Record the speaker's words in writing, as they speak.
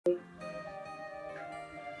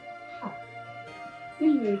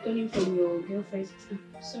when you were returning from your girlfriend's,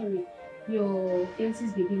 your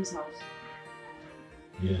fiance's baby's house.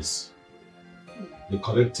 Yes. They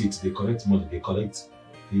collect it, they collect money, they collect,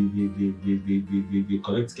 they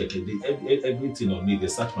collect keke, everything on me, they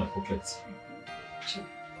search my pockets.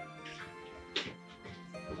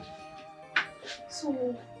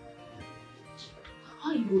 So,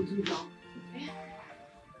 how you go do now?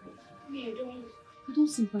 Me, I don't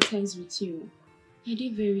sympathize with you. I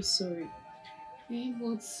did very sorry.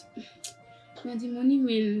 But the money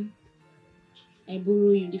when I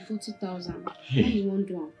borrow you, the 40,000, hey, how you want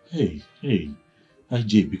to do? Hey,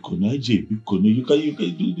 IJ,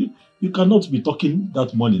 you cannot be talking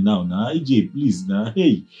that money now. IJ, please, now.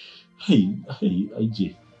 Hey,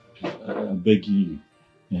 IJ, I'm begging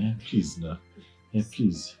you. Please, now.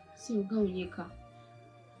 Please. See, Oga Onyeka,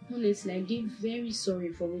 honestly, I did very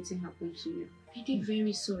sorry for what happened to you. I did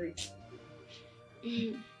very sorry.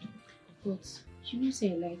 But you know,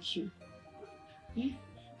 say I like you. I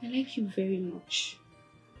like you very much.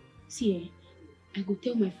 See, I go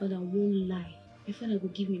tell my father one lie. My father go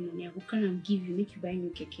give me money. I go carry and give you, make you buy new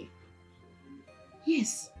keke.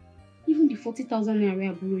 Yes, even the 40,000 naira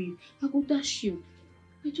I borrow you, I go dash you.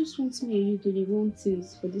 I just want me and you to do the wrong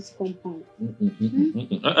things for this compound.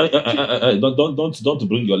 Don't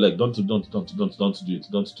bring your leg. Don't do it.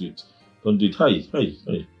 Don't do it.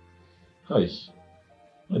 Hi.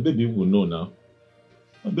 My baby will know now.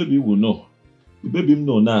 My baby will know. The baby will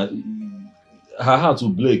know now. Her heart will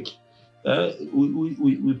break.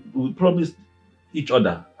 We promised each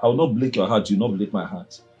other. I will not break your heart. You will not break my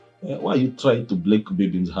heart. Why are you trying to break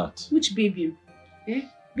baby's heart? Which baby?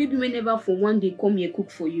 Baby may never for one day come here cook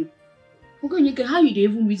for you. Okay, how you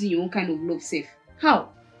even reason your own kind of love safe? How?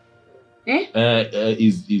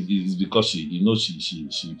 Is because she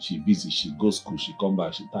busy. She goes school. She come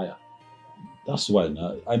back. She tired. That's why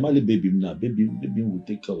now I marry baby now. Baby will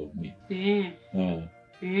take care of me.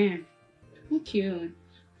 Okay.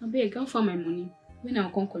 I beg, I'll find my money. When I'll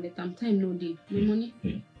come collect them, time no day. My money.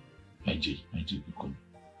 Hey, IJ, come.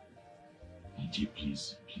 IJ,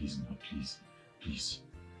 please, now, please.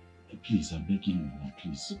 Please, I'm begging you now,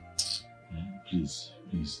 please.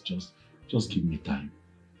 Please, just give me time.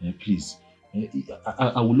 Please.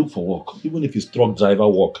 I will look for work. Even if it's truck driver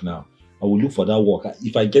work now, I will look for that work.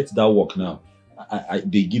 If I get that work now,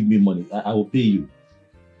 they give me money. I will pay you.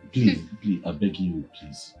 Please, I'm begging you,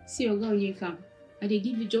 please. See, Oga Onyeka, I dey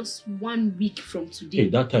give you just 1 week from today. Hey,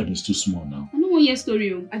 that time is too small now. I don't want your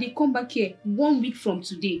story. I dey come back here 1 week from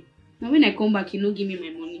today. Now when I come back, you no give me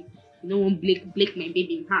my money. You don't want break my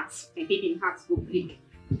baby heart. My baby heart go break.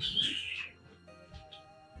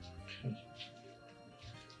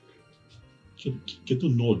 You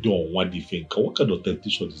don't know what you think. What kind of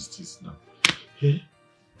temptation is this now?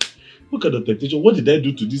 What kind of temptation? What did I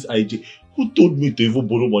do to this IJ? Who told me to even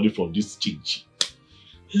borrow money from this chinchi?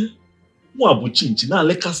 What about chinchi? Now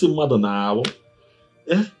let us say mother now.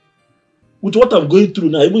 With what I'm going through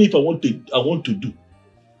now, even if I want to do,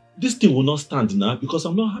 this thing will not stand now because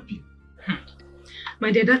I'm not happy.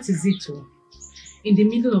 My dear, that is it all. In the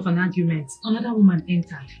middle of an argument, another woman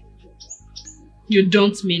entered. You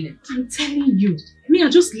don't mean it. I'm telling you. Me, I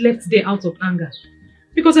just left there out of anger.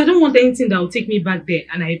 Because I don't want anything that will take me back there,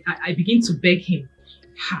 and I begin to beg him.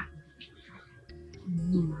 Ha!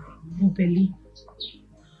 Obeli.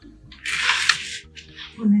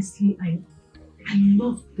 Honestly, I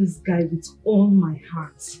love this guy with all my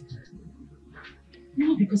heart.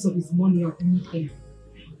 Not because of his money or anything.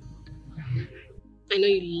 I know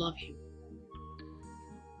you love him.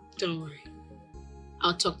 Don't worry.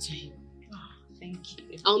 I'll talk to him. Oh, thank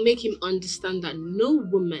you. I'll make him understand that no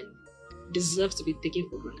woman deserves to be taken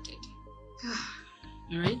for granted.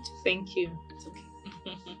 Alright? Thank you. It's okay.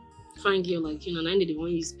 Fine girl like you, and I need the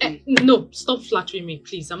one you speak. No, stop flattering me,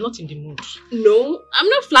 please. I'm not in the mood. No, I'm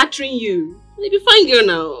not flattering you. Maybe fine girl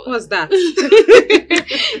now. What's that?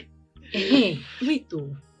 Hey, wait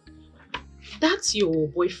though. That's your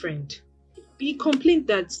boyfriend. He complained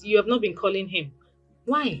that you have not been calling him.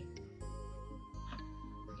 Why?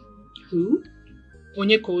 Who?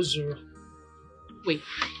 Onyeka Ozuru. Wait.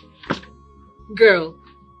 Girl,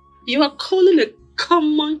 you are calling a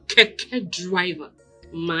common keke driver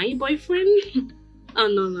my boyfriend? Oh,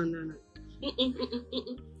 no.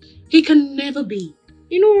 He can never be.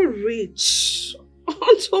 Rich.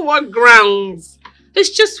 On what grounds?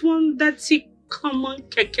 There's just one dirty common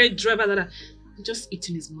keke driver that I'm just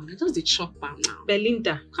eating his money. Just the chopper now.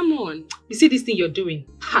 Belinda, come on. You see this thing you're doing?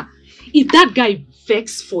 Ha! If that guy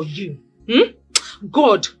vexes for you,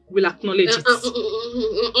 God will acknowledge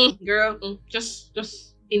it. Girl,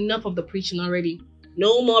 just enough of the preaching already.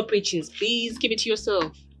 No more preachings. Please keep it to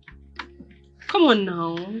yourself. Come on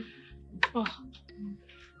now. Oh.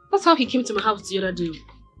 That's how he came to my house the other day.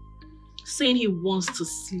 Saying he wants to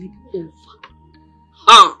sleep over.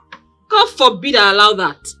 God forbid I allow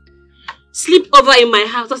that. Sleep over in my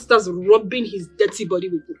house. That's rubbing his dirty body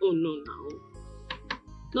with me. Oh no,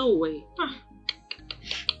 no way.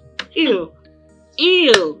 Ew.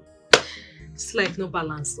 It's like no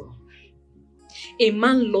balance though. A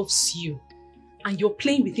man loves you and you're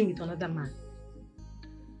playing with him with another man.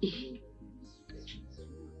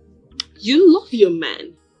 You love your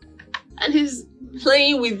man and he's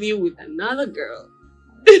playing with you with another girl.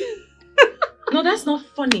 No, that's not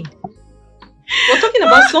funny. We're talking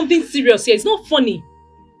about something serious here. It's not funny.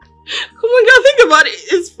 Come on, girl, think about it.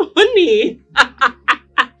 It's funny.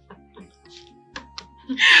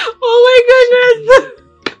 Oh my goodness.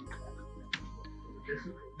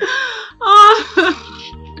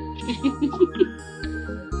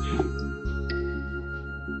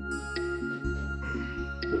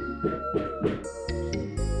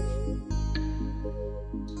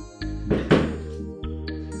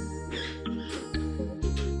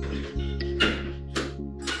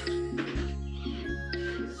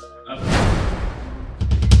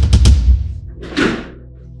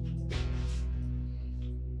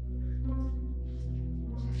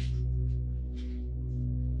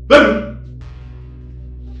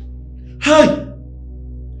 Hi!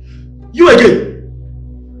 You again?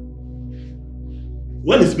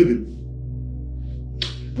 When is baby?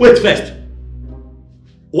 Wait first.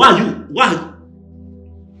 Why are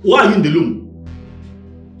you in the room?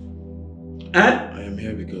 I am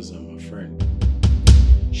here because I'm a friend.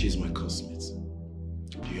 She's my classmate.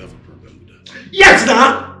 Do you have a problem with that? Yes,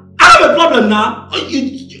 now! I have a problem now!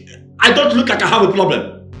 I don't look like I have a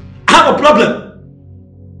problem. I have a problem!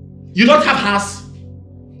 You don't have house.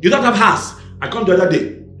 You don't have house. I come the other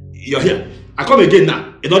day. You're here. I come again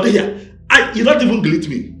now. You're not here. You don't even greet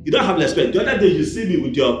me. You don't have respect. The other day you see me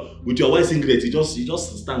with your white singlet. You just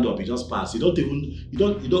stand up. You just pass. You don't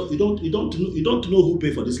know who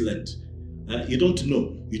pay for this land. You don't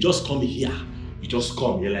know. You just come here. You just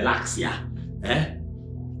come. You relax here.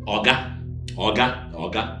 Oga.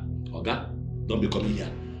 Don't be coming here.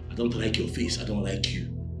 I don't like your face. I don't like you.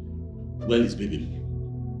 Where is baby?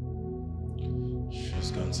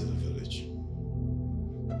 She's gone to the village.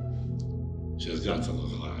 She's gone to the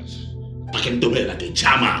village. Talking to me like a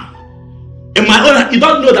charmer. In my own, you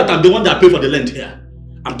don't know that I'm the one that pay for the land here.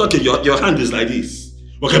 I'm talking, your hand is like this.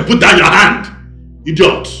 Okay, put down your hand.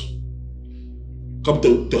 Idiot. Come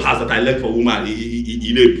to house that I left for woman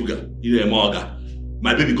in a morga.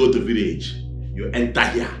 My baby go to village. You enter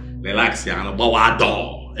here, relax here, and about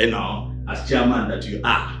door. You know, as chairman that you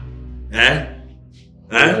are.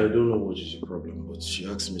 I don't know what is your problem, but she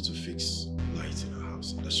asked me to fix light in her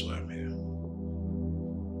house. That's why I'm here.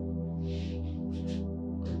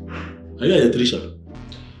 Are you an electrician?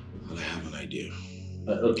 Well, I have an idea.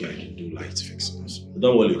 Okay. I can do light fixing.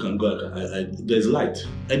 Don't worry, you can go. There's light.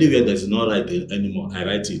 Anywhere there's no light anymore, I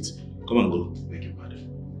write it. Come on, go. Beg your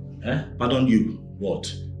pardon. Pardon you.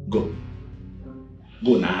 What? Go.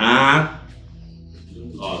 Go now.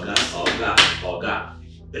 Oga.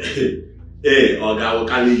 Hey, Oga, I will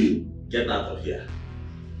carry you. Get out of here.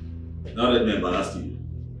 Don't let me embarrass you.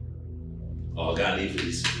 Oga, leave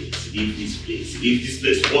this place. Leave this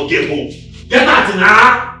place. Okay, move. Get out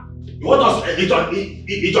now. You want us to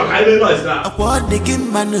eat your highway noise now?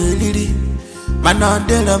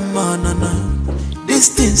 This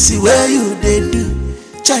thing, see where you they do.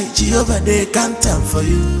 Chai over they can't time for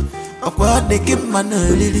you. What they give man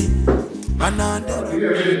lily.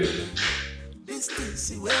 This thing,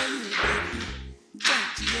 see where you they do. Chai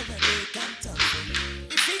over they can't time for you.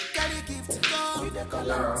 If you carry gift to God, with the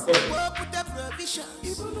color, work with the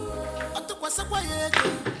provisions.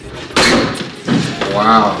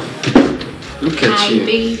 Wow. Look at Hi, you.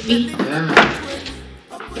 baby. Yeah.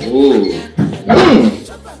 Oh.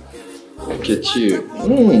 Look at you.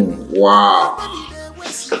 Wow.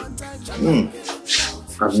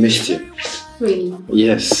 I've missed you. Really?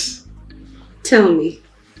 Yes. Tell me,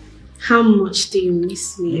 how much do you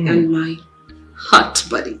miss me and my hot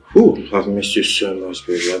buddy? Oh, I've missed you so much,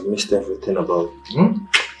 baby. I've missed everything about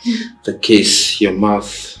the kiss, your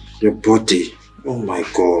mouth, your body. Oh my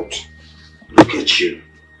God. Look at you.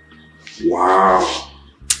 Wow.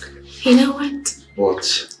 You know what?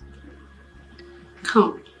 What?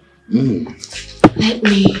 Come. Let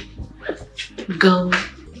me go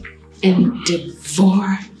and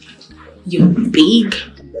devour your big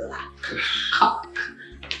black cock.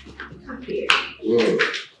 Come here. Whoa.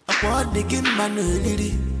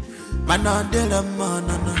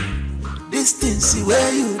 This thing, see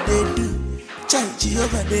where you they do.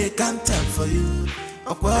 Jehovah, they can't tell for you.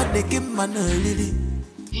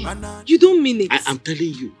 You don't mean it. I am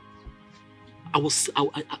telling you. I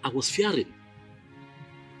was fearing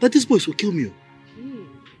that these boys will kill me.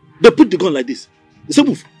 They put the gun like this. They said,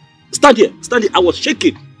 move. Stand here. Stand here. I was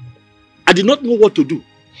shaking. I did not know what to do.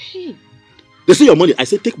 They say your money. I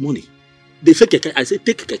said, take money. They say keke. I said,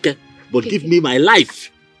 take keke. But give me my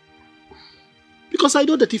life. Because I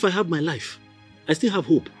know that if I have my life, I still have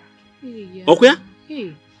hope. Okay?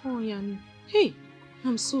 Hey, Yanni. Hey,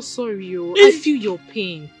 I'm so sorry, yo. I feel your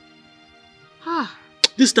pain.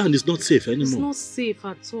 This town is not safe anymore. It's not safe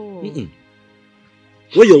at all. When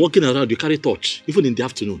you're walking around, you carry torch, even in the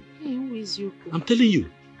afternoon. Hey, who is you? I'm telling you,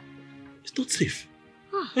 it's not safe.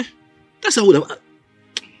 That's how I would have...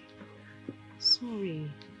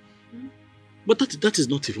 Sorry. But that is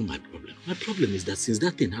not even my problem. My problem is that since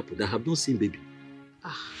that thing happened, I have not seen baby.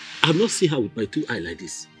 I have not seen her with my 2 eyes like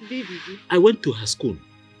this. Baby? I went to her school.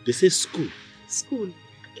 They say school. School?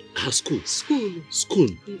 Her school. School? School.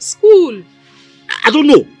 School? I don't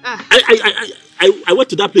know. I went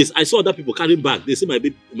to that place. I saw other people carrying bag. They say my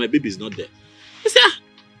baby is not there. I said,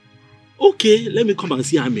 okay, let me come and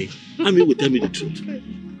see Amy. Amy will tell me the truth.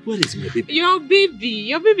 Where is my baby? Your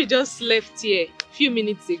baby just left here a few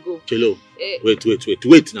minutes ago. Hello.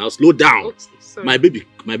 Wait now. Slow down. Oops, sorry. My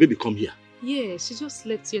baby come here. Yeah, she just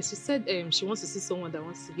left here. She said she wants to see someone that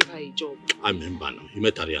wants to give her a job. I remember now. You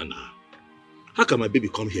met Ariana. How can my baby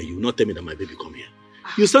come here? You will not tell me that my baby come here.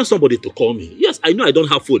 You send somebody to call me. Yes, I know I don't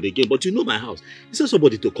have phone again, but you know my house. You send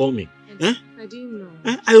somebody to call me. I didn't know.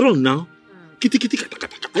 I run now. Kitty, kata,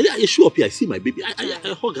 kata. I show up here. I see my baby.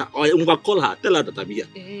 I hug her. Or I call her. Tell her that I'm here.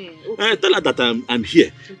 Okay. Tell her that I'm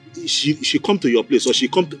here. She come to your place or she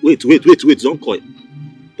come to... Wait. Don't call.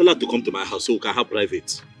 Tell her to come to my house so we can have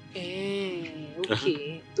private.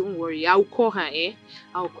 Okay. Don't worry. I'll call her.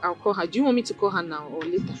 I'll call her. Do you want me to call her now or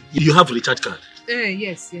later? You have a recharge card?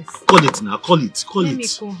 Yes. Call it now. Call it. Let me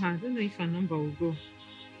call her. I don't know if her number will go.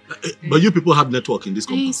 But you people have network in this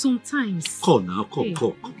company. Sometimes. Call now. Call.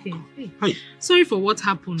 Okay. Hey. Hi. Sorry for what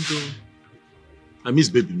happened though. I miss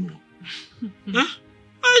baby more.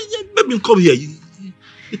 Baby, come here.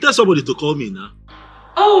 You tell somebody to call me now.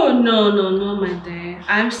 Oh, no, my dear.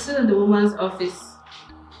 I'm still in the woman's office.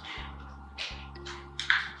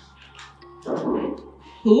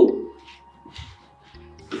 Who?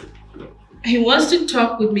 He wants to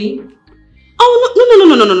talk with me. Oh,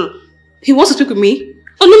 no. He wants to speak with me?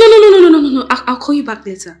 Oh, no. I'll call you back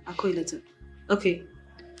later. I'll call you later. Okay.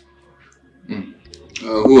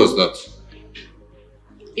 Who was that?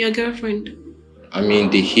 Your girlfriend. I mean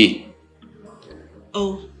the he.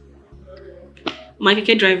 Oh. My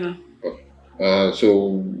keke driver.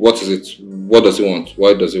 So what is it? What does he want?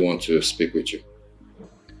 Why does he want to speak with you?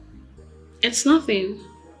 It's nothing.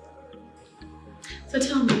 So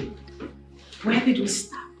tell me, where did we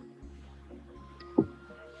stop?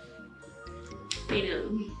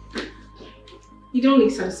 You don't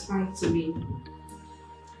look satisfied to me.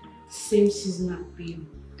 Seems she's not being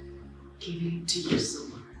given to you so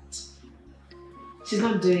much. She's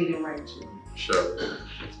not doing it right. Sure.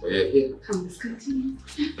 Well, yeah, here. Come, let's continue.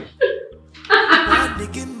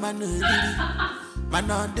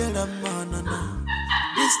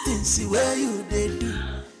 This thing, see where you they do.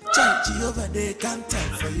 Jehovah, they can't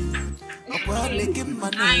tell for you.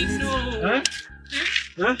 I know.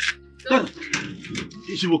 Huh?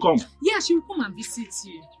 She will come. Yeah, she will come and visit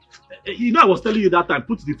you. You know, I was telling you that time,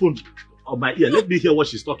 put the phone on my ear. Let me hear what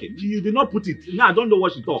she's talking. You did not put it. Now I don't know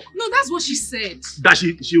what she talk. No, that's what she said. That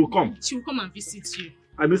she will come. She will come and visit you.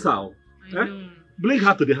 I miss her. I know. Bring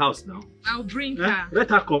her to the house now. I'll bring her. Let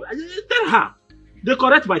her come. Tell her. They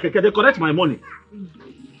correct my keke. They correct my money.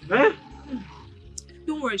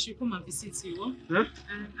 Don't worry, she'll come and visit you. Huh?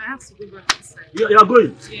 I have to go back inside. You are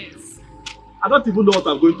going? Yes. I don't even know what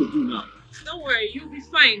I'm going to do now. Don't worry, you'll be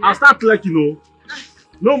fine. I'll start like, no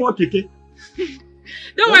more keke.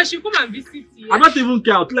 Don't worry, she'll come and visit you. I don't even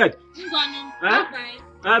care. Like,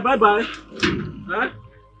 Bye-bye. Bye-bye.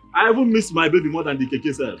 I even miss my baby more than the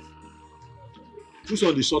keke self. Which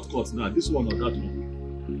one the shortcut now? This one or that one?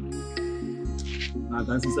 Now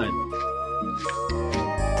dance inside.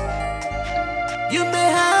 You may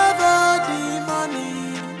have all the money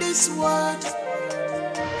in this world.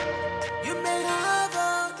 You may have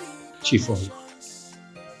all the... Chief Ola,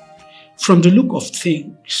 from the look of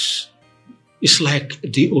things, it's like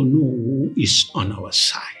the Onu is on our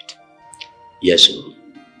side. Yes, sir.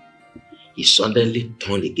 He suddenly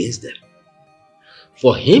turned against them.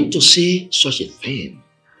 For him to say such a thing,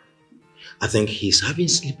 I think he's having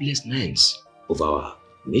sleepless nights over our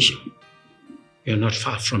mission. You're not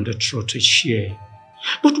far from the truth, it's here.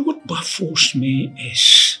 But what baffles me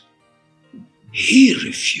is he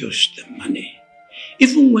refused the money,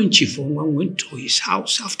 even when Chief Onwa went to his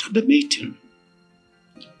house after the meeting.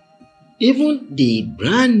 Even the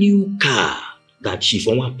brand new car that Chief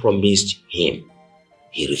Onwa promised him,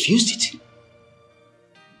 he refused it.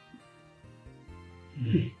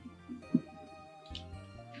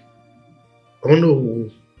 Ono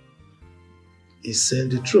is saying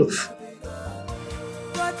the truth.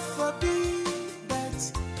 God forbid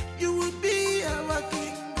that you will be our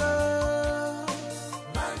kingdom.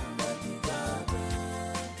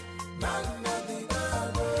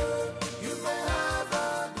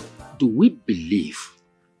 Do we believe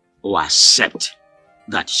or accept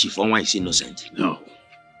that Chief Onwa is innocent? No,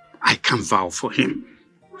 I can vow for him.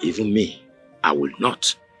 Even me, I will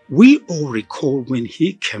not. We all recall when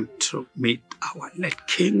he came to meet our late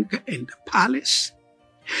king in the palace,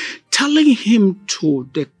 telling him to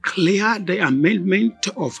declare the amendment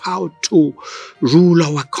of how to rule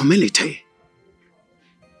our community.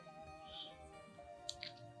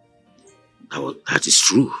 That is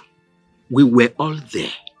true. We were all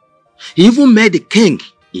there. He even met the king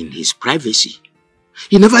in his privacy.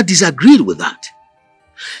 He never disagreed with that.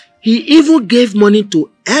 He even gave money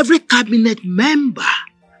to every cabinet member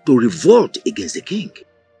to revolt against the king.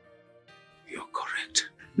 You're correct.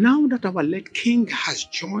 Now that our late king has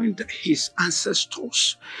joined his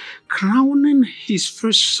ancestors, crowning his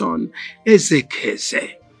first son,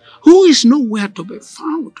 Ezekeze, who is nowhere to be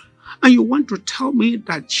found, and you want to tell me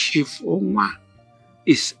that Chief Onwa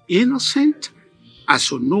is innocent,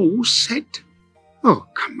 as Ono said? Oh,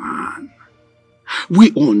 come on.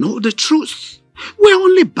 We all know the truth. We're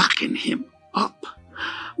only backing him up.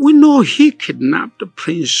 We know he kidnapped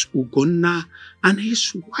Prince Ugonna and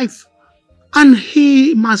his wife, and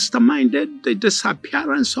he masterminded the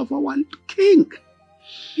disappearance of our king.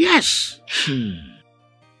 Yes.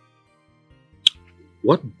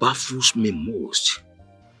 What baffles me most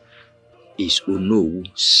is Ono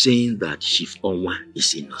saying that Chief Onwa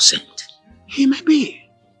is innocent. He may be.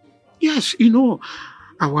 Yes, you know,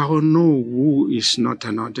 our Ono is not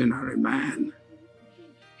an ordinary man.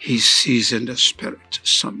 He sees in the spirit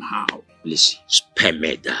somehow. Please, spare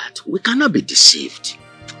me that. We cannot be deceived.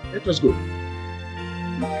 Let us go.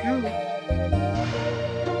 Okay.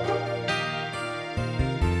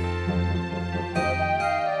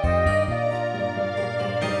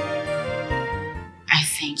 I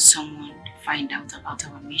think someone find out about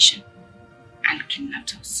our mission and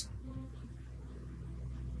kidnapped us.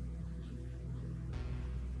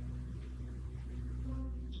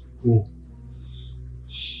 Who?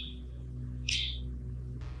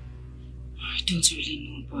 I don't really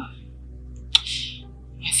know, but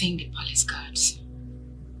I think the palace guards.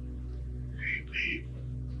 Hey, babe.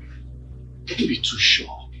 Don't be too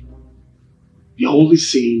sure. You're only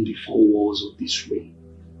seeing the four walls of this room.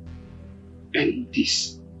 And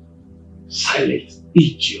this silent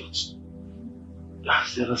idiot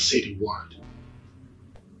has never said a word.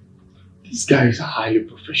 These guys are highly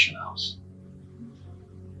professionals.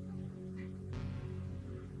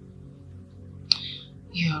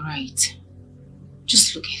 You're right.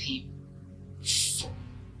 Just look at him.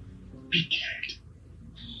 Big head.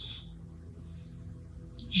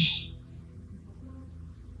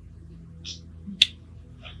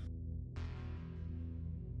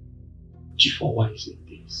 Chief Onwa is in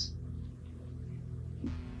this.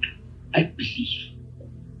 I believe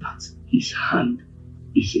that his hand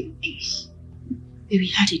is in this. We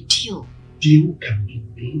had a deal. Deal can be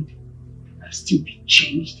made and still be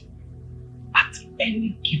changed at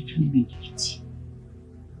any given minute.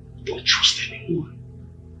 Don't trust anyone.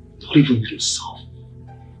 Not even yourself.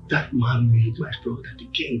 That man made my brother the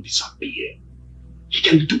king disappear. He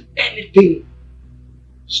can do anything.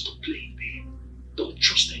 Stop playing, babe. Don't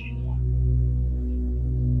trust anyone.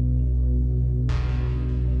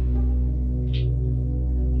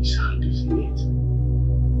 His hand is in it.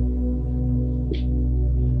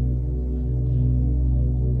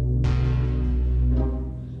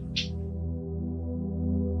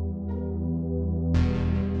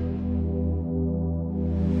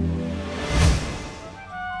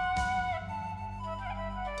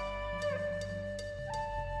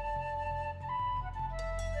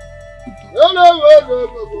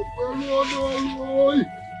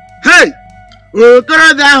 Hey!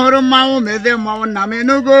 Okorobịa hụrụ mmanwụ meze mmanwụ nna m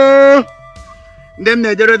enugo. Ndị m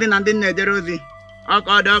na-ejere ozi na ndị m na-ejere ozi.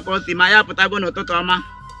 Ọka ọdụ si ma ya pụtago n'ụtụtụ ọma.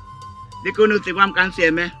 Dịka unu si gwa m ka m si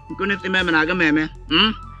eme, nke unu si meme na aga m eme.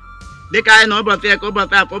 Dịka anyị na ụbọchị eke,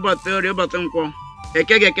 ụbọchị afọ, ụbọchị orie, ụbọchị nkwọ.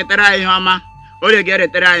 Eke ga-eketara anyị ihe ọma, orie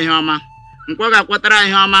ga-eretara anyị ihe ọma. Nkwọ ga-akwọtara anyị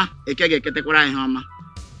ihe ọma, eke ga-eketekwara anyị ihe ọma.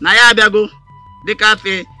 Na ya abịago, The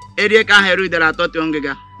cafe, area can hear the Latot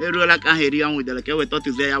Yonga, a roller can hear on with the Lake with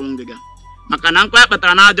Totizea Wonga. Macananqua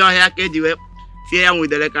Patrana Joya Kedi, fear with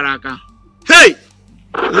the Lecaraka. Hey!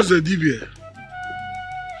 Who's the DBA?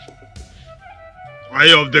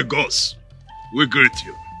 Eye of the gods, we greet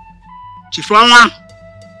you. Chifama,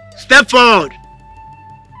 step forward.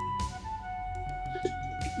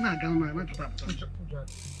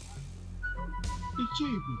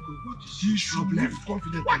 What is your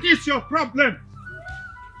problem? What is your problem?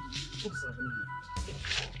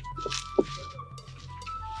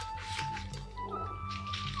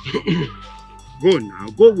 Go now,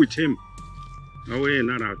 go with him. Away,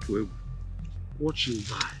 not out to watch him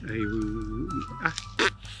by.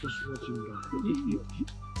 Just watch him by.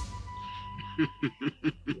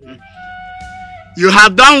 You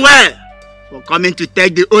have done well for coming to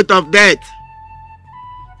take the oath of death.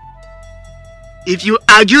 If you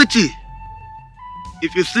are guilty,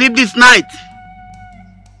 if you sleep this night,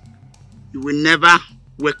 you will never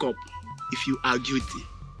wake up if you are guilty.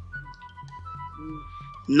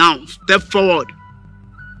 Now step forward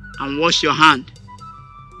and wash your hand.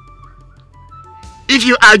 If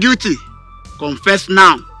you are guilty, confess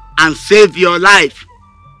now and save your life.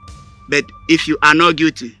 But if you are not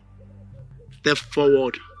guilty, step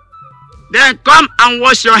forward. Then come and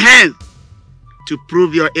wash your hands to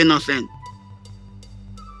prove your innocence.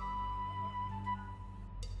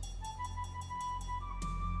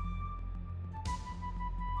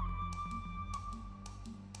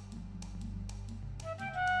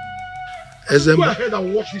 Go ahead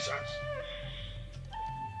and wash his hands.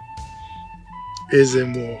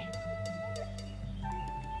 Ezemo.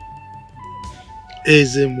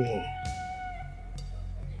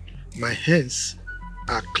 My hands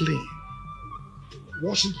are clean.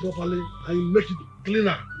 Wash it properly and make it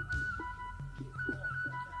cleaner.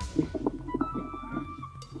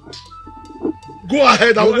 Go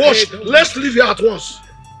ahead and wash. Let's leave here at once.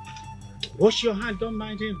 Wash your hand, don't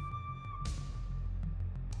mind him.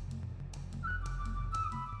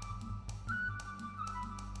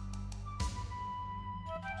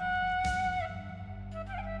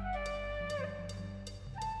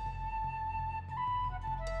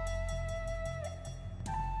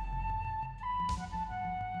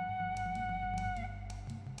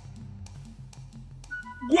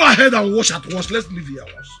 Go ahead and wash at once. Let's leave here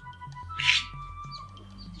at once.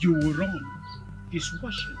 You will run. He's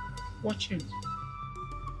washing. Watch him.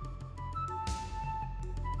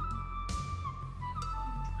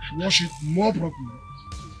 Wash it more properly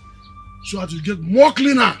so that you get more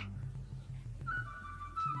cleaner.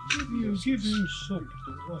 Maybe you give him soap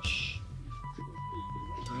to wash.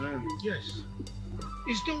 Yes.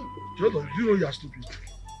 It's done. Jordan, you know you are stupid.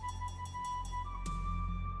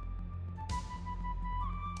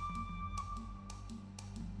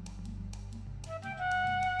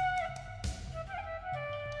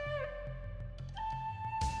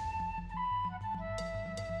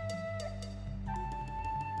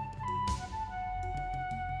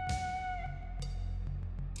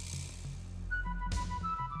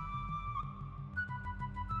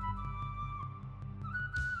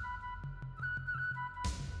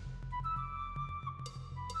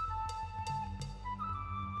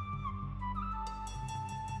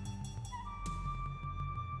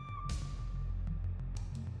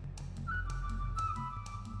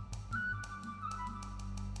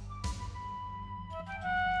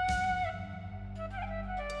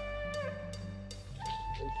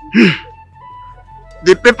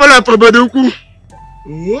 The people of Oboduku,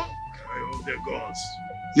 The gods.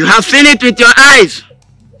 you have seen it with your eyes.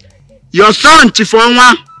 Your son,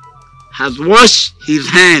 Chifonwa, has washed his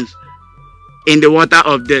hands in the water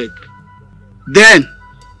of death. Then,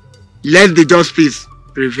 let the justice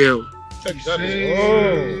prevail.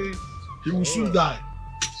 He will soon die.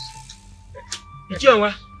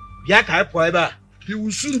 He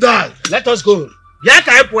will soon die. Let us go.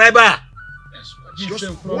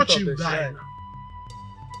 Just watch him die.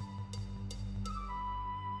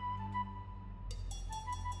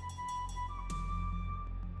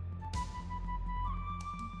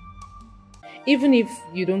 Even if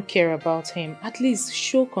you don't care about him, at least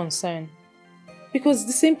show concern. Because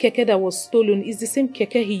the same keke that was stolen is the same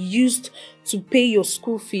keke he used to pay your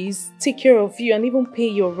school fees, take care of you, and even pay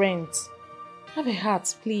your rent. Have a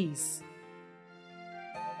heart, please.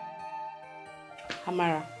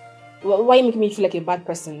 Amara, why are you making me feel like a bad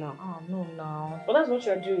person now? Oh, no, no. Well, that's what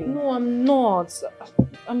you're doing. No, I'm not.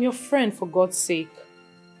 I'm your friend, for God's sake.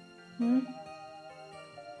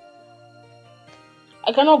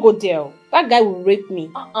 I cannot go there. That guy will rape me.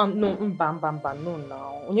 No, no,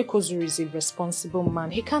 now. Onyekozuru is a responsible man.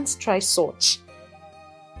 He can't try such.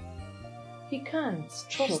 He can't.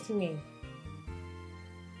 Trust me.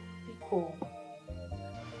 Pico.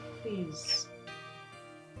 Please.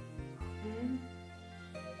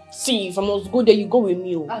 See, if I must go there, you go with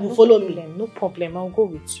me. You no follow problem, me. No problem. I'll go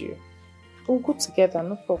with you. We'll go together.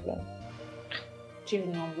 No problem. You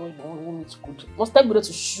want me to go to? Must I go there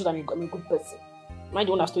to show that I'm a good person? Am I the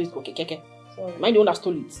one that stole it? Okay, Keke. Sorry. Am I the one that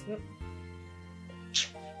stole it?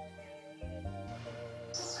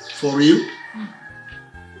 For real?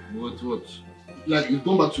 What? Like, you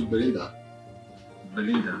come back to Belinda?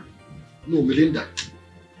 Belinda? No, Melinda.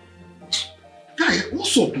 Guy,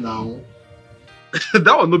 what's up now?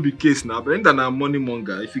 That will not be the case now. Belinda na money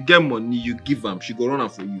monger. If you get money, you give her, she go run am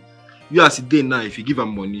for you. You as a day now, if you give her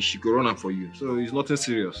money, she go run am for you. So it's nothing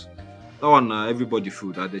serious. That one, everybody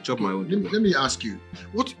food. They chop my own. Let me ask you,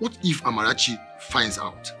 what if Amarachi finds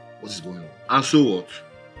out what is going on? And so what?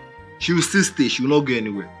 She will still stay. She will not go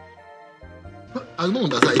anywhere. But I don't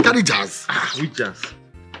understand. You carry jazz. Which jazz?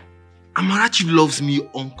 Amarachi loves me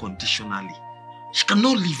unconditionally. She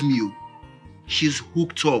cannot leave me. She's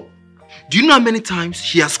hooked up. Do you know how many times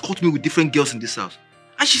she has caught me with different girls in this house?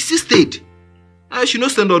 And she still stayed. She no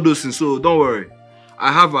send all those things, so don't worry.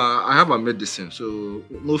 I have a medicine, so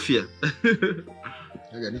no fear. I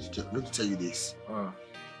need to tell you this. I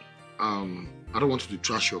don't want you to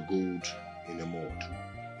trash your gold in the mud.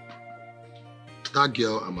 That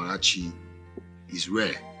girl Amarachi is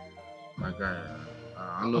rare. My guy,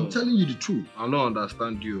 I'm telling you the truth. I don't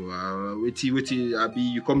understand you. Wait, Abi,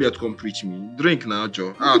 you come here to come preach me. Drink now,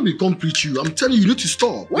 Joe. Let me come preach you. I'm telling you, you need to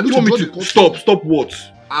stop. What do you want me to stop? Stop what?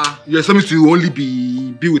 You expect me to only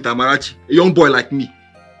be with Amarachi, a young boy like me.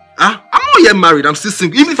 I'm not yet married. I'm still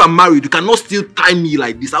single. Even if I'm married, you cannot still tie me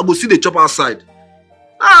like this. I'll go see the chop outside.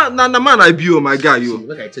 Nah, man, I be you, my guy, you.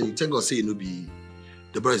 Like I tell you, thank God say you know be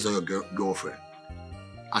the boy is not your girlfriend.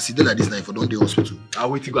 As he did like this now, if I don't do hospital. I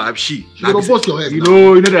wait to go have she. You don't bust your head. You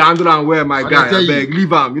know the handle and where my guy. I beg, leave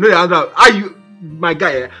him. You know the handle. You, my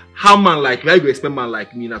guy? How man like me? How you expect man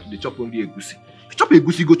like me now to the chop only egusi? Chop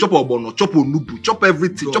egusi, go chop obono, chop onubu, chop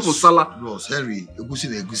everything, chop osala. Bros, Henry, egusi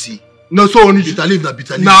na egusi. No, so only bitter leaf na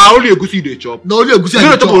bitter leaf. Nah, only egusi they chop. No, only egusi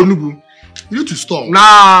you chop onubu. You need to stop.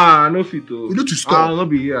 Nah, no fit. You need to stop. I'll not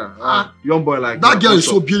be here. Young boy like that girl is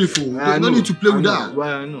so beautiful. There's no need to play with that.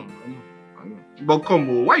 Why I know. But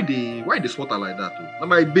come, why they sweat her like that? Now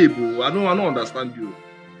my babe, I don't understand you.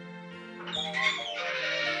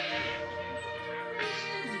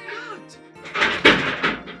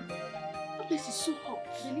 That place is so hot.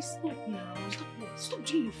 Really stop now. Stop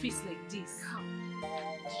doing your face like this. How?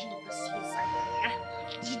 Did you not perceive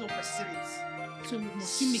it? Did you not perceive it? So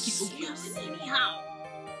must you make it obvious? Anyhow.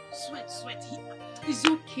 Sweat. It's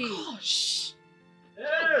okay. Gosh.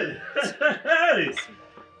 Hey!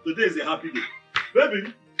 Today is a happy day.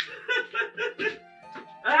 Baby!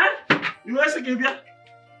 You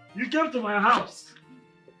You came to my house.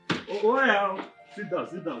 Oh, yeah. Sit down.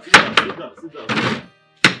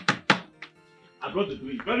 I brought the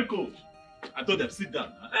drink, very cold. I told them, sit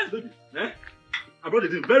down. Baby. I brought the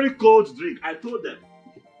drink, very cold drink. I told them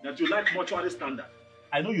that you like mortuary standard.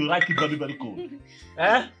 I know you like it very, very cold.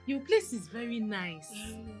 Your place is very nice.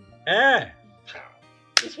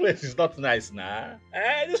 This place is not nice now.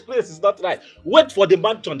 This place is not nice. Wait for the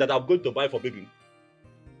mansion that I'm going to buy for baby.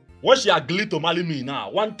 Once you agree to marry me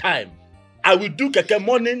now, one time, I will do keke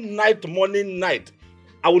morning, night.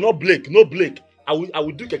 I will not blink, no blink. I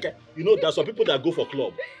will do keke. You know, there are some people that go for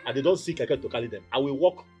club and they don't see keke to carry them. I will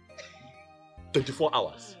walk 24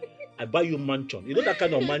 hours. I buy you mansion. You know that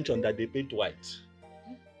kind of mansion that they paint white?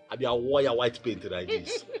 I be a wire white paint like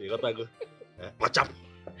this. You got to go. Watch out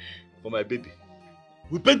for my baby.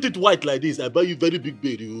 We paint it white like this. I buy you very big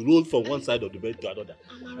bed. You roll from one side of the bed to another.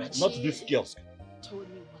 Not this kiosk. Told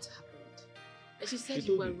me what happened. And she said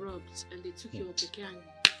you were robbed and they took your keke and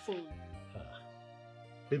phone.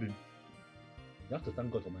 Baby, you have to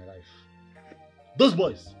thank God for my life. Those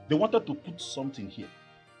boys, they wanted to put something here.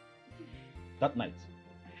 That night,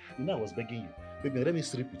 you know I was begging you, baby, let me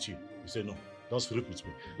sleep with you. You say no, don't sleep with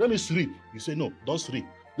me. Let me sleep. You say no, don't sleep.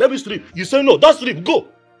 Let me sleep. You say no, don't sleep. Go.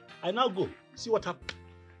 I now go. See what happened.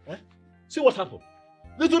 See what happened.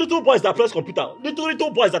 Little boys that press computer,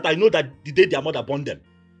 little boys that I know that the day their mother born them,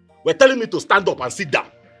 were telling me to stand up and sit down.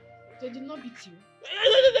 They did not beat you.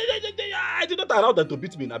 I did not allow them to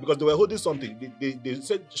beat me now because they were holding something. They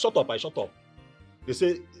said, shut up, I shut up. They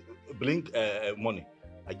say, blink money.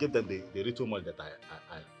 I gave them the little money that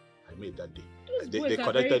I made that day. They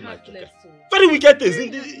connected my keke. Very wicked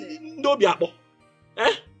things. No be abo.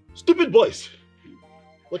 Stupid boys.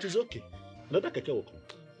 But it's okay. Another keke will come.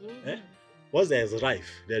 Once there is life,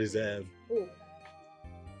 there is hope.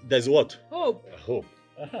 There's what? Hope. Hope.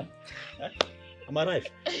 I'm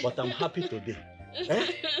arrived, but I'm happy today.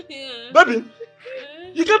 Baby,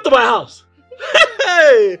 you came to my house.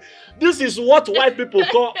 Hey, this is what white people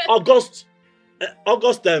call August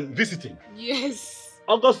visiting. Yes.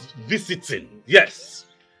 August visiting. Yes.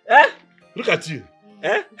 Look at you.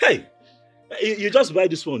 Hey, you just buy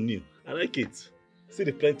this one new. I like it. See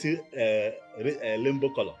the plenty rainbow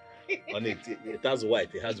color on it. It has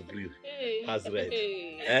white, it has blue, it has red.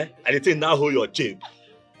 And the thing now hold your shape.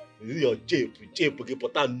 Your shape, okay,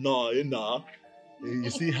 but no, you know.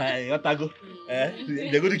 You see how you go?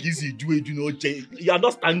 They're going to give you do it, you know. You are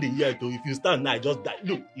not standing here, though. If you stand now, just die.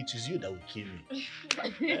 Look, it is you that will kill me.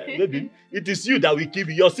 Baby, it is you that will kill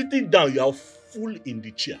me. You're sitting down, you are full in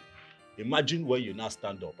the chair. Imagine when you now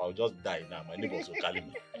stand up, I'll just die now. My neighbors will carry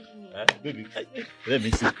me. Baby, let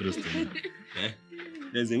me sit close to you.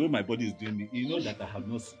 There's a way my body is doing me. You know that I have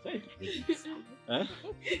not seen.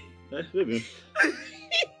 Baby,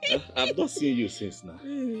 I've not seen you since now.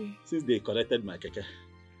 Since they corrected my keke.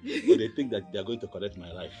 But they think that they are going to correct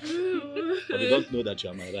my life. But they don't know that you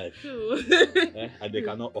are my life. And they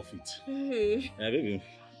cannot off it. Baby.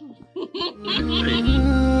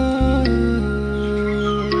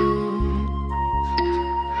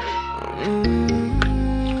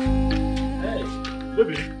 Hey,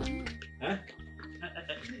 baby.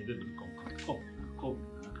 Come.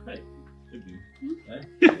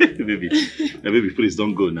 Hey, baby. Baby, please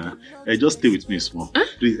don't go now. Just stay with me small.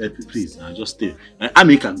 Please, just stay.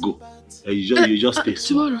 Ami can go. You just stay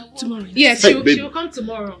small. Tomorrow. Yes, hey, she'll come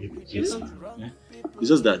tomorrow. Yes, it's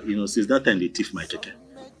just that, since that time they thief my keke,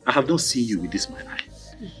 I have not seen you with this my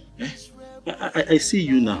eye. I see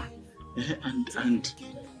you now. And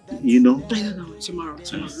tomorrow.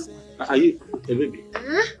 Are you, baby?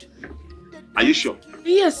 Are you sure?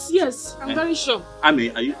 Yes, I'm very sure.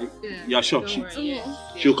 Ami, you are sure?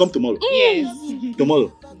 She'll come tomorrow? Yes.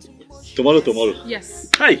 Tomorrow? Yes.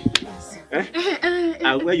 Hi!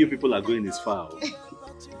 And where you people are going is far.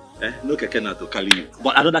 No keke now to carry you.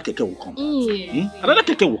 But another keke will come. Another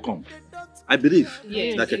keke will come. I believe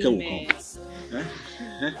that keke will come.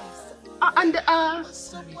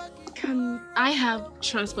 Can I have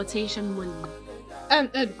transportation money?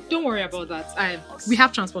 Don't worry about that. We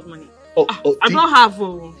have transport money. I don't have.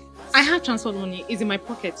 I have transport money. It's in my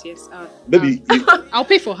pocket. Yes. Baby, I'll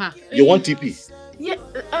pay for her. You want TP? Yeah.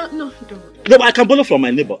 No, don't. No, but I can borrow from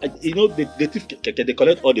my neighbor. They thief keke. They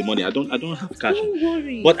collect all the money. I don't have cash. Don't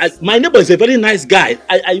worry. But my neighbor is a very nice guy.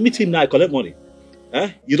 I meet him now. I collect money.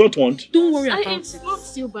 You don't want? Don't worry about it. It's not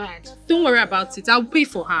still bad. Don't worry about it. I'll pay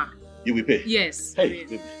for her. You will pay? Yes. Hey,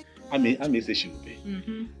 baby. I may say she will pay.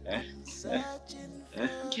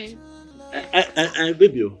 Okay.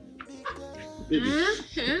 Baby.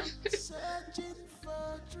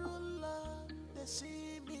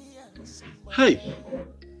 Hey,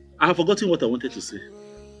 I have forgotten what I wanted to say.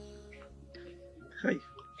 Hi.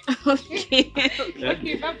 Okay.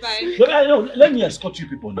 Okay, bye-bye. No, let me escort you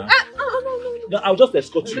people now. No, I'll just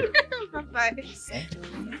escort you. Bye-bye.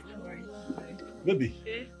 Baby,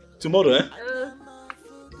 tomorrow,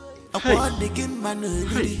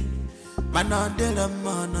 Hey.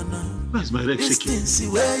 Where's my leg shaking? See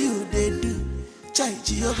where you they do. Chai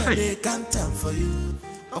Jehovah they can't time for you.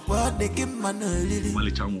 Upward they give man a lily.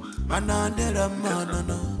 Man under the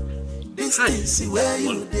man. This thing see where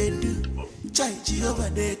you they do. Chai Jehovah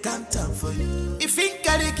they can't time for you. If you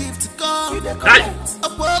got a gift to come, you the collect.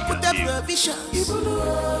 Upward put the provision.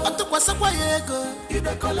 Up to what's up where you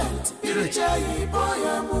the collect. You the chai boy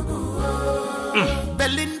amugu.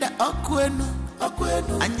 Belinda Okwenu.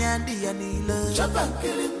 Anyandi Yanila chop and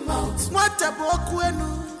kill him out. What a Okwenu.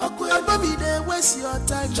 Baby, they waste your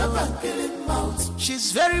time. Chop and kill him out.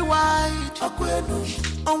 She's very wide. Okwenu.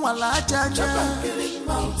 On Walaja. Chop and kill him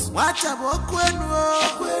out. What a Okwenu.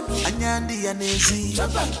 Anyandi Yanezi.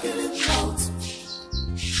 Chop and kill him out.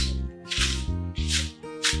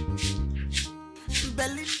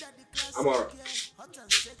 Belinda Amara.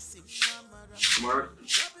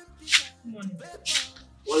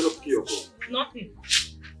 Why not pick your call? Nothing.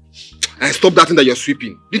 And stop that thing that you're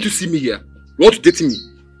sweeping. Didn't you see me here? You want to date me?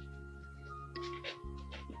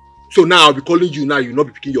 So now I'll be calling you now, you'll not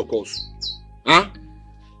be picking your calls. Huh?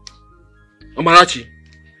 Amarachi.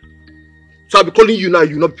 So I'll be calling you now,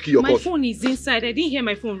 you'll not be picking your calls. My phone is inside. I didn't hear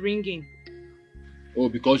my phone ringing. Oh,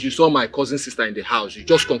 because you saw my cousin sister in the house. You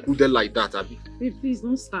just concluded like that, Abby. Babe, please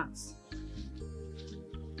don't start.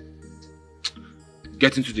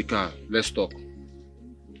 Get into the car. Let's talk.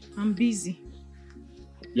 I'm busy.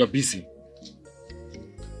 You're busy?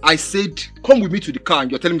 I said, come with me to the car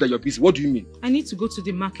and you're telling me that you're busy. What do you mean? I need to go to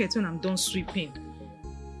the market when I'm done sweeping.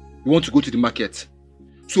 You want to go to the market?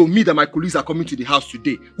 So me that my colleagues are coming to the house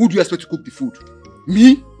today, who do you expect to cook the food?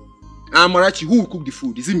 Me? And Marachi, who will cook the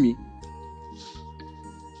food? Is it me?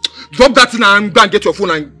 Drop that thing and go and get your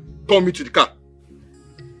phone and call me to the car.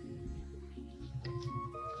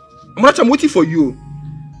 Marachi, I'm waiting for you.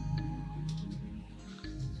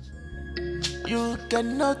 You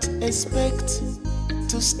cannot expect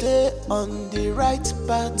to stay on the right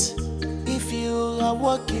path if you are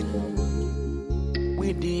walking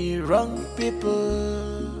with the wrong people.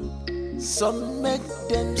 Some make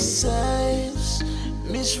themselves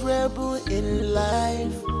miserable in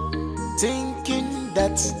life, thinking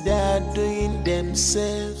that they are doing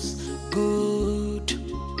themselves good.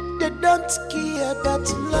 They don't care about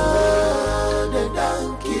love, they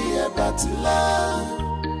don't care about love.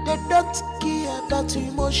 They don't care about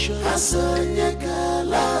emotions.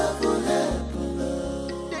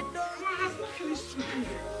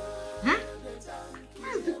 Huh? Why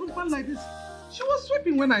is the compound like this? She was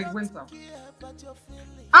sweeping when I went out.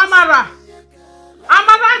 Amara!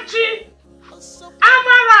 Amarachi!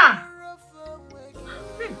 Amara!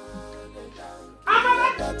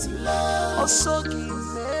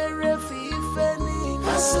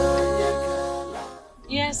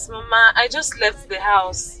 Yes, Mama, I just left the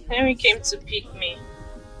house. Henry came to pick me.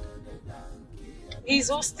 He's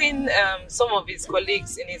hosting some of his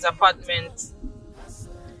colleagues in his apartment.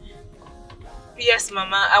 Yes,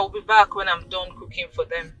 Mama, I will be back when I'm done cooking for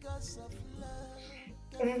them.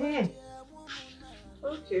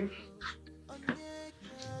 Okay.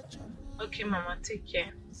 Okay, Mama, take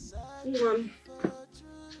care.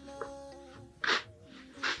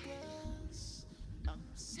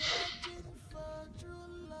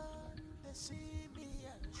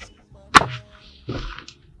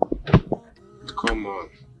 Come on.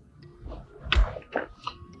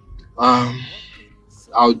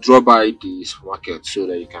 I'll drop by the supermarket so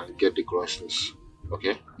that you can get the groceries.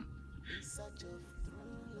 Okay?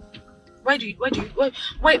 Why do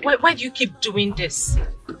you keep doing this?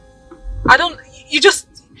 I don't. You just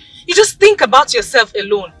think about yourself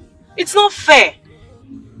alone. It's not fair.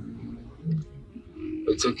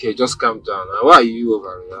 It's okay. Just calm down. Why are you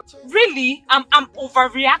overreacting? Really? I'm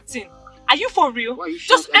overreacting. Are you for real?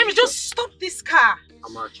 Just stop this car.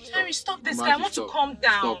 Henry, stop this car. I want to calm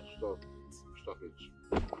down. Stop it.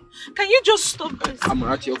 Can you just stop this?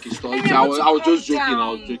 Amarachi, okay, stop. Henry, I was just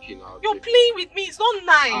joking. You're playing with me. It's not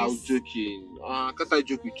nice. I was joking. Can't I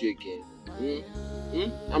joke with you again?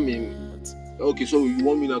 I mean, okay, so you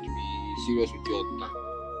want me now to be serious with you all the time?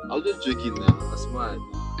 I was just joking now. That's smart.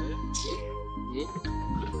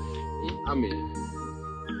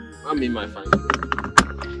 I mean my fine.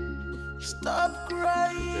 Stop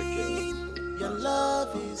crying. Your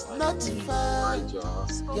love is not far.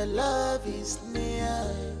 Your love is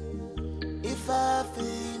near. If I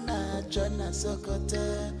feel a Jona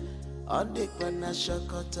Sokoto, on the Kwana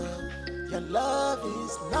Shokoto. Your love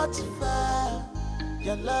is not far.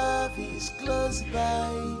 Your love is close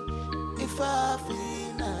by. If I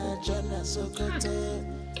feel a Jona Sokoto,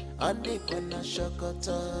 on the Kwana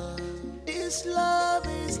Shokoto. This love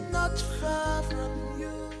is not far from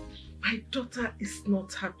you. My daughter is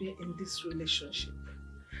not happy in this relationship.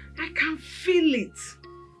 I can feel it.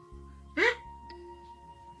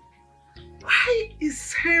 Why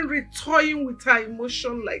is Henry toying with her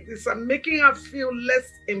emotion like this and making her feel less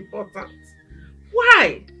important?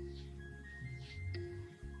 Why?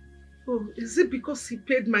 Oh, is it because he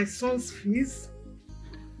paid my son's fees?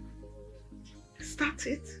 Is that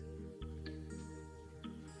it?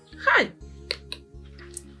 Hi!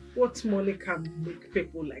 What money can make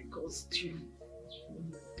people like us do?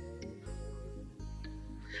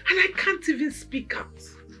 And I can't even speak out.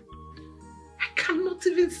 I cannot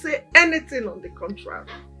even say anything on the contrary.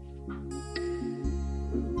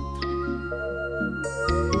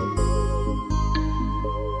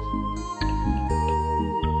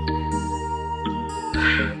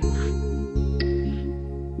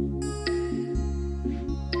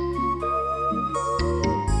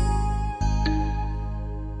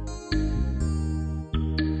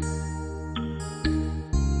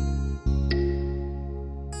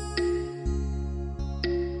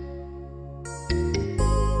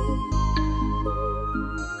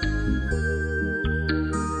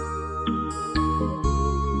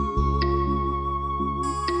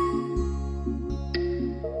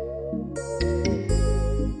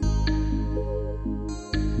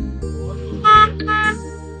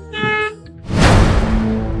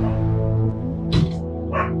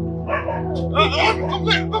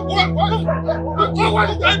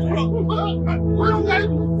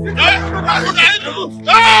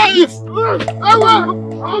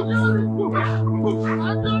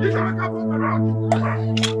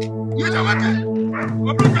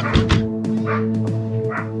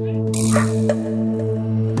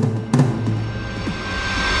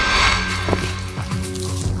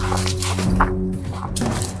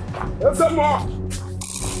 Some more.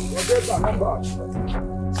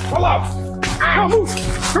 Pull up. Come move.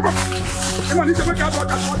 Come on. Come on, need to make out what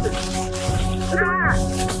that's wanted.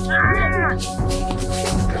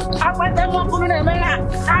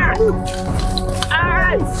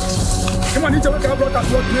 Come on, need to make out what that's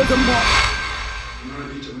wanted. Some more.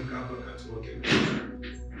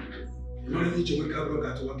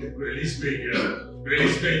 Release me, girl.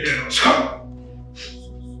 Release me, girl. Stop.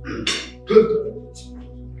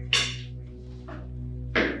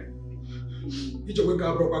 You just wake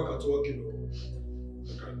up, bro, back to work, you know.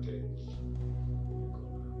 I can't tell you.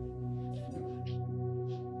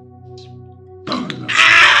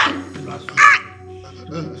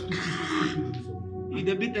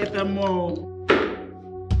 You bit at them more.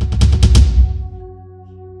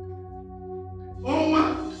 Oma,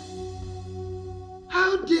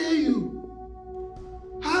 how dare you?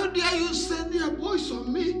 How dare you send your voice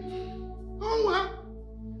on me? Oma.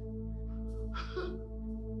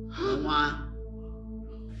 Oma.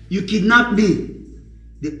 You kidnapped me,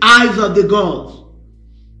 the eyes of the gods.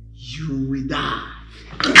 You will die.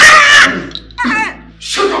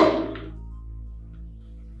 Shut up!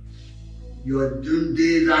 Your doom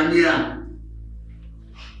days are near.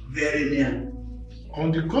 Very near.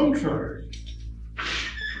 On the contrary,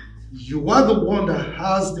 you are the one that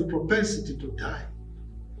has the propensity to die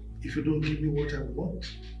if you don't give me what I want.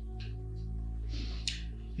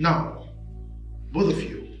 Now, both of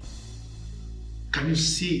you, can you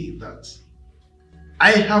see that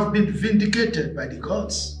I have been vindicated by the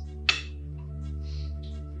gods?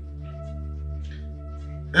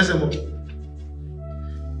 Ezemo,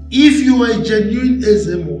 if you are a genuine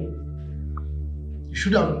Ezemo, you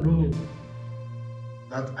should have known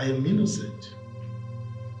that I am innocent.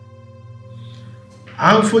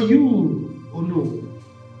 And for you, oh no,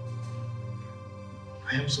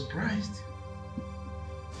 I am surprised.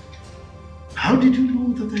 How did you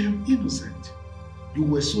know that I am innocent? You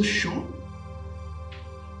were so sure?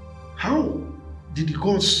 How? Did the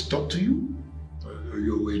gods talk to you?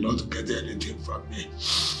 You will not get anything from me.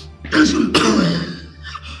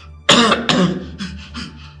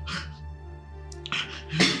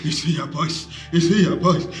 You see your voice. You see your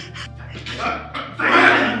voice.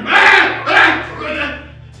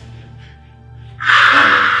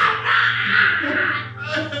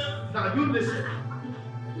 Now you listen.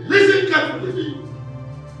 Listen carefully.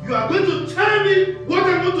 You are going to tell me what I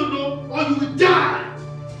want to know or you will die.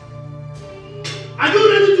 Are you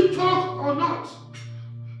ready to talk or not?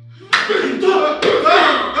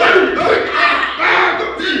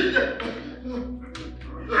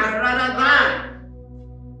 I'd rather die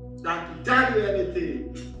than to tell you anything.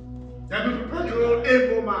 You're an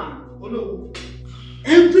able man. Oh no.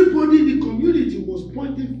 Everybody in the community was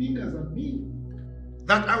pointing fingers at me.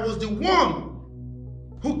 That I was the one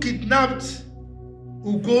who kidnapped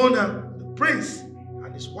Ugonna, the prince,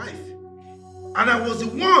 and his wife. And I was the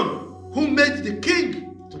one who made the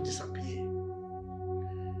king to disappear.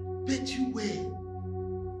 But you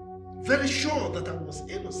were very sure that I was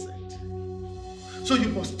innocent. So you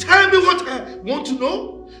must tell me what I want to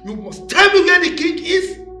know. You must tell me where the king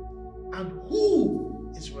is and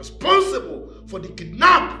who is responsible for the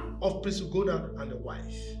kidnap of Prince Ugonna and the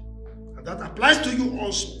wife. And that applies to you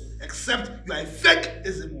also, except you are a fake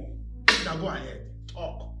Ezemo. Now go ahead,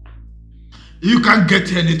 talk. You can't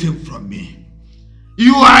get anything from me.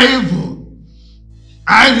 You are evil.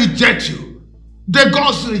 I reject you. The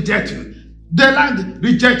gods reject you. The land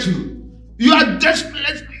rejects you. You are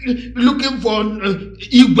desperately looking for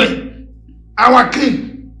Igwe, our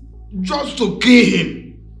king, just to kill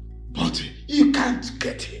him. But you can't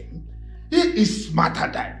get him. He is smarter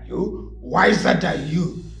than you, wiser than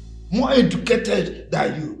you, more educated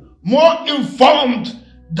than you, more informed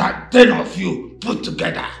than 10 of you put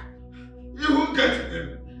together. You will get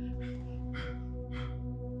him.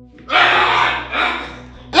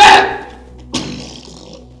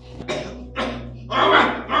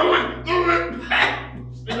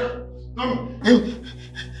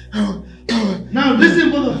 Now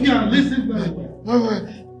listen, both of you, and listen very well.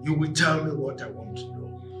 You will tell me what I want to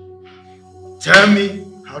know. Tell me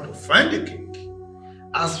how to find the king.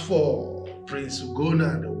 As for Prince Ugonna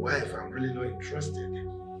and the wife, I'm really not interested.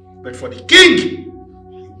 But for the king,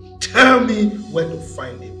 you tell me where to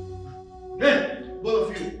find him. Hey,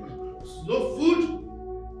 both of you, no food,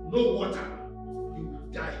 no water. You will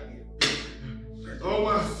die here.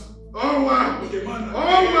 Oma!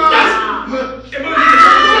 Yes!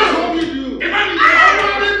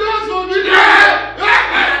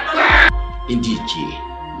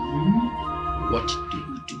 What do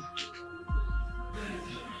we do?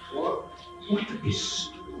 What is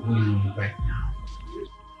going on right now?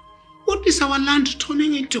 What is our land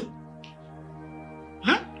turning into?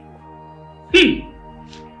 Huh?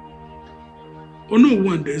 Oh no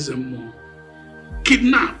wonder there's a more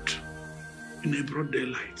kidnapped in a broad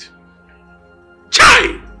daylight.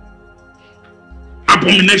 Chai!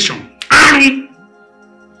 Abomination!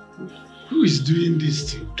 Who is doing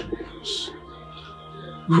this thing to us?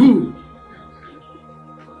 Who?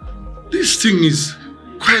 This thing is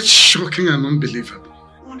quite shocking and unbelievable.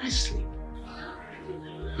 Honestly.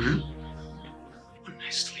 Huh?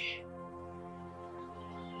 Honestly.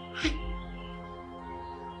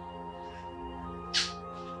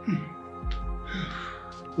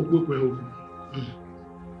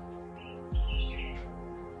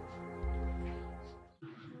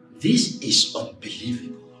 This is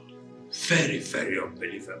unbelievable. Very, very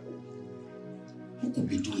unbelievable. Who could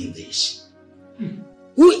be doing this?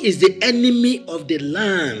 Who is the enemy of the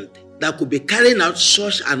land that could be carrying out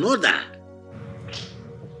such an order?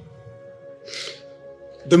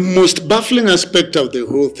 The most baffling aspect of the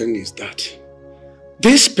whole thing is that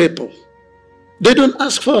these people, they don't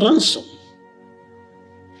ask for ransom.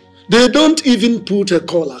 They don't even put a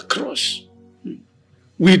call across.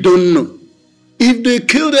 We don't know if they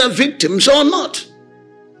kill their victims or not.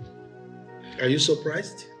 Are you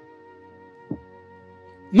surprised?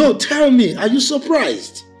 No, tell me, are you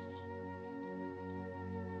surprised?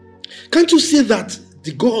 Can't you see that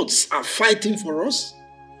the gods are fighting for us?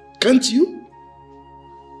 Can't you?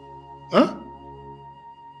 Huh?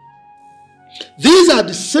 These are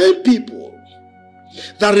the same people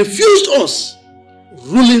that refused us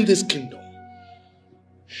ruling this kingdom.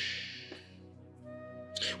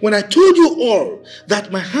 When I told you all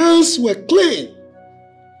that my hands were clean,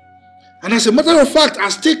 and as a matter of fact, I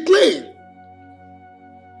stay clean,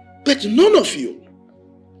 but none of you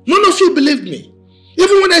believed me.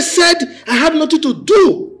 Even when I said I had nothing to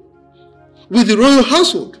do with the royal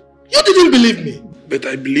household, you didn't believe me. But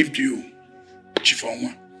I believed you,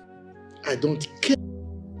 Chifoma. I don't care.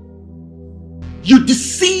 You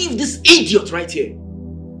deceive this idiot right here.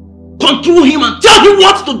 Control him and tell him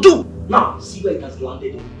what to do. Now, see where it has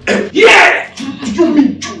landed him. Yeah! You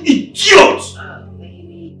mean you idiot?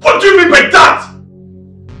 What do you mean by that?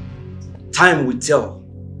 Time will tell.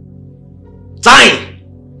 Time!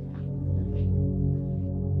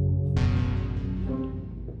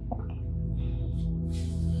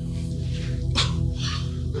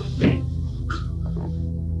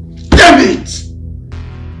 Damn it!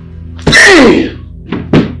 Damn!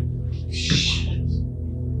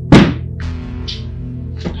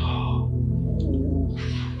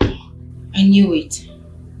 I knew it.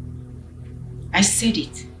 I said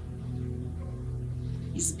it.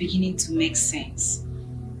 It's beginning to make sense.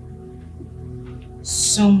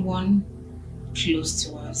 Someone close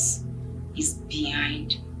to us is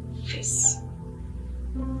behind this.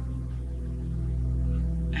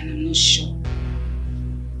 And I'm not sure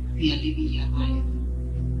we are living here alive.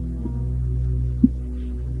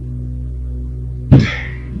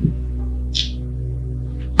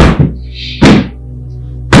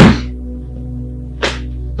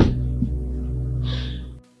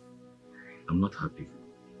 I'm not happy.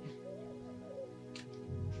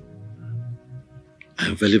 I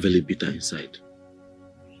am very, very bitter inside.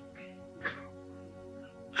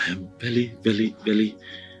 I am very, very, very,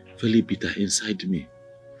 very bitter inside me.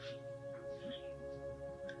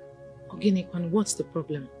 Oginekwan, what's the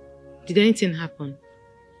problem? Did anything happen?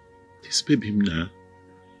 This baby now.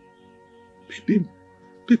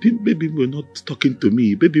 Baby were not talking to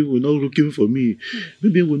me. Baby were not looking for me.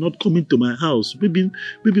 Baby were not coming to my house. Baby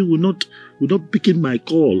were not picking my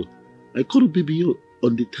call. I called baby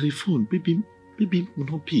on the telephone. Baby will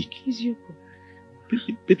not pick.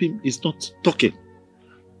 Baby is not talking.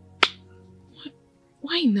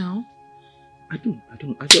 Why now? I don't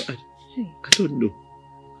know.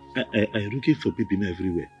 I looking for baby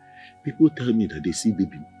everywhere. People tell me that they see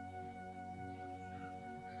baby.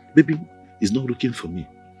 Baby is not looking for me.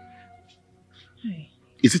 Hey.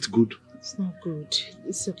 Is it good? It's not good.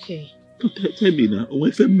 It's okay. Don't tell me now.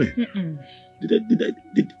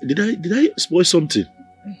 Did I spoil something?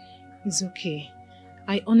 It's okay.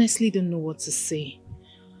 I honestly don't know what to say.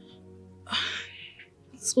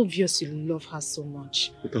 It's obvious you love her so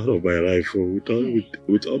much. With all of my life, with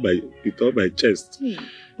all my chest. Hey,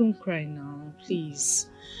 don't cry now, please.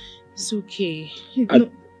 It's okay.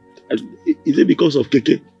 Is it because of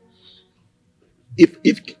Keke? If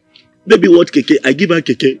baby wants Keke, I give her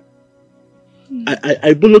Keke.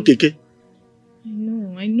 I borrow Keke. I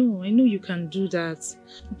know. I know you can do that.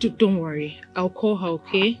 Don't worry. I'll call her,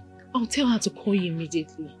 okay? I'll tell her to call you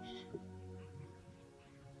immediately.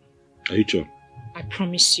 Are you sure? I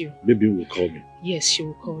promise you. Baby will call me. Yes, she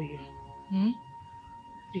will call you.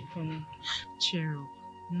 Big cheer up.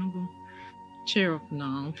 No, cheer up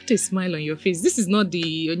now. Put a smile on your face. This is not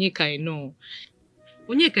the Onyeka I know.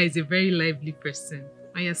 Onyeka is a very lively person.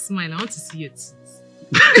 And you smile. I want to see your teeth.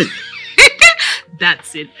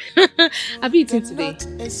 That's it. Have you eaten today?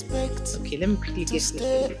 Okay, let me quickly get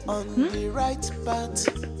stay on the right path.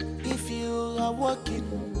 If you are walking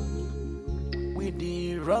with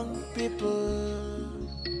the wrong people,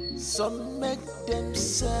 some make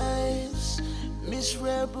themselves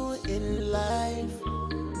miserable in life.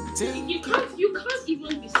 You can't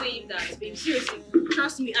even be saying that, babe. Seriously,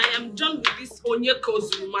 trust me, I am done with this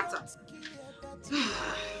Onyeka's matter.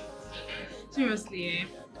 Seriously,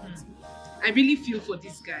 I really feel for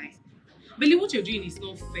this guy. Billy, what you're doing is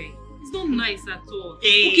not fair. It's not nice at all.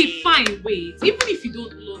 Hey. Okay, fine, wait. Even if you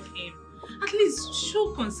don't love him, at least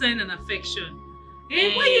show concern and affection.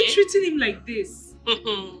 Hey. Why are you treating him like this?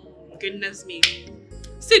 Goodness me.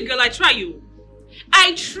 See, girl, I try you.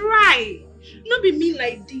 I try. Not be me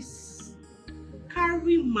like this.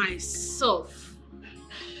 Carry myself.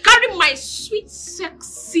 Carry my sweet,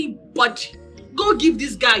 sexy body. Go give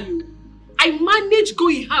this guy you. I manage go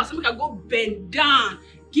in house. I make her go bend down.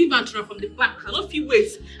 Give and turn from the back. I don't feel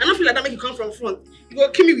weight. I don't feel like that make you come from front. You go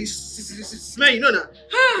kill me with smell, you know now.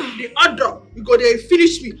 The other, you go there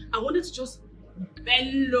finish me. I wanted to just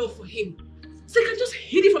bend low for him. So I can just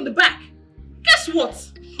hit it from the back. Guess what?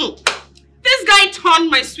 This guy turned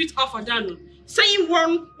my sweet offer down. Saying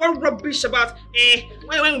one rubbish about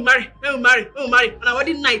when we marry, and our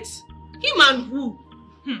wedding night. Him and who?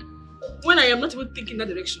 When I am not even thinking that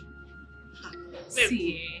direction.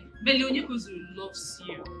 See, Belly Onyekuzuru loves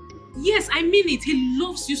you. Yes, I mean it. He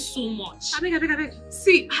loves you so much. I beg.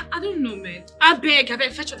 See, I don't know, man. I beg,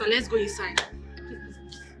 fetch water. Let's go inside.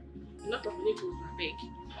 Enough of Onyekuzuru, I beg.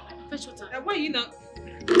 Fetch water. Why you not?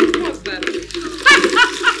 What's that?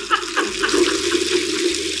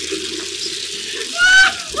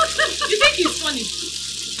 You think it's funny?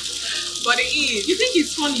 But it is. You think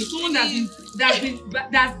it's funny? Someone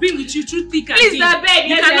that's been with you through thick and thin. Please, I beg.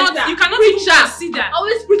 You cannot even consider.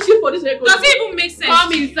 Always preaching for this. Does it even make sense?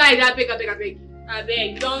 Come inside. I beg. I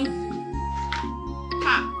beg. Don't.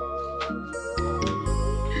 Ha.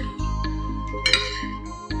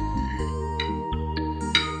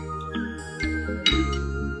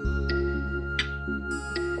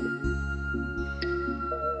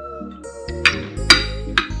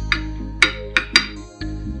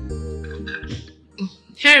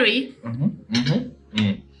 Harry.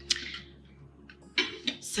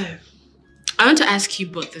 So, I want to ask you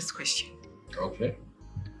both this question. Okay.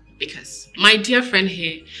 Because my dear friend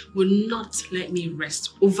here will not let me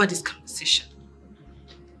rest over this conversation.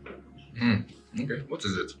 Okay, what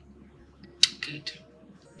is it? Good.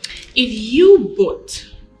 If you both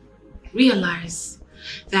realize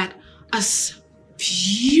that as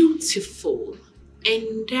beautiful,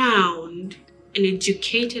 endowed, and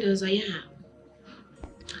educated as I am,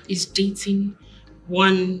 is dating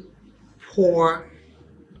one poor,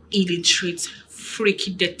 illiterate,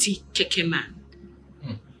 freaky, dirty keke man,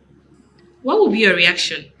 what will be your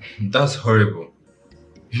reaction? That's horrible.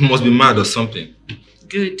 You must be mad or something.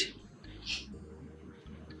 Good.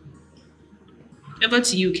 Over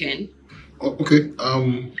to you, Ken. Okay. A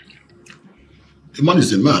man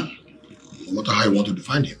is a man, no matter how you want to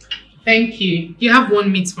define him. Thank you. You have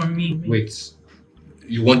 1 minute from me. Wait.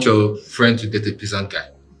 You want your friend to date a peasant guy?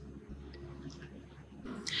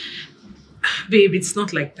 Babe, it's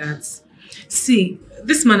not like that. See,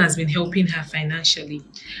 this man has been helping her financially.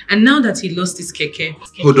 And now that he lost his keke...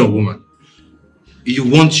 Hold on, woman. You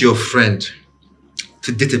want your friend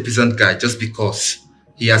to date a peasant guy just because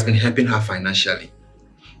he has been helping her financially?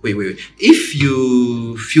 Wait. If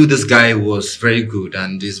you feel this guy was very good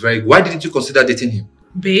and is very... Why didn't you consider dating him?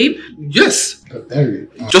 Babe? Yes. Harry.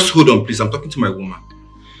 Just hold on, please. I'm talking to my woman.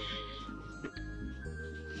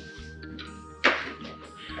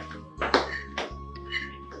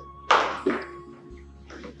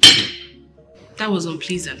 That was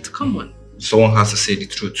unpleasant. Come on. Someone has to say the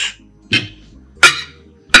truth.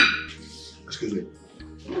 Excuse me.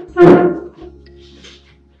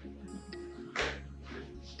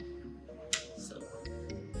 So,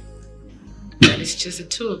 then it's just the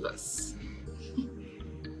two of us.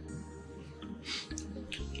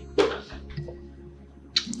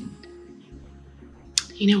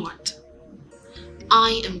 You know what?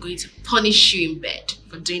 I am going to punish you in bed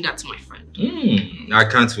for doing that to my friend. I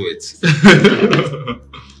can't wait.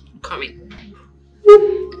 Come in.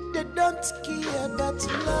 don't care about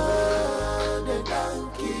love. They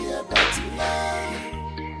don't care about love.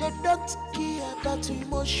 They don't care about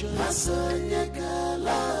emotions. They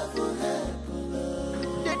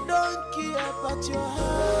don't care about your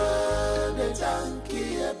heart. They don't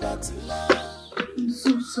care about love. I'm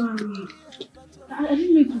so sorry. I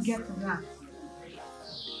didn't mean to get to that.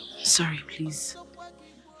 Sorry, please.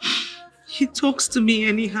 He talks to me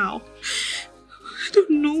anyhow. I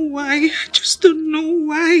don't know why. I just don't know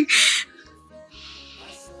why.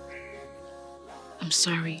 I'm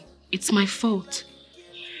sorry. It's my fault.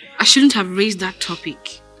 I shouldn't have raised that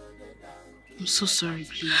topic. I'm so sorry,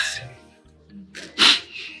 please.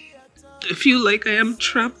 I feel like I am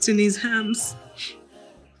trapped in his hands.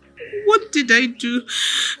 What did I do?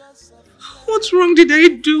 What wrong did I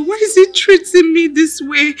do? Why is he treating me this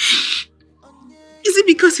way? Is it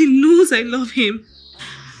because he knows I love him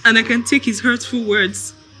and I can take his hurtful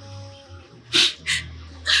words?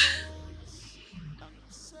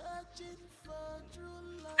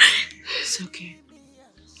 It's okay.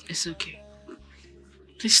 It's okay.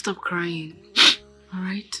 Please stop crying.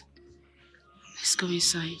 Alright? Let's go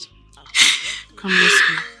inside. Come, let's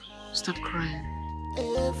go. Stop crying.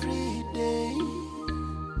 Every day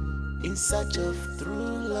in search of true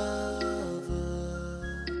love.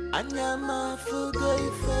 Anyama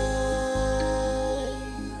fugoife.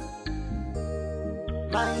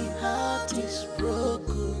 My heart is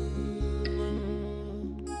broken.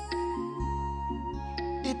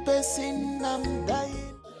 The person I'm dying.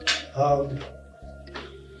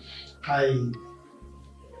 I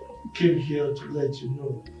came here to let you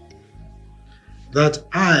know that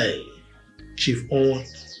I, Chief Owen,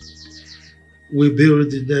 will be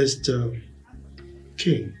the next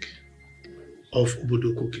king of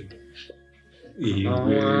Obodo Cooking.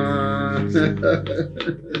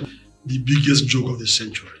 The biggest joke of the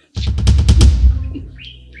century.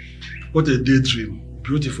 What a daydream.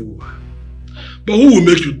 Beautiful. But who will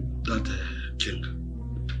make you that king?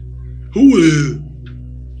 Who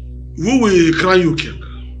will crown you king?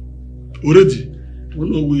 Already, we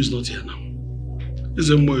know who is not here now.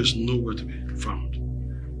 Ezemo is nowhere to be found.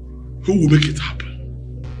 Who will make it happen?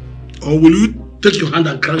 Or will you take your hand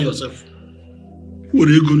and crown yourself? Where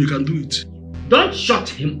are you going? You can do it. Don't shut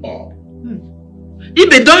him up.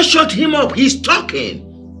 Ibe, don't shut him up. He's talking.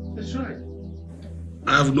 That's right.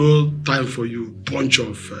 I have no time for you bunch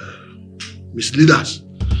of misleaders.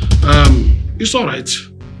 It's all right.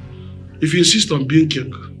 If you insist on being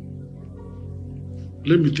king,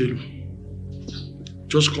 let me tell you,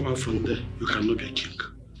 just come out from there, you cannot be a king.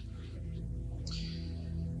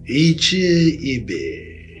 Ichie Ibe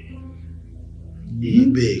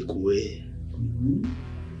Kwe.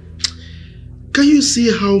 Can you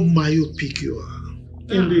see how myopic you are?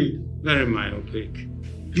 Indeed, very myopic.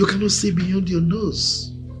 You cannot see beyond your nose.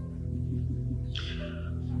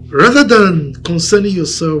 Rather than concerning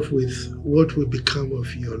yourself with what will become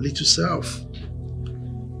of your little self,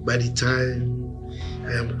 by the time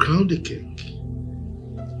I am crowned a king,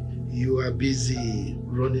 you are busy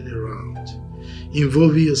running around,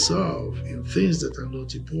 involving yourself in things that are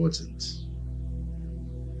not important.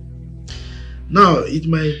 Now, it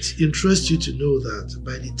might interest you to know that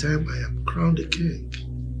by the time I am crowned a king,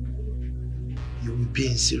 you will be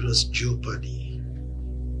in serious jeopardy.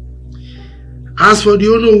 As for the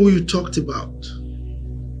honor who you talked about,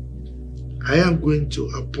 I am going to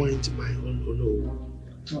appoint my own honor,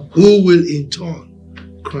 who will in turn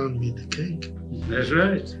crown me the king. That's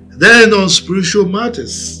right. Then on spiritual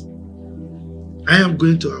matters, I am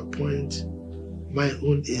going to appoint my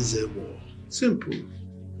own Ezemo. Simple.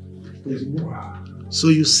 So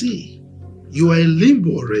you see, you are in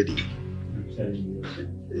limbo already.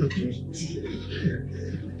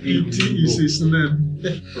 It is his name.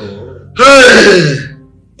 Hey!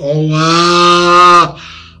 Oh wow!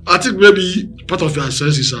 I think maybe part of your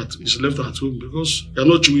sense is left at home because you're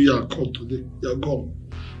not chewing your cord today. You're gone.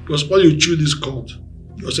 Because when you chew this cord,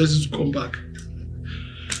 your senses will come back.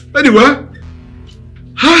 Anyway,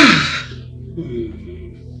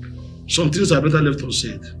 some things are better left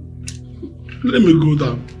unsaid. Let me go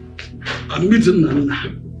down and meet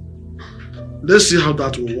Nana. Let's see how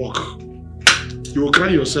that will work. You will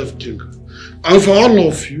crown yourself king. And for all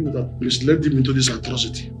of you that misled him into this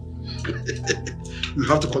atrocity, you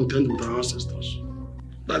have to contend with our ancestors.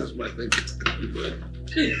 That is my thing.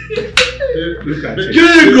 Look at him.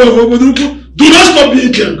 King of Oboduku, do not stop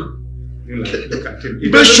being king. Look at him.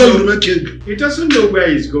 Make sure you remain king. He doesn't know where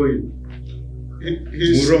he's going.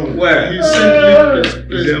 He's wrong. Where? He's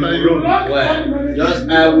simply Well, just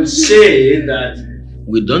I would say that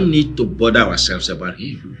we don't need to bother ourselves about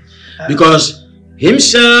him. Because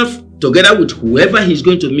himself, together with whoever he's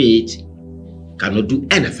going to meet, cannot do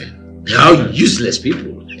anything. They are useless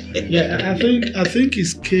people. Yeah, I think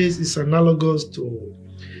his case is analogous to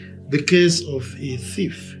the case of a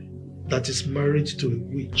thief that is married to a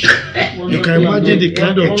witch. You can imagine the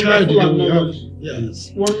kind of child they will have.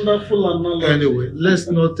 Yes. Wonderful analogy. Anyway, let's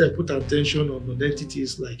not put attention on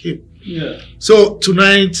entities like him. Yeah. So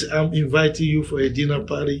tonight I'm inviting you for a dinner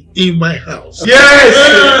party in my house. Yes!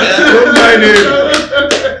 Don't mind him.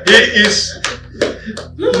 He is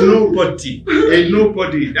nobody. A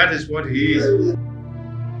nobody. That is what he is.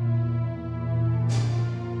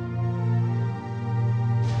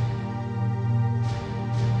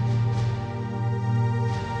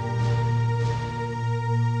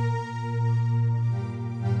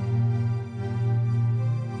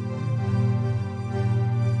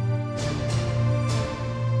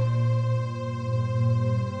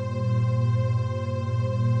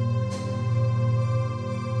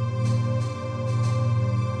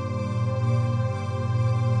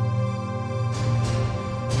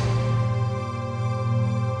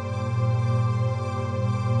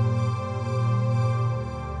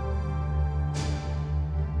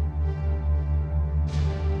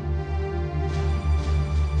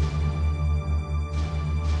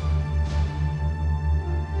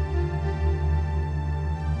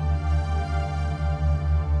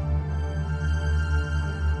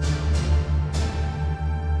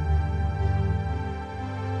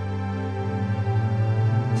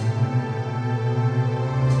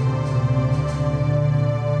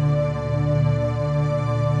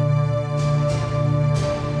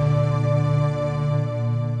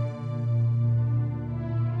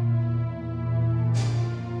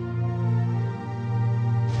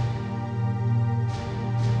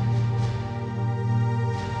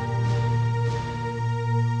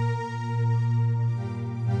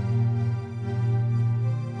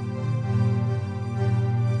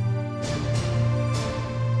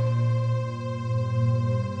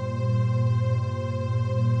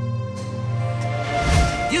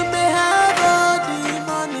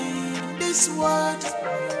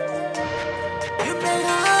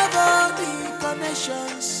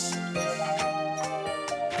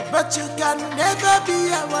 But you can never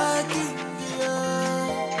be a working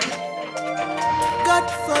girl. God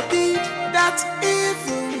forbid that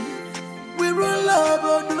evil we rule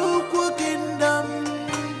over the kingdom.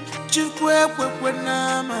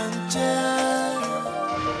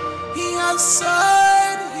 He has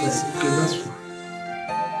signed his hand.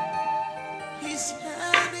 His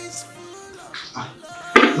hand is full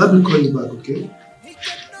of. Let me call you back, okay?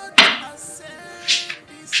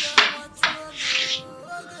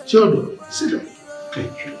 Children, sit down.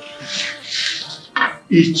 Thank you.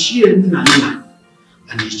 Ichie Nana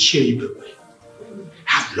and Ichie Ibewe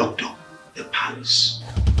have locked up the palace.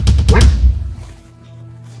 What?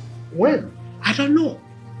 When? I don't know.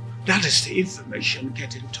 That is the information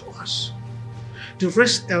getting to us. The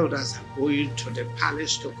rest elders are going to the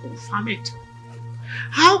palace to confirm it.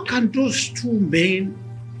 How can those two men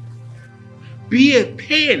be a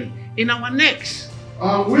pain in our necks?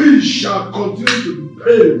 And we shall continue to be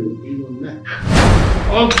pain in your neck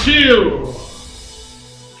until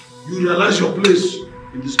you realize your place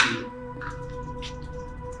in this kingdom.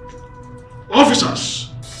 Officers,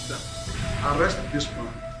 arrest this man.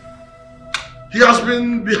 He has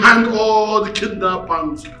been behind all the kidnap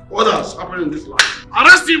and others happening in this land.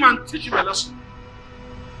 Arrest him and teach him a lesson.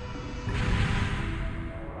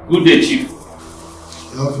 Good day, Chief.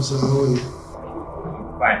 Yeah, officer, how are you?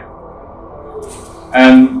 Fine.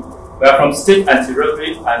 We are from State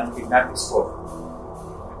Anti-Robbery and Kidnapping Squad.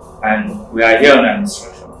 And we are here on an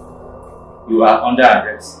instruction. You are under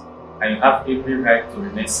arrest and you have every right to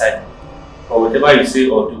remain silent. For whatever you say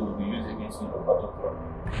or do will be used against you in the court of law.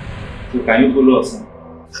 So can you follow us?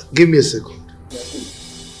 Give me a second.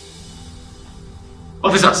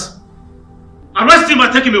 Officers, arrest him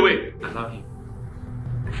and take him away. Allow him.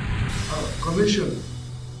 Commissioner.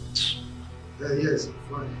 Yes,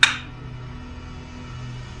 fine.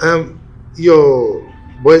 Your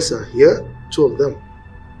boys are here, 2 of them.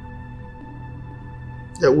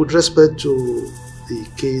 Yeah, with respect to the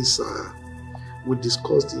case we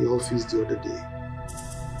discussed in the office the other day.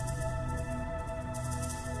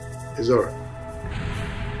 It's alright.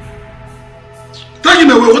 Take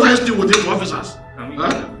him away. What are you still with him, officers?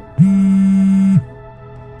 Huh?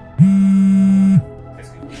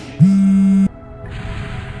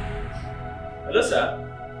 Hello, sir.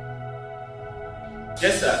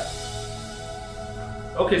 Yes, sir.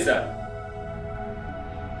 Okay, sir.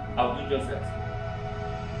 I'll do just that.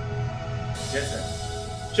 Yes, sir.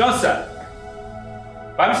 Sure, sir.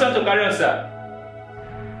 Permission to carry on, sir.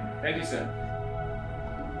 Thank you, sir.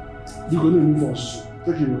 You're going to move us.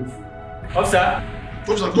 Take it off. Officer.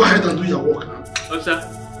 Officer, go ahead and do your work now. Officer,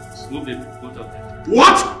 move the both of them.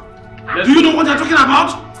 What? Do you know what you're talking about?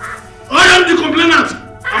 I am the complainant.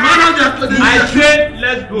 I'm not the I said,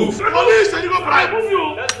 let's go. Police, let you go bribe. Move you.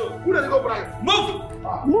 Let's go. Who let you go bribe? Move.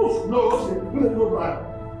 Move. No, okay. Who let you go bribe?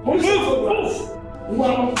 Move. Who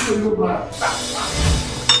let you go bribe?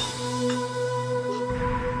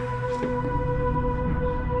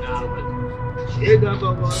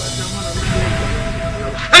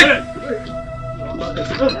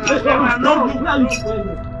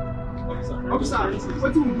 Officer,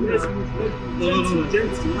 what do we do? Let's move. No,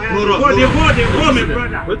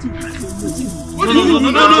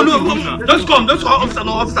 Just come, officer,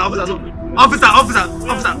 no, officer, I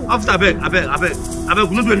beg,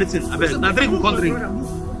 we don't do anything, I beg. Now drink, we can't drink.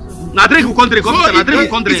 Now drink, we can't drink, officer, now drink, we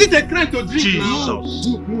can't drink. Is it a crime to drink? Jesus.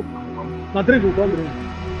 Now drink, we can't drink.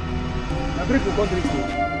 Now drink, we can't drink.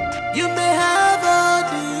 You may have all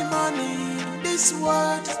the money in this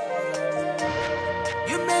world.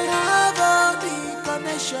 You may have all the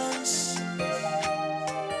connections,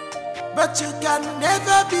 but you can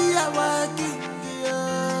never be our king.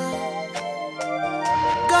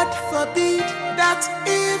 God forbid that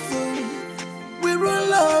evil we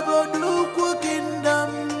rule over the kingdom.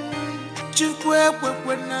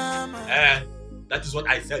 That is what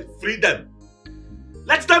I said. Free them.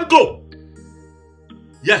 Let them go.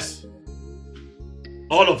 Yes.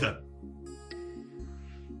 All of them.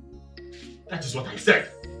 That is what I said.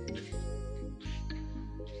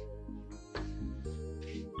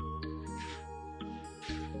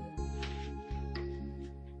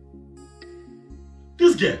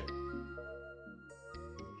 This girl.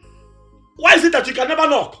 Why is it that you can never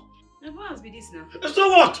knock? Never has been this now. So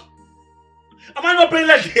what? Am I not paying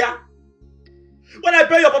rent here? When I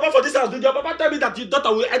pay your papa for this house, did your papa tell me that your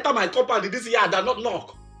daughter will enter my compound in this year and not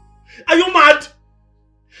knock? Are you mad?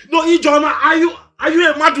 No, Ijoma, are you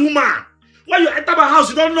a mad woman? When you enter my house,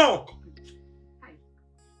 you don't knock. Hi.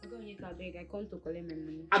 I come to collect my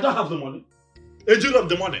money. I don't have the money. You don't have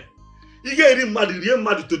the money. You get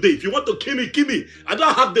mad today. If you want to kill me, kill me. I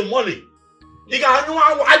don't have the money. I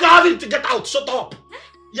don't have it to get out. Shut up.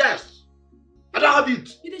 Yes. I don't have it.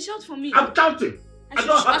 You didn't shout for me. I'm counting.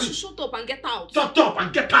 I should shut up and get out. Shut up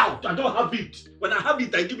and get out. I don't have it. When I have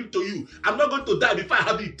it, I give it to you. I'm not going to die before I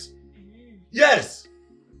have it. Yes.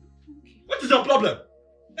 What is your problem?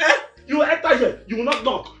 You enter here, you will not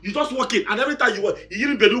knock. You just walk in, and every time you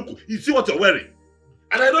hear Beluku, you see what you're wearing.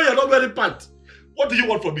 And I know you're not wearing pants. What do you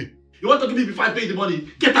want from me? You want to give me before I pay the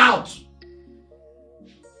money? Get out!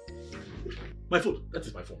 My phone. That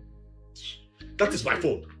is my phone. That is my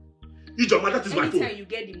phone. Ijoma, that is my phone. Anytime you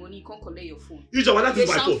get the money, you can't collect your phone. Ijoma, that is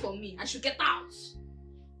my phone. They shout for me. I should get out.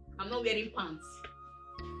 I'm not wearing pants.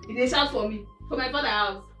 They shout for me. For my father's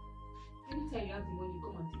house. Anytime you have the money,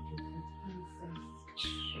 come and take your phone.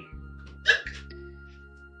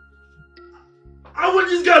 I want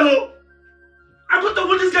this girl, oh! I'm going to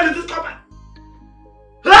put this girl in this compound.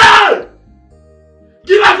 Hey!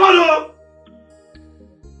 Give her phone, oh!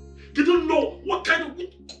 They don't know what kind of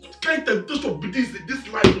temptation be this in this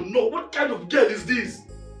life. Don't know what kind of girl is this.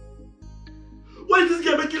 Why is this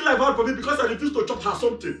girl making life hard for me because I refuse to chop her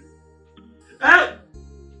something? Eh?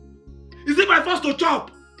 Is it my force to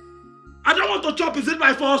chop? I don't want to chop. Is it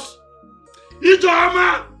my force?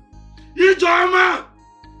 Ijoma! Ijoma!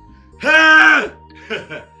 Hey!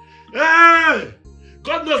 Hey!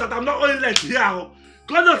 God knows that I'm not only left here.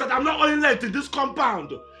 God knows that I'm not only left in this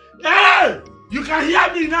compound. Hey! You can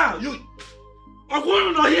hear me now. I'm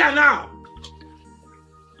going to hear now.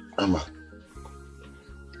 Amma,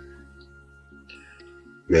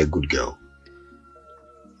 you're a good girl.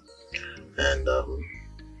 And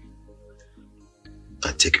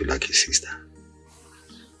I take you like a sister.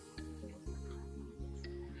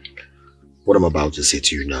 What I'm about to say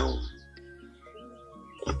to you now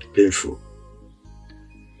might be painful.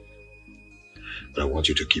 But I want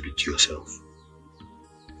you to keep it to yourself.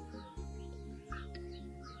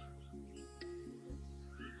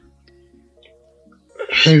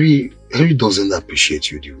 Henry doesn't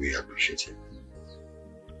appreciate you the way I appreciate him.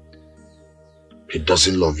 He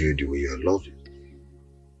doesn't love you the way you love him.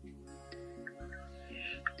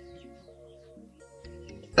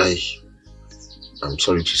 I'm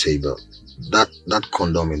sorry to say, but that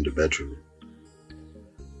condom in the bedroom,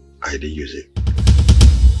 I didn't use it.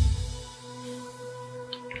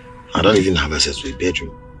 I don't even have access to a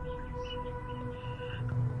bedroom.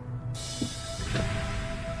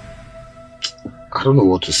 I don't know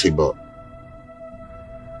what to say, but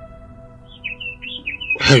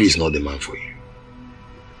Henry is not the man for you.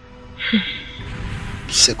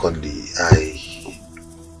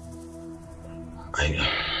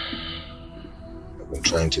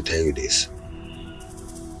 trying to tell you this,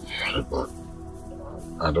 but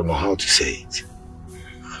I don't know how to say it,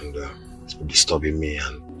 and it's been disturbing me,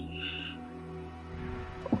 and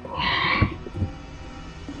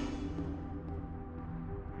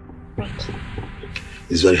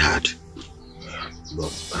it's very hard,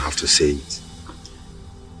 but I have to say it.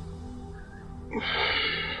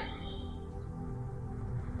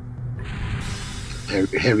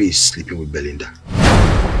 Harry is sleeping with Belinda.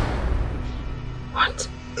 What?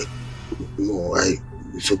 No,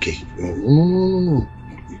 it's okay. No.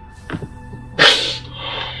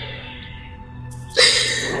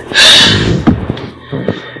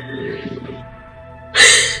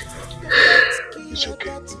 It's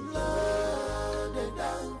okay.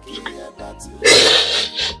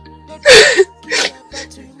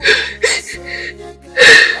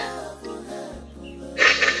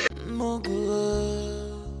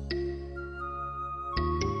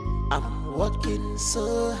 I'm working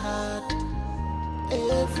so hard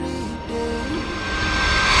every day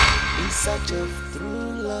in search of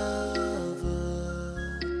true love.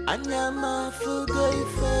 Anyama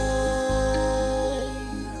fugoife,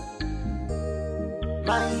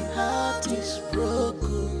 my heart is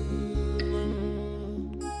broken.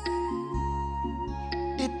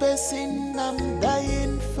 The person I'm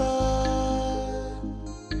dying for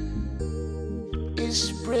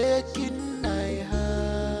is breaking my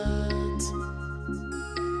heart.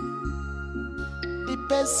 The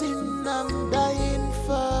person I'm dying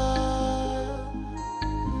for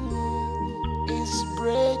is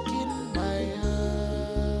breaking my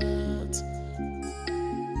heart.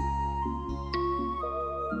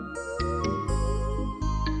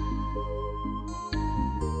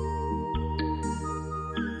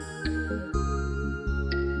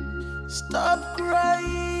 Stop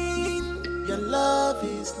crying, your love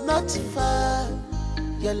is not far,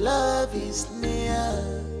 your love is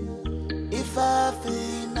near. If I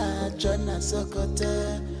feel a Jona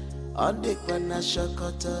Sokoto, on the Kwana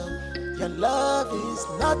Shokoto, your love is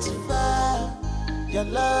not far, your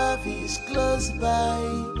love is close by.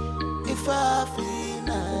 If I feel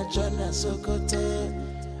a Jona Sokoto,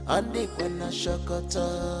 on the Kwana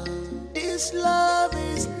Shokoto, this love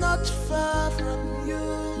is not far from you.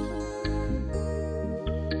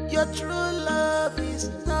 Your true love is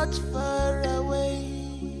not far away.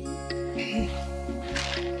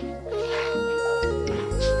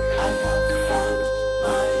 I have found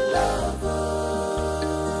my lover.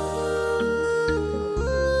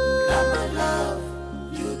 Now my love,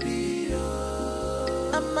 you be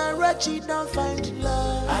yours. I'm a wretched, don't find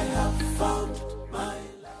love. I have found my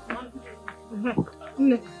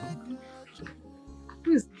No.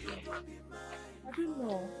 Please. I don't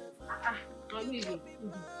know.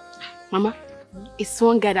 Mama, it's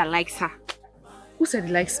one guy that likes her. Who said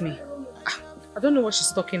he likes me? I don't know what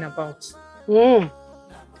she's talking about.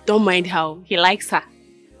 Don't mind how he likes her.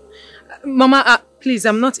 Mama, please,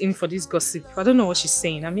 I'm not in for this gossip. I don't know what she's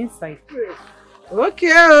saying. I'm inside.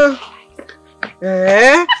 Okay.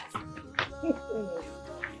 Eh?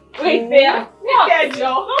 Wait there. What?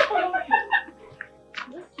 Joe.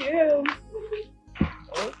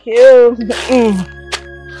 Okay.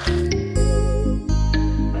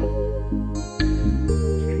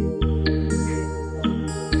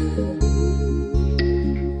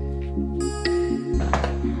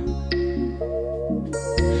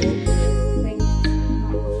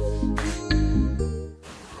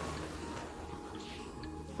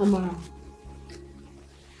 Amara,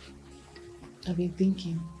 I've been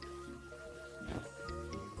thinking.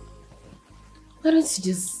 Why don't you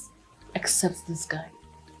just accept this guy?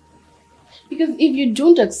 Because if you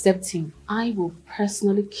don't accept him, I will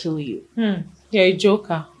personally kill you. You're a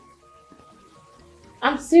joker.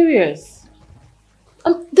 I'm serious.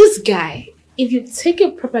 This guy, if you take a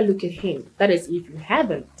proper look at him, that is if you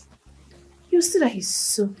haven't, you'll see that he's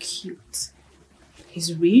so cute.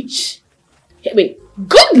 He's rich. I mean,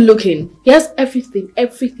 good looking. He has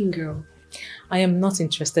everything, girl. I am not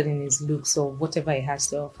interested in his looks or whatever he has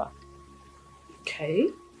to offer. Okay.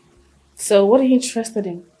 So what are you interested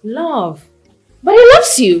in? Love. But he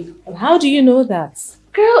loves you. And how do you know that?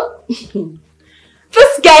 Girl,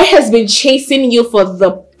 this guy has been chasing you for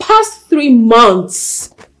the past 3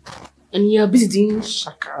 months. And you're busy doing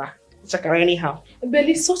shakara. Shakara anyhow.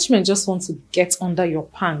 Belly, such men just want to get under your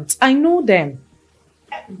pants. I know them.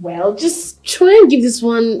 Well, just try and give this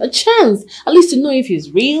one a chance. At least to know if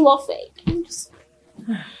he's real or fake.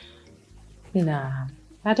 Nah,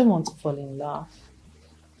 I don't want to fall in love.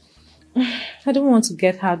 I don't want to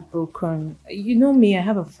get heartbroken. You know me, I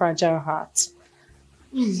have a fragile heart.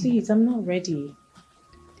 Please, I'm not ready.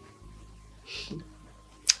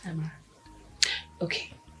 Emma, Okay.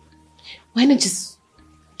 Why not just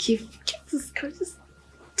give this girl just a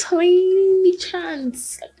tiny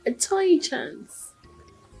chance? A tiny chance.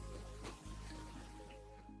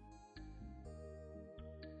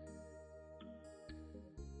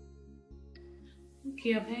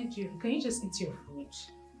 Okay, I've heard you. Can you just eat your food?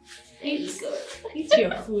 Eat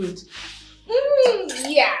your food.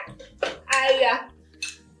 Yeah.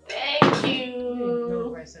 Thank you.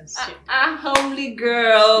 No rice and soup. Homely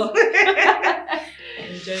girl.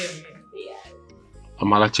 Enjoy your meal. Yeah.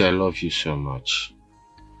 Amalachi, I love you so much.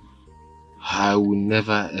 I will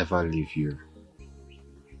never ever leave you.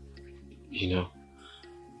 You know.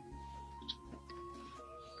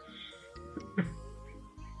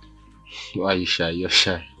 Why are you shy? You're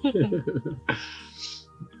shy.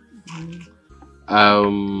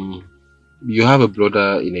 You have a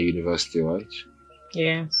brother in a university, right?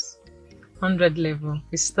 Yes. 100 level.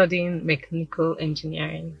 He's studying mechanical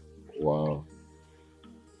engineering. Wow.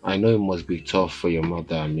 I know it must be tough for your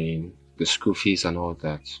mother. I mean, the school fees and all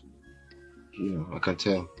that. You know, I can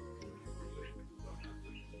tell.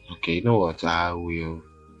 Okay, you know what?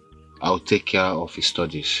 I'll take care of his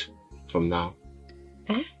studies from now.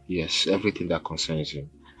 Eh? Yes, everything that concerns him.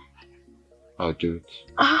 I'll do it.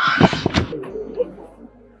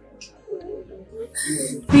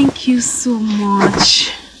 Thank you so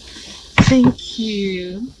much. Thank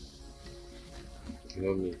you. You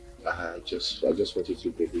know me. I just want you to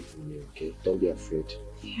believe in me, okay? Don't be afraid.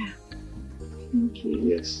 Yeah. Thank you.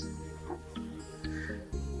 Yes.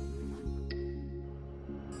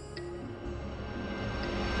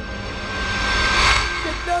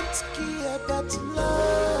 They don't care about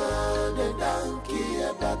love. They don't care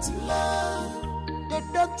about love. They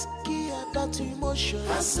don't care about emotion.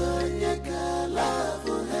 They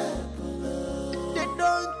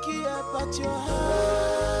don't care about your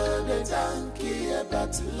heart. They don't care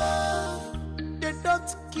about love. They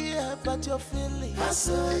don't care about your feelings.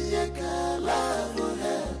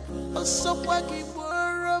 Also, wagi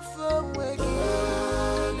more from wagi.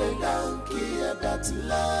 They don't care about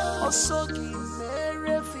love. Also, give me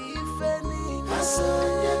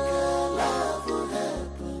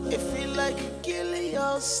if you like killing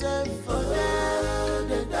yourself for them,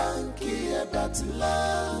 they don't care about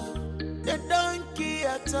love. They don't care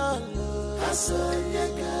at all.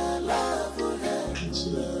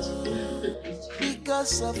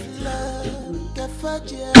 Because of love,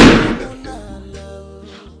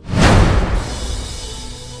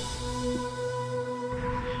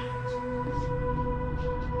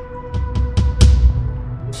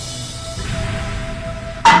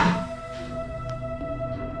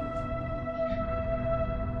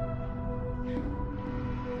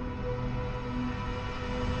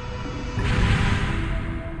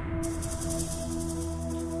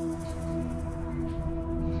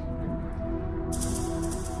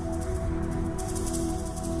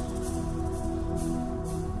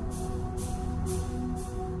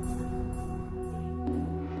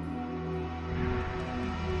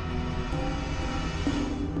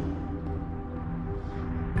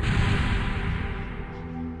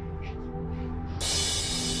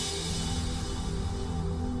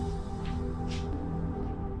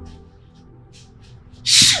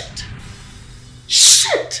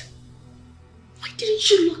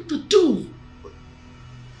 She locked the door.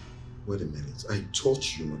 Wait a minute. I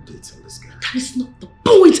thought you were dating this guy. That is not the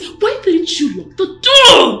point. Why didn't you lock the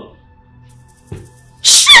door?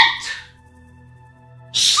 Shit!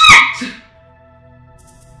 Shit!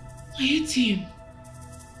 I hate him.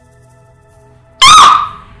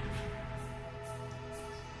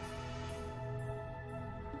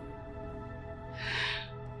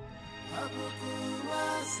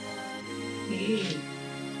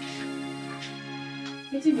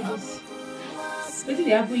 What did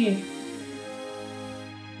they happen here?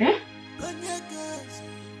 Eh?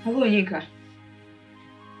 Hello, Onyeka.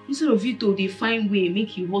 Instead of you to find way,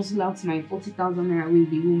 make you hustle out my 40,000 naira way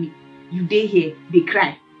they owe me. You dey here, they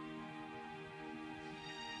cry.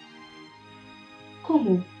 Come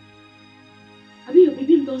on. I mean, your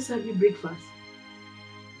baby don't serve you breakfast.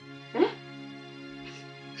 Eh?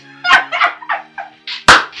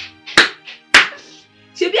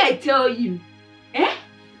 Shebi, I tell you. Eh?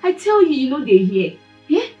 I tell you, you know they here.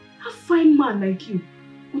 Eh? A fine man like you.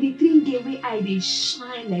 With the three gay way eye they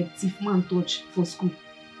shine like thief man touch for school.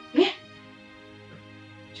 Eh?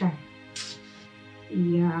 Try.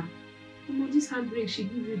 Yeah. This heartbreak, she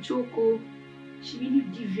give you choco. She really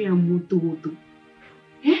give you a moto.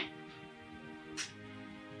 Eh?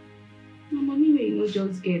 No money where you know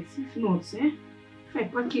just get. If not, eh? If I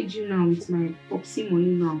package you now with my popsy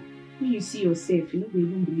money now, when you see yourself, you know they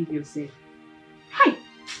even believe yourself. Hi!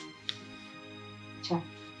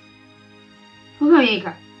 Get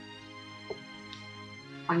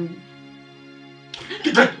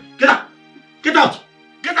out! Get out! Get out!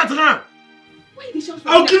 Get out now! Why did you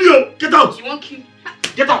I'll kill you! Get out! You won't kill me.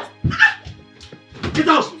 Get out! Get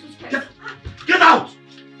out! Get out!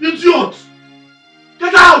 Idiot!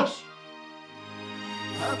 Get out!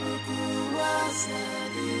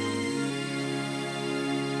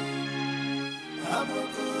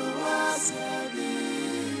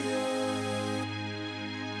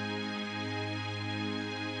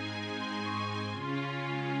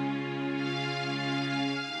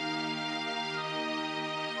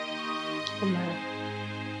 Omar,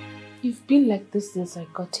 you've been like this since I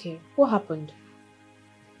got here. What happened?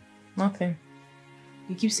 Nothing.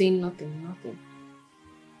 You keep saying nothing.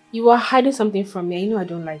 You are hiding something from me. I know I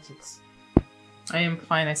don't like it. I am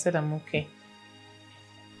fine. I said I'm okay.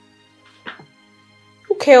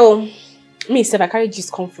 Okay, me said I carried this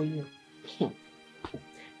come for you.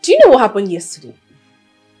 Do you know what happened yesterday?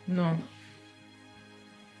 No.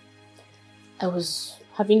 I was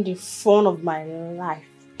having the fun of my life,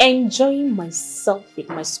 enjoying myself with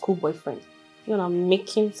my school boyfriend. You know, I'm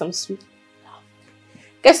making some sweet love.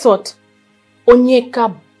 Guess what?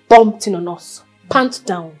 Onyeka bumped in on us, pants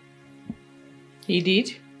down. He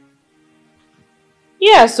did?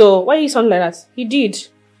 Yeah, so why are you sounding like that? He did.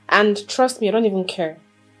 And trust me, I don't even care.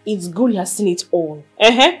 It's good he has seen it all.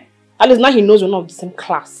 At least now he knows we're not of the same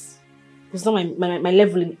class. It's not my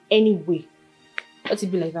level in any way. Let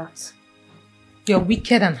it be like that. You're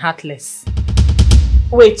wicked and heartless.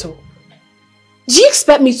 Wait, do you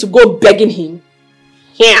expect me to go begging him?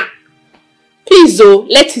 Yeah. Please,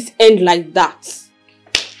 let it end like that.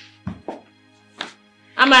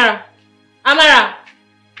 Amara.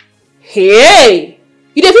 Hey!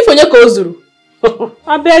 You don't feel for your kozuru.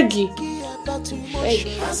 I beg you. Beg.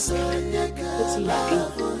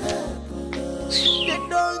 They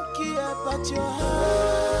don't care about your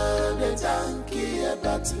heart. They don't care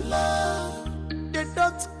about love. They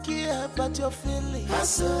don't care about your feelings.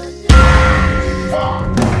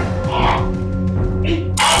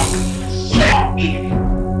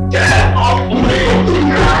 Get off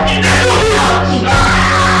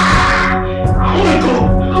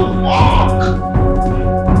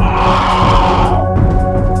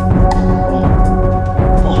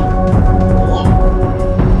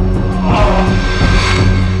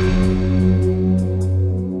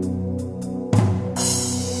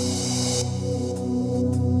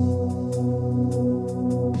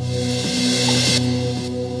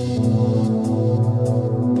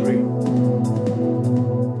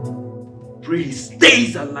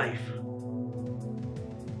Stays alive.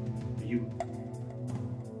 You,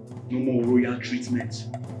 no more royal treatment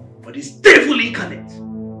for this devil incarnate.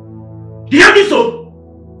 Do you hear me so?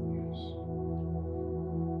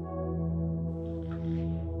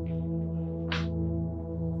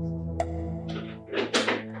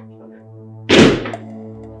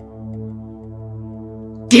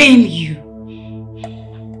 Damn you!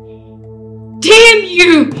 Damn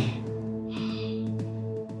you!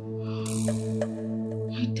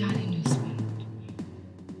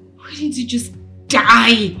 Did you just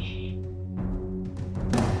die?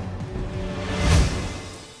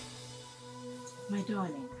 My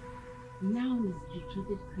darling, now Miss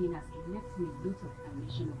Betrothed Queen has left me a bit of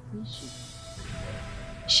foundation of friendship.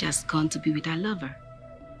 She has gone to be with her lover.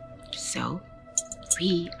 So,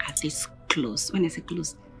 we are this close. When I say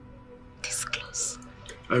close, this close.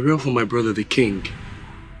 I ran for my brother the king.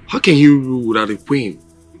 How can he rule without a queen?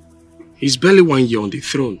 He's barely 1 year on the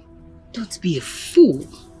throne. Don't be a fool.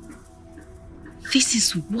 This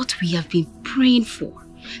is what we have been praying for.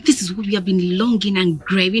 This is what we have been longing and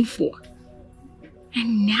craving for.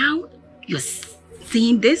 And now you're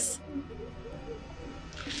saying this?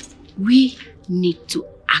 We need to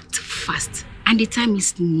act fast. And the time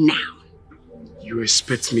is now. You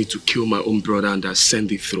expect me to kill my own brother and ascend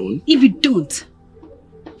the throne? If you don't,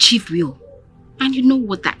 Chief will. And you know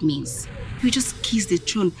what that means. You just kiss the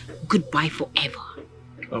throne goodbye forever.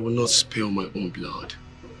 I will not spill my own blood.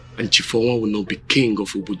 And Chifawa will not be king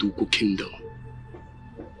of Oboduko Kingdom.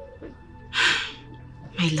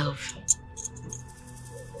 My love,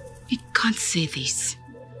 you can't say this.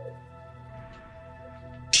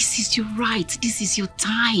 This is your right. This is your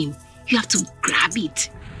time. You have to grab it.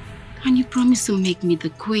 And you promised to make me the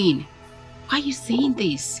queen. Why are you saying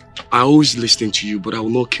this? I always listen to you, but I will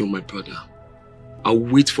not kill my brother. I'll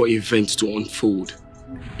wait for events to unfold.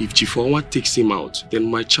 If Chifawa takes him out, then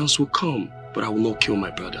my chance will come. But I will not kill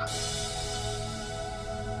my brother.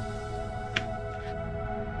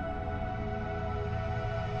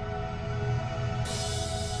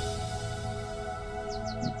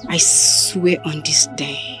 I swear on this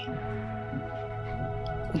day,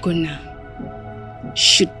 Ugonna,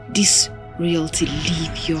 should this royalty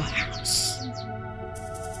leave your house,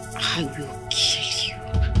 I will kill you.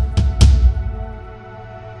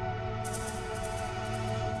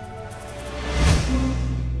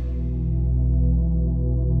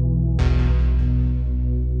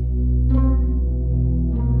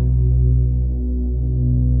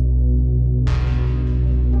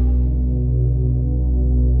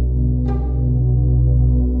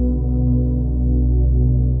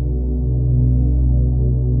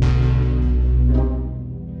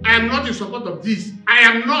 I am not in support of this. I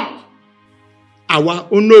am not. Our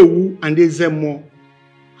Onowu and Ezemo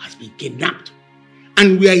has been kidnapped.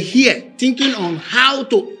 And we are here thinking on how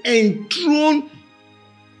to enthrone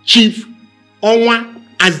Chief Onwa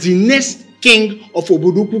as the next king of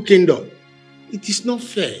Oboduku Kingdom. It is not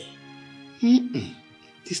fair. It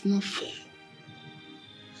is not fair.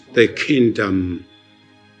 The kingdom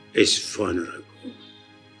is vulnerable.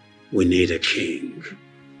 We need a king.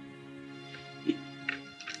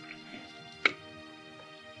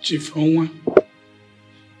 Chief Onwa,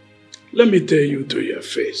 let me tell you to your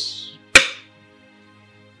face.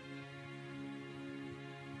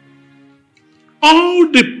 All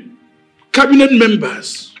the cabinet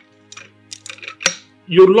members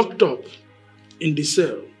you locked up in the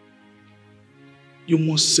cell, you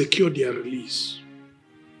must secure their release.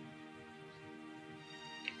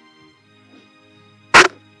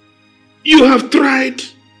 You have tried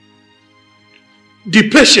the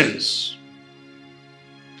patience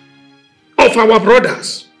of our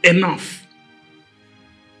brothers enough.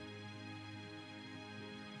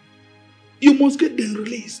 You must get them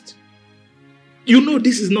released. You know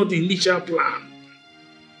this is not the initial plan.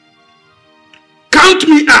 Count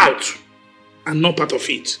me out and not part of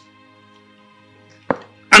it.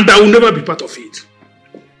 And I will never be part of it.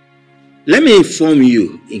 Let me inform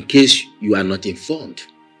you in case you are not informed.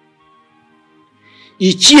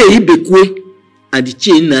 Ichie Ibekwe and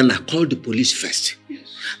Ichie Nana called the police first. Yes.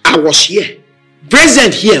 I was here,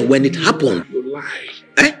 present here when it happened. You lie.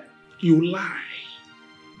 Eh? You lie.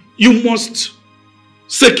 You must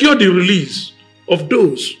secure the release of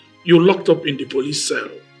those you locked up in the police cell.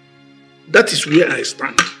 That is where I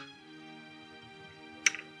stand.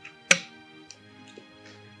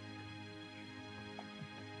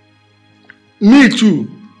 Me too.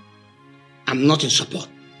 I'm not in support.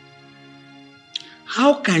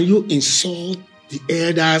 How can you insult the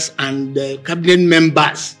elders and the cabinet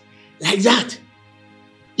members like that?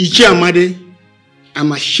 Ichi Amade,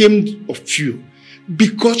 I'm ashamed of you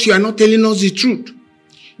because you are not telling us the truth.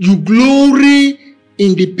 You glory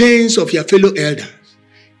in the pains of your fellow elders.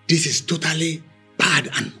 This is totally bad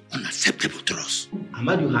and unacceptable to us.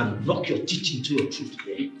 Ahmad, you have locked your teeth into your truth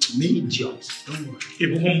there. Many idiots. Don't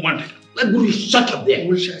worry. Let Guru shut up there.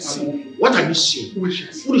 What are you saying?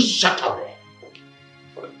 Guru shut up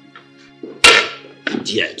there.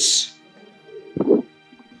 Idiots.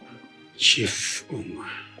 Chief Onwa,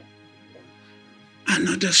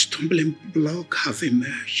 another stumbling block have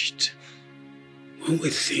emerged when we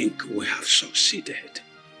think we have succeeded.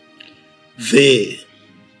 They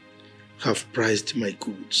have priced my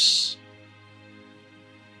goods.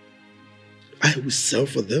 I will sell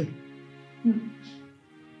for them.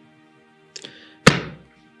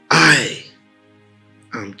 I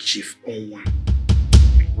am Chief Onwa.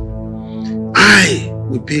 I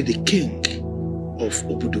will be the king of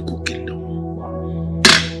Oboduku Kingdom.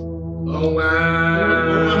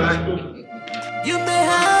 You may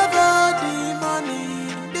have all the money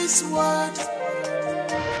in this world.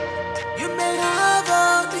 You may have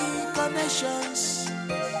all the connections,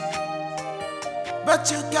 but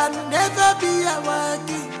you can never be our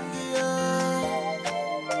king.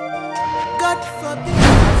 God forbid.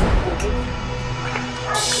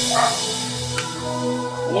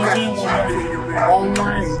 Oh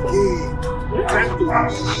my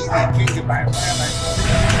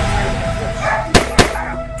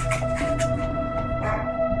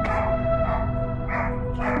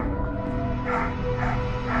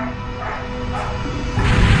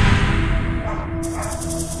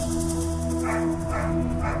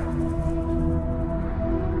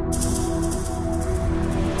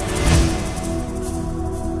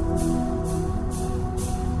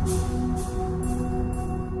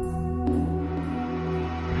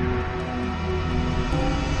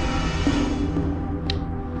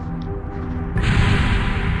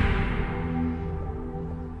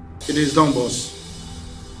It is done, boss.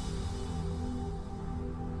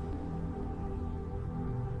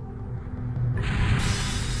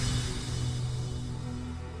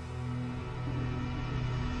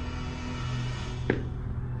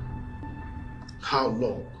 How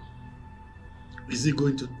long is he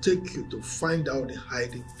going to take you to find out the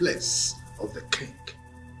hiding place of the king?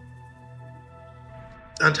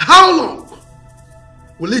 And how long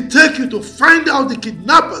will it take you to find out the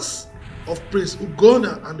kidnappers of Prince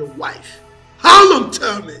Ugonna and the wife? How long,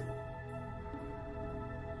 tell me?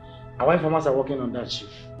 Our informers are working on that, Chief.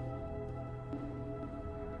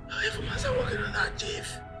 Our informers are working on that,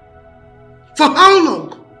 Chief. For how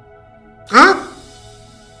long? Huh?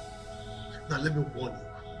 Now let me warn you.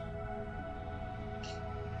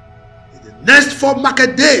 In the next 4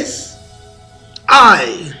 market days,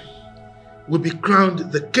 I will be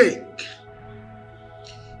crowned the king.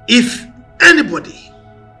 If anybody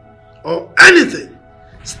or anything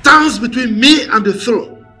stands between me and the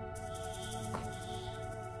throne,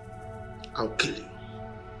 I'll kill you.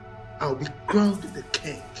 I'll be crowned the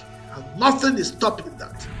king, and nothing is stopping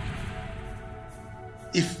that.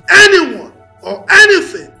 If anyone or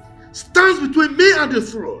anything stands between me and the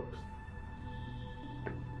throne,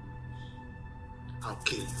 I'll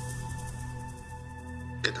kill you.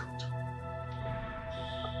 Get out.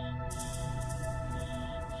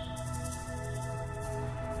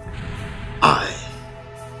 I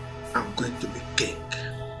am going to be king.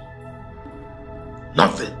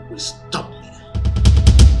 Nothing will stop me.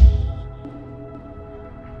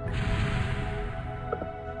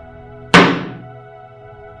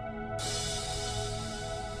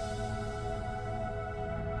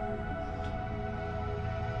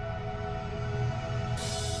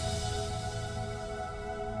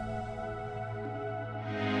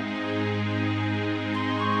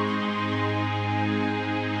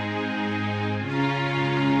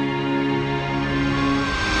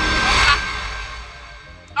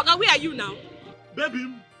 Where are you now?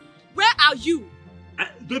 Baby. Where are you?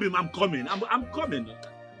 Baby, I'm coming. I'm coming.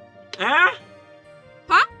 Eh?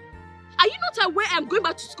 Huh? Are you not aware I'm going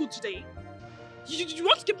back to school today? You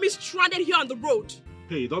want to keep me stranded here on the road?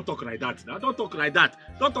 Hey, don't talk like that now. Don't talk like that.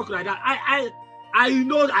 Don't talk like that. I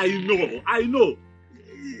know.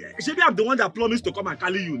 Maybe I'm the one that promised to come and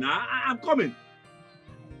carry you now. I'm coming.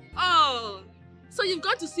 Oh, so you've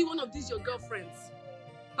gone to see one of these your girlfriends?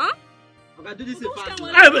 Huh? Okay, do this fast.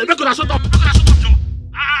 Hey, make una shut up. Joe.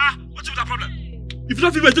 What's the problem? If you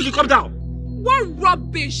don't feel better, you come down. What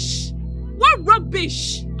rubbish! What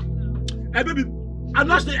rubbish! Hey, baby, I'm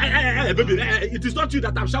not saying. Hey, baby, it is not you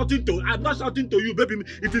that I'm shouting to. I'm not shouting to you, baby.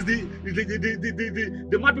 It is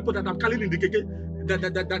the mad people that I'm calling in the keke that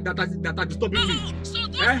are disturbing me. So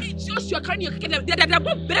those idiots you are carrying your keke, they're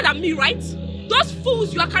more better than me, right? Those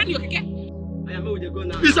fools you are carrying your keke. I am where they go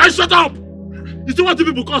now. He said, shut up! You see what you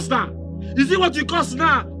people cost now? You see what you cost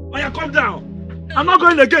now? Oh yeah, come down. I'm not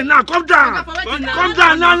going again now. Come down. Come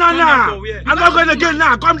down now. I'm not going again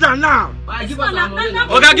now. Come down now. Give us our money now.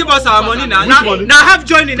 Okay, give us our money now. Now have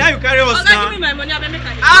joining. Now you carry us now. Give me my money.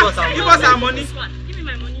 Give us our money. Give me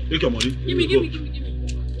my money. Take your money. Give me.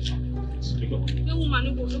 No woman,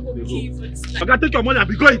 no go give for this. Okay, take your money and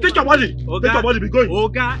be going. Take your money. Oga, take your money, be going.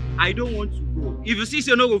 Oga, I don't want to go. If you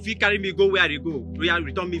see no go fit carry me go where I go,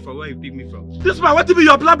 return me from where you pick me from. This man, what be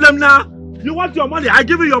your problem now? You want your money? I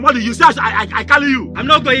give you your money. You say I carry you. I'm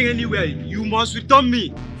not going anywhere. You must return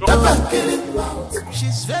me.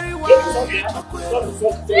 She's very wild.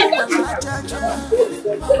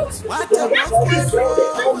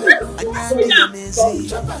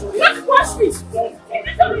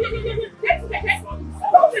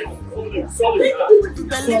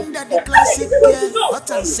 Belinda the classic girl, hot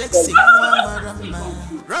and sexy,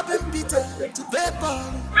 Robin Peter to paper,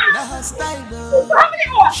 now her style.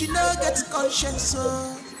 She no get conscience,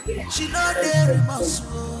 so she no dey remorse.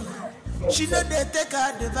 She no dey take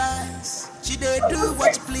her device. She dey do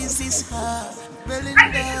what pleases her.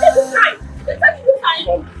 Belinda.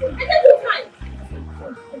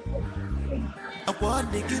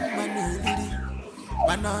 Upon the good man,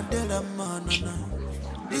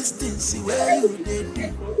 this thing see where you dey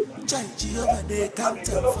do. Charge over the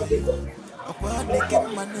counter for you. Upon the good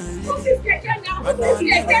man,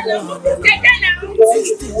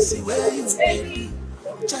 this thing see where you dey do.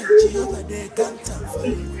 Charge over the counter for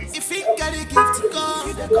you. If you got a gift to come,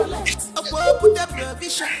 you the collect. Upon put the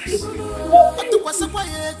provisions. But to what's up,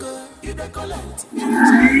 you the collect.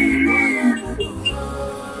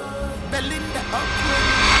 Belinda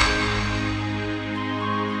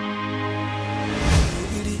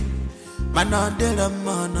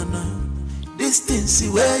Manana, this thing see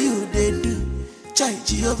where you they do.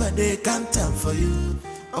 Charge over the counter for you.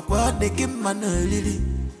 Upward they give lily.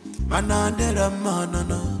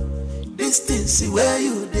 Manana, this thing see where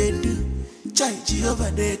you they do. Chai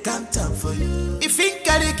Jehovah, they count time for you. If you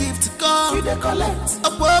carry gift come, you the collect.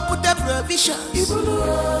 Up put the provision. You do.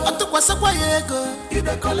 Oto kwasa kwa yego, you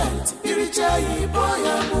the collect. Iricha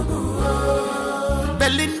boya mugu.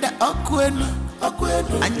 Belinda Okweni,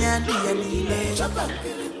 Anyandi Yanile.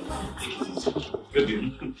 Baby,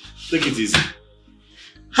 take it easy.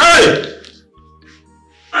 Hey!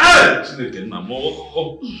 Hey!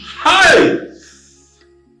 Hey!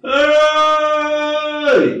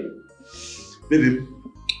 Hey! Baby,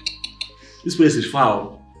 this place is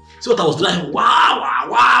foul. See what I was driving? Wow,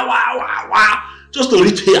 just to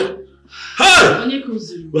reach here. Hey!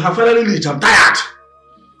 We have finally reached. I'm tired.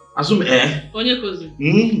 Assume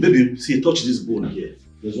baby, see, touch this bone here.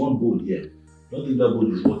 There's one bone here. Don't think that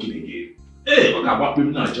bone is working again. Hey,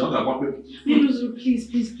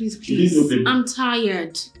 please. I'm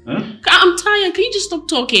tired. Huh? I'm tired. Can you just stop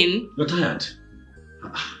talking? You're tired.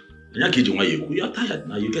 You're tired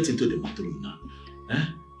now. You get into the bathroom now.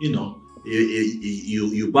 You know,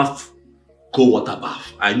 you bath cold water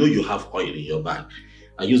bath. I know you have oil in your bag.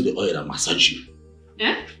 I use the oil and massage you.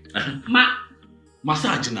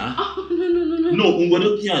 Massage now? Oh, no. No,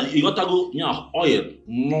 you got to go, oil.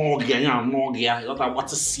 No, you got to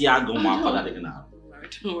watch the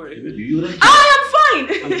Don't worry. You right? I am fine.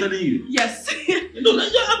 I'm telling you. Yes.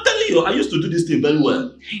 I'm telling you, I used to do this thing very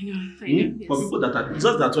well. I know. Yes. For people that are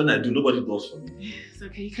just that when I do, nobody does for me. It's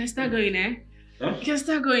okay. You can start going, Huh? You can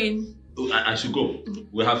start going. Oh, I should go.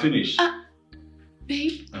 We have finished.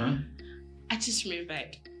 Babe, I just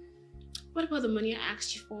remembered. What about the money I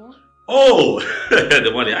asked you for? Oh,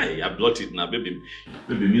 the money, I brought it now, baby.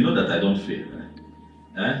 Baby, you know that I don't fail.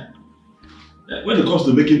 When it comes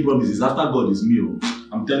to making promises, after God is me.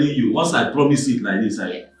 I'm telling you, once I promise it like this,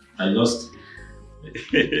 I just...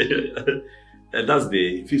 That's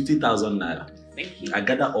the 50,000 naira. Thank you. I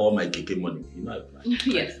gather all my keke money. You know I plan.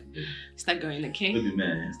 Yes. Start going, okay? Baby,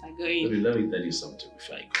 man. Start going. Baby, let me tell you something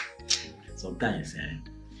before I go. Sometimes,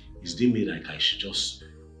 it's doing me like I should just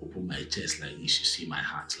open my chest like this, you see my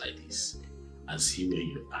heart like this, and see where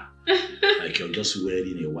you are. Like you're just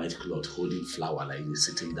wearing a white cloth, holding flower like this,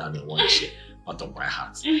 sitting down in one chair, out of my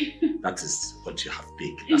heart. That is what you have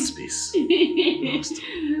baked, that space.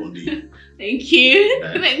 Only you. Thank you.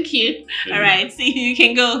 Thank you. Baby. All right, see, you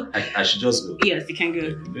can go. I should just go. Yes, you can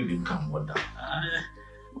go. Maybe you come one down.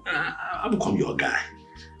 I will become your guy.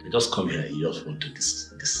 I just come here, you just want to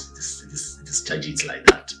discharge it like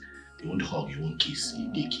that. You won't hug, you won't kiss, you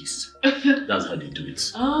get kissed. That's how they do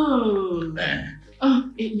it. Oh.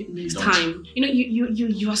 It's time. You know,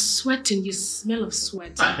 you are sweating. You smell of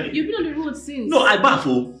sweat. You've been on the road since. No, I bath.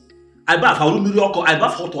 I bath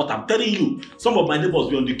hot water. I'm telling you, some of my neighbors will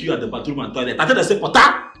be on the queue at the bathroom and toilet. I tell them, say,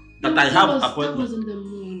 Pota, that I have appointment. That was in the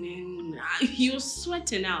morning. You're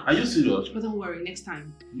sweating out. Are you serious? But don't worry, next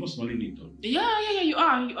time. I'm not smelling it though. Yeah, you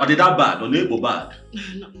are. Are they that bad? Or neighbor bad?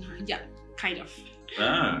 No, yeah, kind of.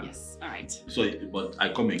 Yes, alright. So, but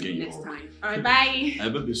I come again. Next time. Alright, bye.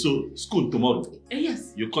 Baby, so, school tomorrow.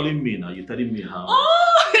 Yes. You're calling me now, you're telling me how.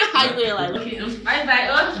 Oh, I will. Okay. Bye.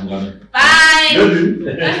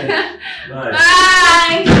 Bye.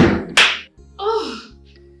 Bye. Oh,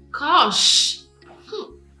 gosh.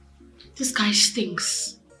 This guy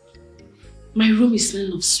stinks. My room is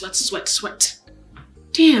smelling of sweat.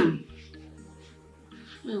 Damn.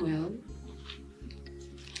 Oh well.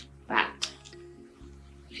 But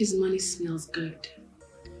his money smells good.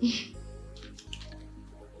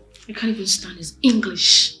 I can't even stand his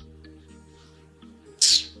English.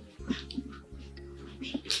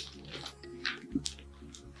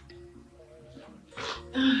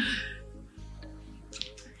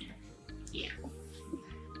 Yeah.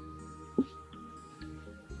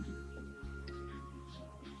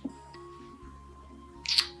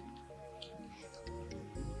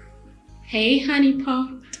 Hey, honey pot.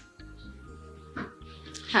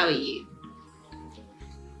 How are you?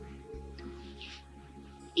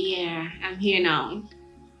 Yeah, I'm here now.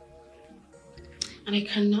 And I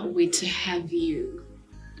cannot wait to have you.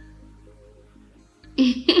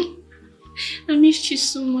 I missed you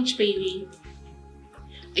so much, baby.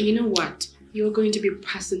 And you know what? You're going to be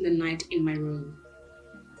passing the night in my room.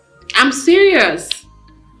 I'm serious.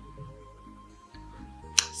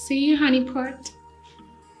 See you, honey pot.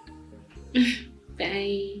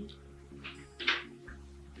 Bye.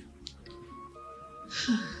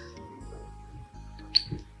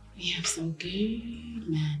 We have some good,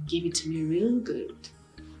 man. Give it to me real good.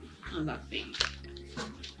 How that thing?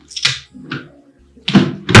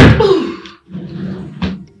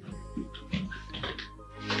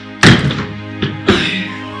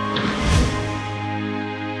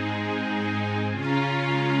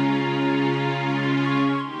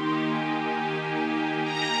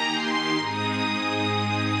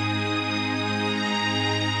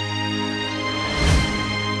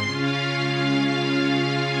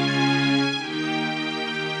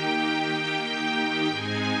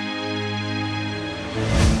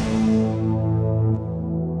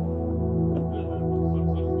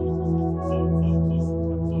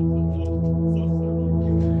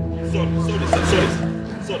 Stop!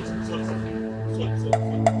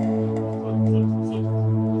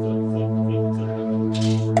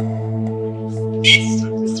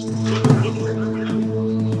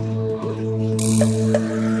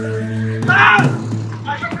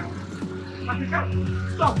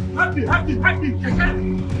 Happy! Happy! Happy!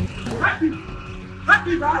 Happy!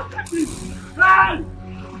 Happy! Happy! Run!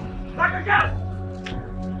 Back again!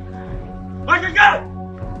 Back again!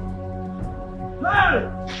 Hey!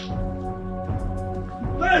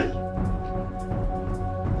 Hey!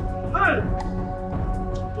 Hey!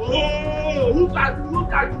 Oh! Look at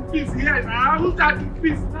the piece here now! Look at the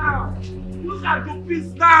piece now! Look at the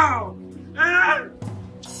piece now! Eh?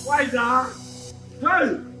 Why that? Hey!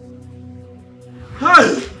 Hey!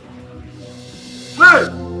 Hey!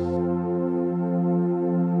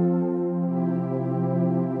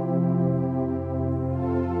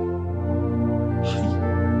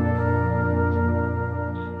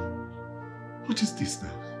 What is this now?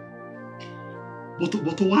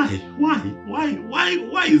 But why?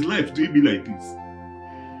 Why is life doing me like this?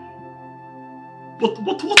 But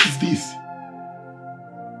what is this?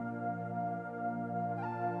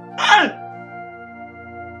 Hey!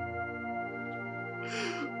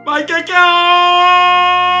 My keke!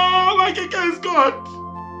 My keke is gone!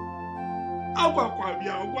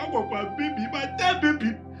 Baby, my dear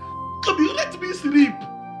baby! Come here, let me sleep!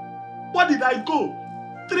 What did I go?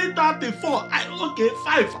 3:34. Okay,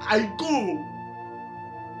 5. I go.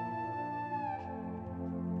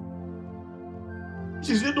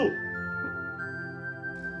 She said no.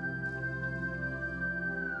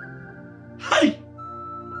 Hi.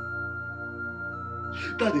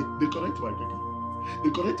 Daddy, they correct my body. They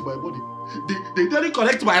correct my body. They didn't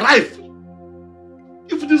correct my life.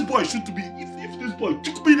 If this boy shoot me, if this boy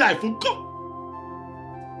took me life, will come.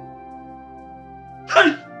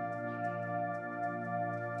 Hi.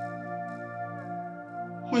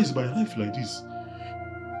 Why is my life like this?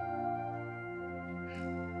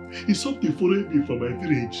 Is something following me from my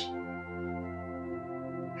village?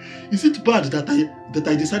 Is it bad that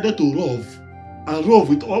I decided to rove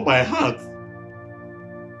with all my heart?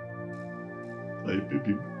 Like,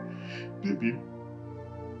 baby,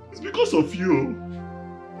 it's because of you.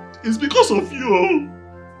 It's because of you.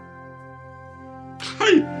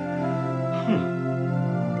 Hi.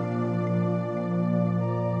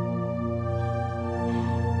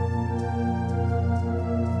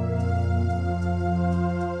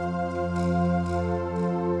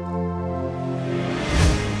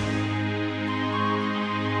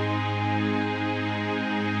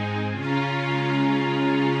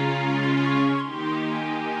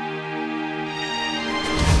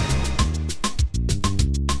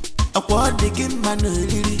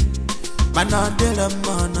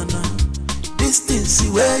 This thing see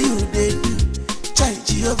where you they do. Chai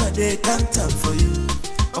Jehovah they can't tell for you.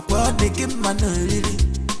 Upward they give man really.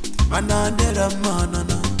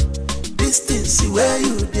 This thing see where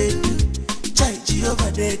you they do. Chai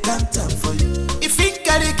Jehovah they can't tell for you. If you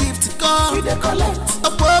got a gift come, you the collect.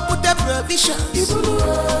 Upward put the provision. You do.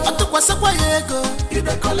 I took what's up you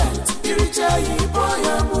the collect. You reach a boy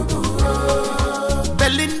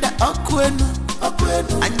Belinda Okwenu.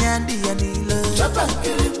 Anyandi Yanila Japan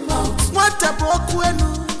kill him out. What a Bokwenu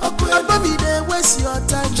Ababi they waste your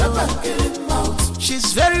time. Japan kill him out.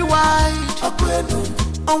 She's very wide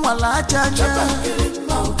On wala Japan kill him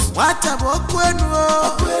out. What a Bokwenu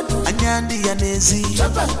Anyandi Yanezi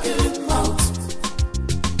Japan kill him out.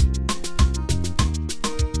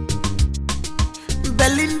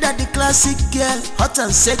 Belinda the classic girl, hot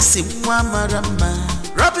and sexy Mwamarama.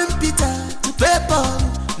 Robin Peter to PayPal.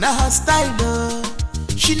 Now her style,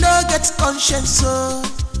 she no get conscience, so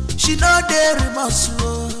she no dey remorse,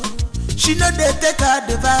 so she no dey take her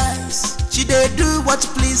device. She dey do what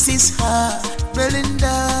pleases her.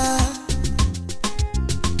 Belinda,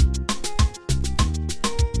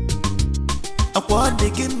 upon the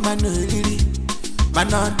game man really,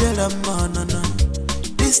 man on the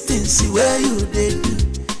This thing see where you dey do.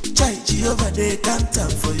 Chai Jehovah they can't tell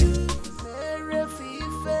for you.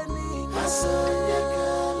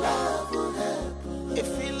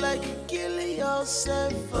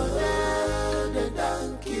 Yourself for them. They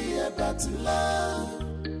don't care about love.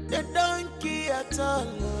 They don't care at all.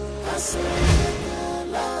 I say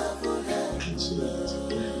love will help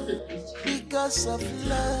because of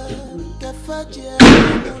love. Kafaja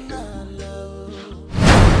love.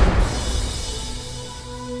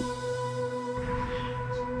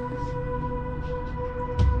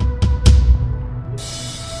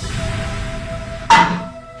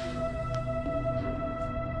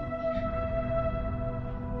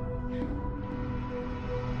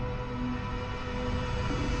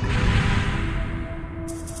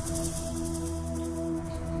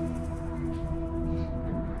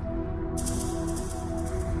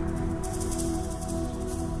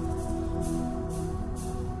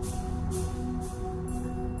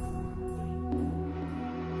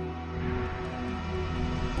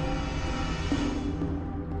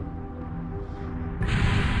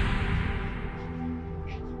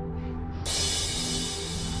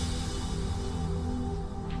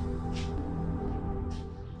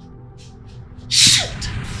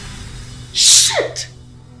 Shit!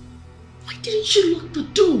 Why didn't you lock the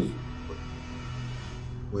door?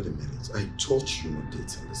 Wait a minute. I told you not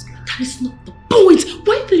dating this guy. That is not the point.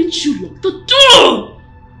 Why didn't you lock the door?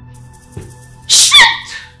 Shit!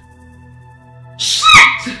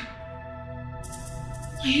 Shit!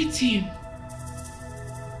 I hate him.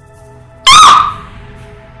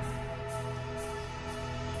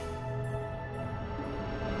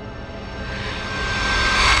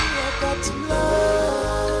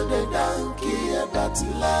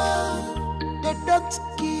 They don't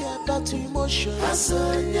care about emotion. They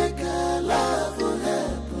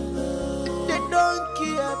don't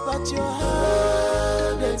care about your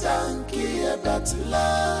heart. They don't care about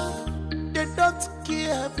love. They don't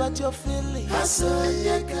care about your feelings.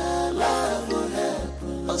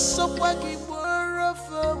 Also, wagi more of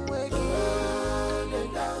a wagi. They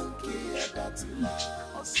don't care about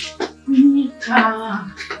love. Monica,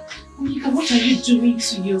 what are you doing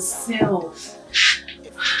to yourself?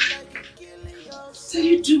 What are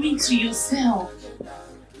you doing to yourself?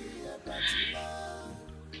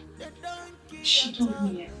 She told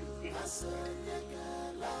me everything.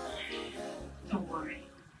 Don't worry.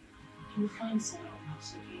 You'll find someone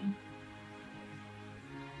else, okay?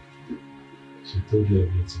 She told you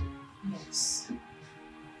everything? Yes.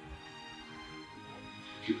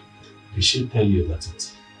 Did she tell you that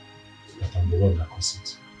I'm the one that caused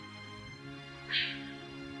it?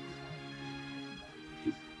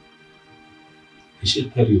 Did she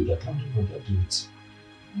tell you that I'm the one that did it?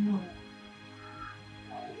 No.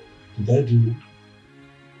 Did I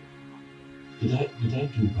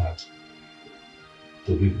do bad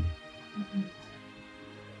to baby?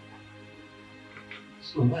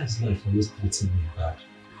 So why is life always treating me bad?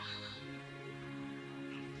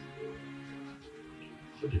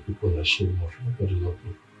 For the people that show off, nobody love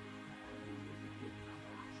me.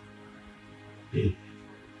 It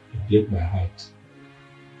break my heart.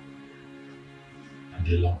 And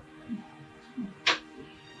they love.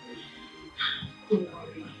 Don't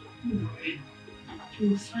worry. Don't worry. You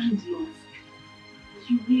will find love.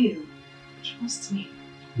 You will. Trust me.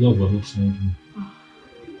 Love will not find me.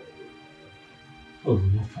 Love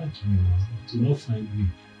will not find me. Do not find me.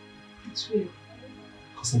 It will.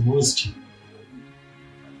 Because I'm always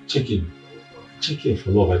checking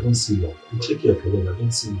for love. I don't see love. I check here for love. I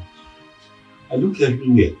don't see love. I look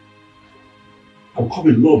everywhere. I'm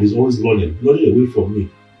coming. Love is always running away from me.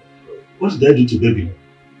 What did I do to baby?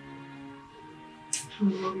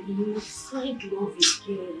 Don't worry. You will find love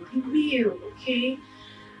again. You will, okay?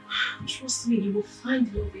 Trust me, you will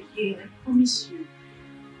find love again. I promise you.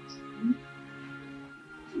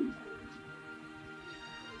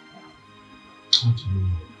 How do you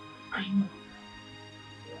know? I know.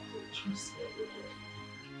 Trust me.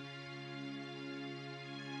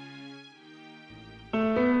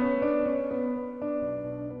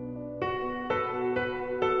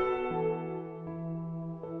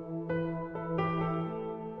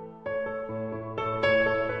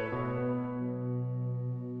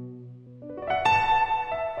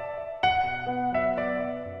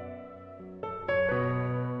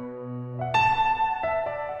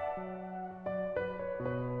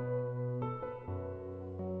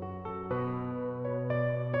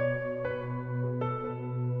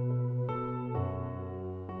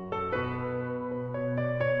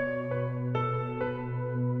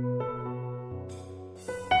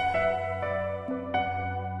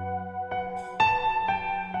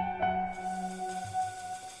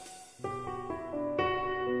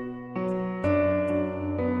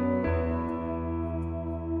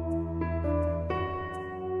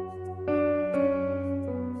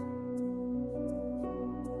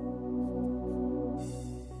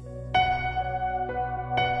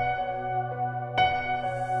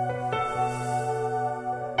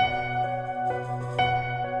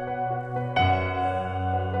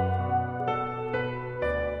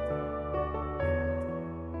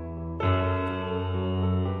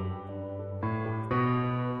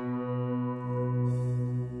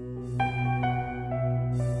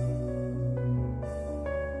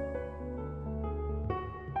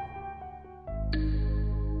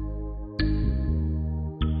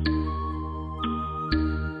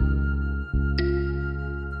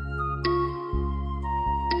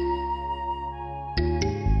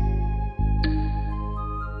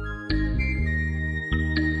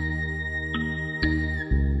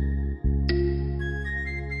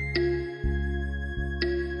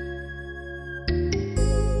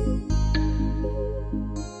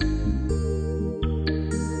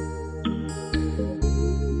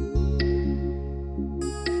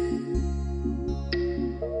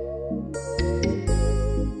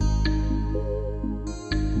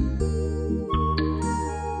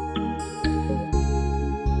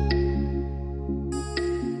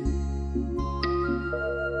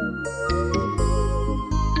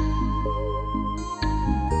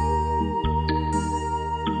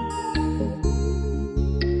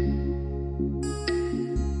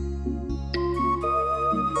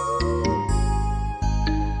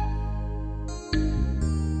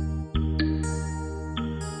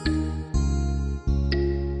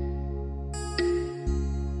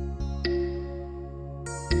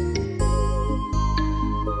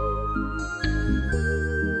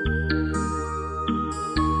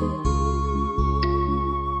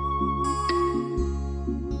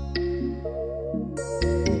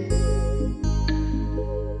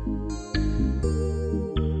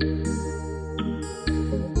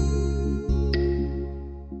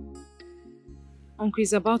 Uncle,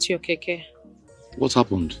 it's about your keke. What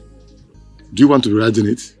happened? Do you want to be riding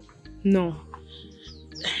it? No.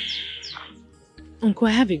 Uncle,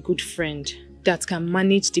 I have a good friend that can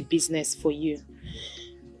manage the business for you.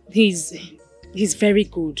 He's very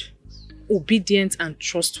good, obedient and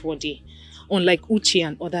trustworthy, unlike Uchi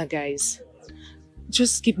and other guys.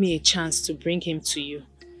 Just give me a chance to bring him to you.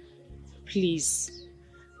 Please.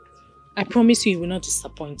 I promise you he will not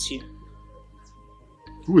disappoint you.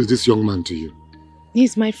 Who is this young man to you?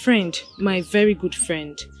 He's my friend, my very good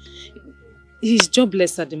friend. He's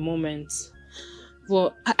jobless at the moment.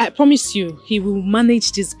 But I promise you, he will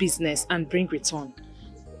manage this business and bring return.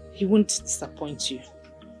 He won't disappoint you.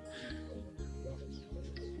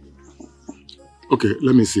 Okay,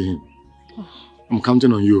 let me see him. I'm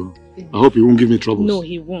counting on you. I hope he won't give me trouble. No,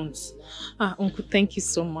 he won't. Uncle, thank you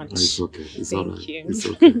so much. It's okay. It's Thank alright. you. It's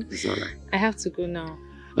okay. It's alright. I have to go now.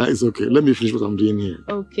 It's okay. Let me finish what I'm doing here.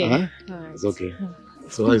 Okay. Alright? Alright. It's okay.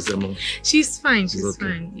 So how is Emma? She's fine. It's She's okay.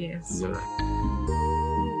 fine. Yes. It's alright.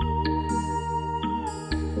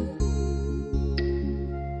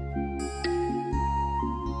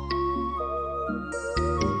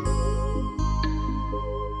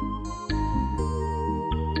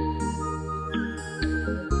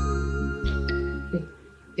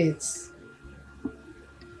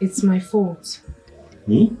 It's my fault.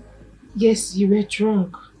 Hmm? Yes, you were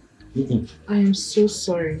drunk. Mm-mm. I am so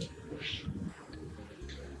sorry.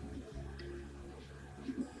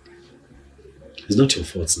 It's not your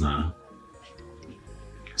fault now.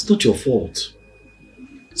 It's not your fault.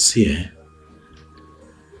 See,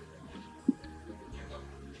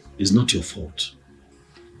 it's not your fault.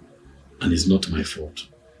 And it's not my fault.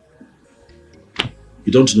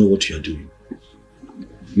 You don't know what you are doing.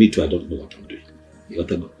 Me too, I don't know what I'm doing.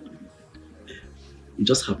 Whatever. It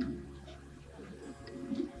just happened.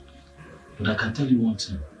 But I can tell you one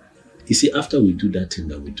thing. You see, after we do that thing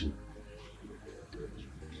that we do,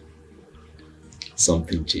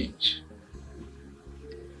 something changed.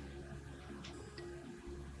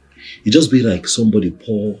 It just be like somebody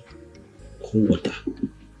pour cold water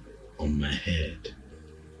on my head.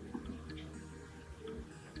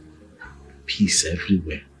 Peace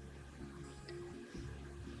everywhere.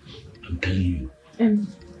 I'm telling you.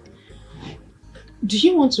 Do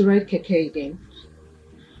you want to ride keke again?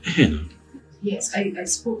 No. Yes, I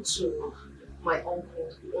spoke to my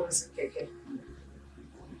uncle who owns a keke.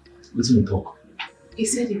 Let's not talk. He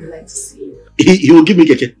said he would like to see you. He will give me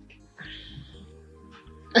keke.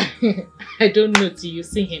 I don't know till you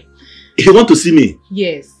see him. He want to see me?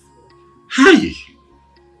 Yes. Hi.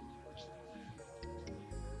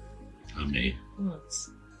 Amen. What?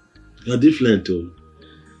 You are different too.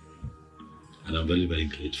 And I'm very, very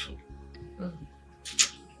grateful.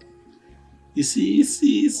 You see.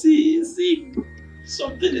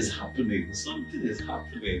 Something is happening. Something is.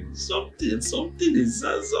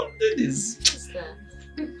 What's that?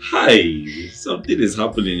 Hi. Something is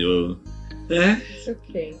happening, yo. It's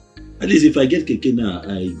okay. At least if I get keke now,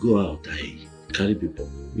 I go out, I carry people,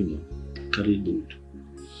 carry load.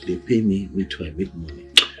 They pay me, me too, I make money.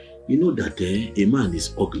 You know that a man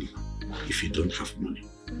is ugly if you don't have money.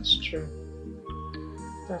 That's true.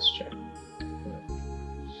 That's true.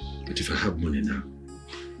 But if I have money now,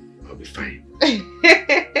 I'll be fine.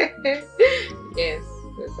 Yes,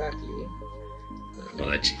 exactly.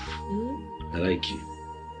 Malachi, I like you.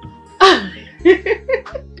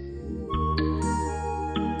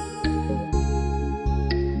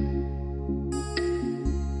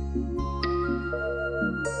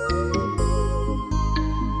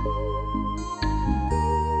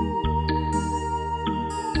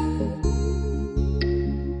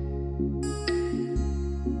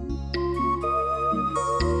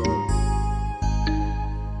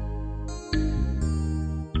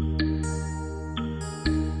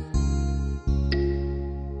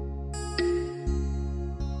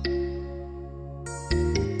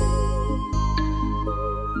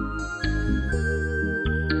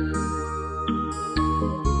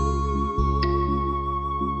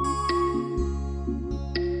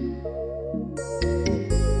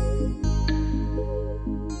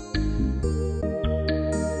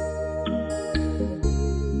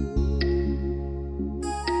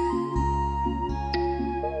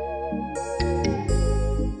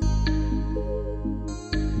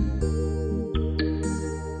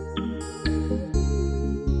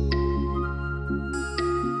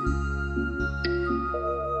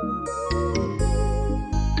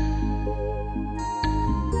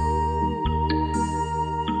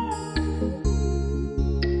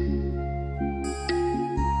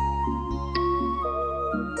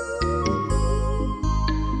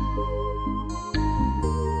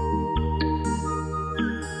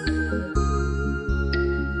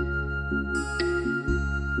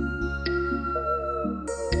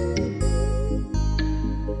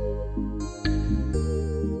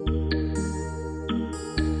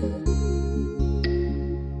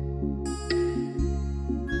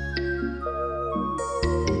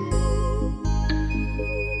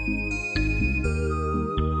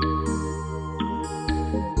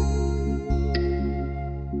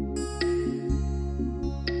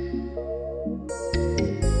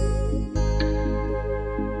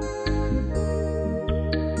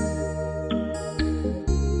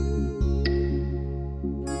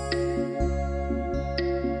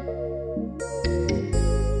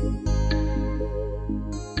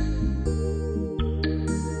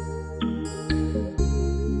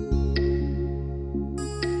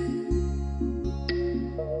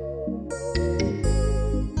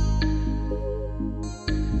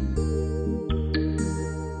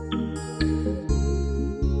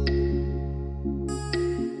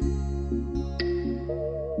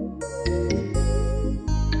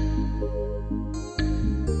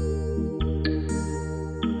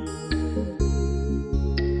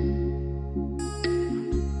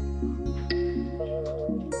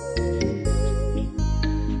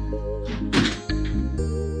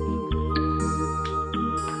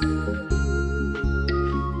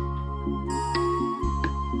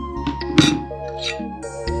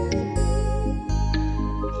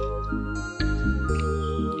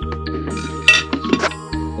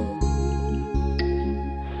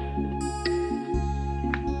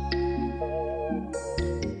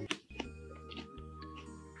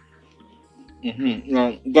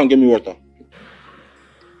 Now, go and get me water.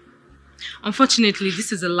 Unfortunately,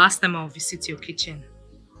 this is the last time I'll visit your kitchen.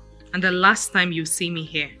 And the last time you'll see me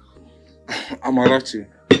here. Amarachi,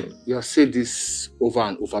 you have said this over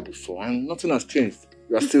and over before and nothing has changed.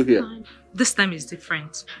 You are still here. This time is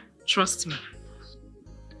different. Trust me.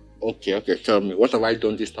 Okay, tell me. What have I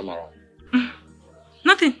done this time around?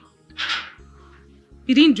 Nothing.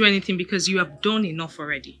 You didn't do anything because you have done enough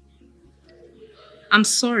already. I'm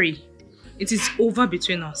sorry. It is over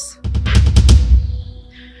between us.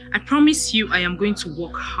 I promise you I am going to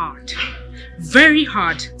work hard. Very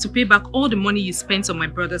hard to pay back all the money you spent on my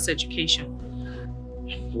brother's education.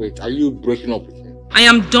 Wait, are you breaking up with me? I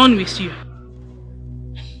am done with you.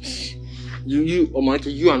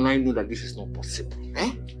 Omarike, you and I know that this is not possible.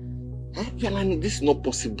 Eh? You and I know this is not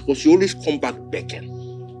possible because you always come back begging.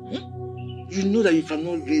 You know that you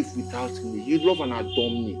cannot live without me. You love and adore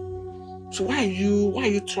me. So why are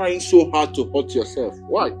you trying so hard to hurt yourself?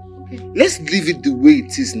 Why? Okay. Let's leave it the way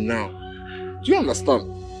it is now. Do you understand?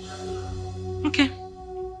 Okay.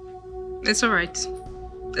 It's alright.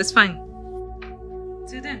 It's fine.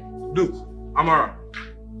 Till then. Look, Amara,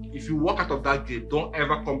 if you walk out of that gate, don't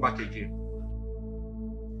ever come back again.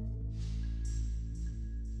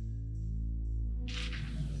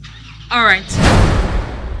 Alright.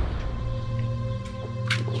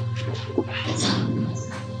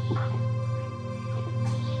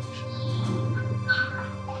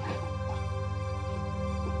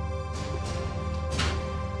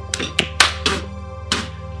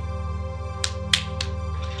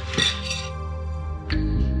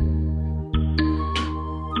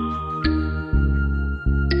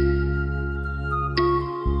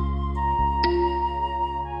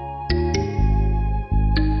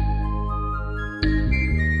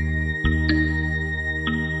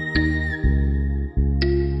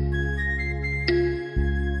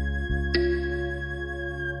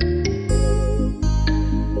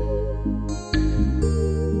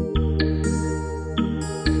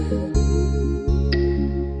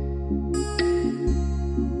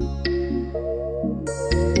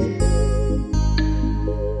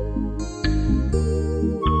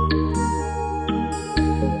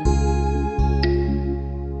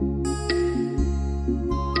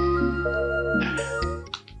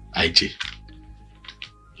 IG,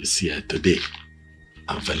 you see, today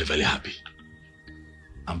I'm very, very happy.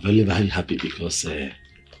 I'm very, very happy because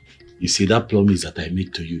you see that promise that I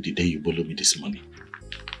made to you the day you borrowed me this money.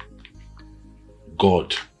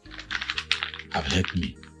 God have helped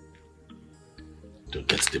me to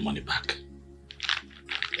get the money back.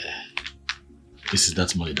 This is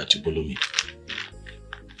that money that you borrowed me.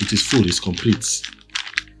 It is full, it's complete.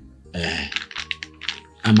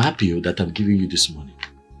 I'm happy that I'm giving you this money.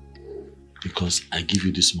 Because I give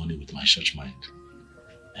you this money with my church mind.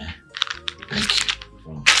 Thank you.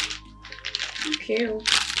 Okay.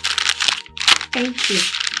 Thank you.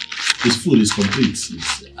 It's full, it's complete.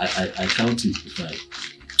 I count it before I...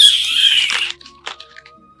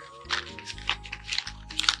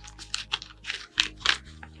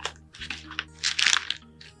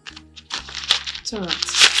 It's alright.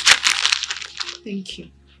 Thank you.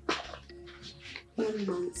 One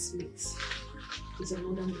man's meat is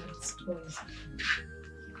another man's poison.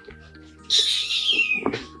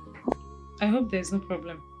 I hope there's no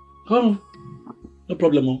problem. Oh, no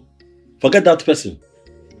problem. Forget that person.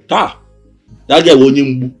 That girl won't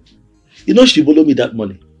you know she borrowed me that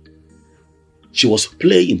money. She was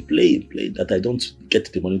playing that I don't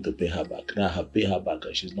get the money to pay her back. Now I have paid her back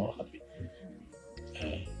and she's not happy.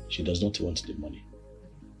 She does not want the money.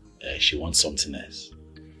 She wants something else.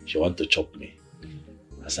 She wants to chop me.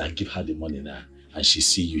 As I give her the money now and she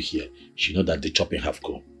see you here, she know that the chopping have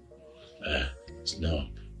come. No,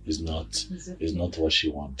 it's not what she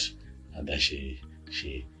wants. And that she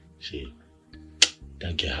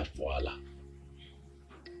don't get her voila.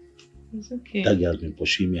 It's okay. That girl has been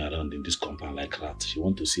pursuing me around in this compound like rat. She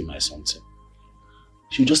want to see my something.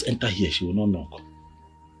 She will just enter here, she will not knock.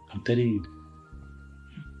 I'm telling you.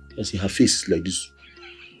 You see her face is like this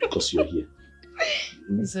because you're here.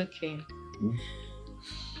 It's okay.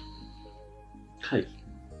 Hi.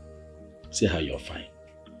 See how you're fine.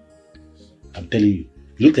 I'm telling you,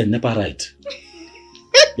 you look like Nepa right.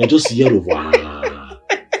 You're just yellow. Wow.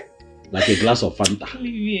 Like a glass of Fanta.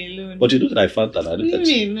 Leave me alone. But you look like Fanta. Now. Leave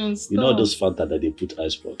me alone, stop. You know those Fanta that they put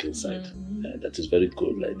ice block inside? That is very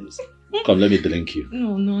cold like this. Come, let me drink you.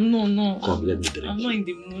 No. Come, let me drink I'm you. not in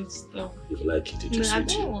the mood, stop. If you like it, it will I suit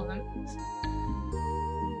don't you. want.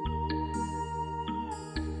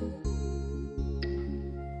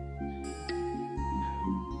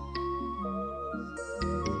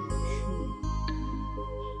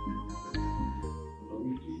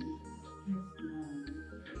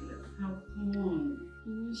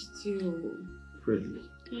 separately.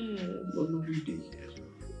 Yes. But no, we did.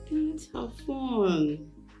 Let's have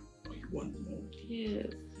fun. You want more?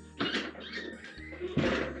 Yes.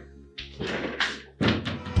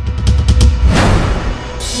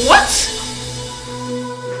 What?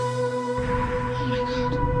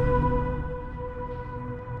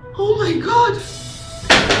 Oh my God!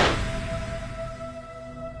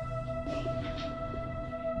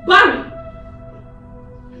 Barry!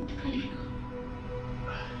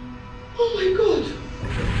 Oh my God!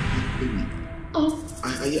 Baby, Oh.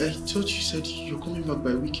 I thought you said you're coming back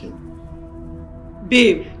by weekend.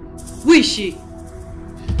 Babe, who is she?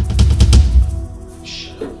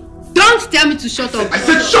 Don't tell me to shut up. I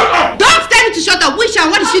said shut up! Don't tell me to shut up. Who is she and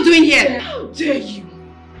what is she doing here? How dare you?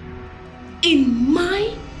 In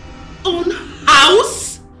my own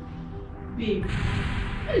house? Babe,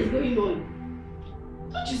 what is going on?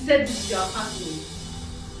 Don't you said this is your apartment?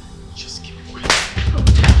 Just keep quiet.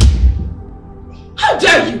 How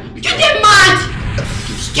dare you? You get mad!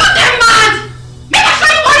 You get mad! Make I show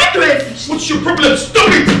you what it is! What's your problem? Stop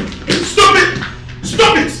it! Stop it!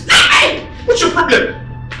 Stop it! Let me! What's your problem?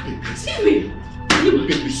 Leave me!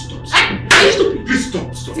 Baby, stop. Are you stupid? Please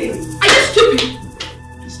stop. Stop. Are you stupid?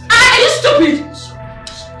 Are you stupid?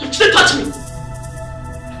 Don't you touch me!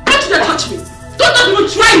 Don't you touch me! Don't even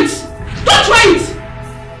try it! Don't try it!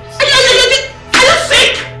 Are you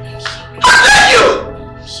sick? How dare you!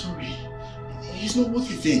 I'm sorry. It's not what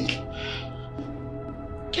you think.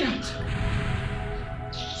 Get out!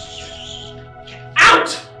 Out!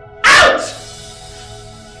 Out! Out!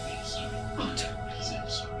 Please, I'm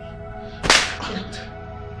sorry. Get out!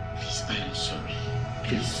 Please, I am sorry.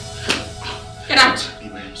 Please. Get out!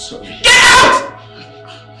 Baby, I am sorry. Get out!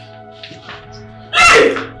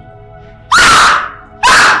 Leave!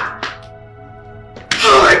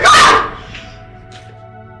 Oh my God!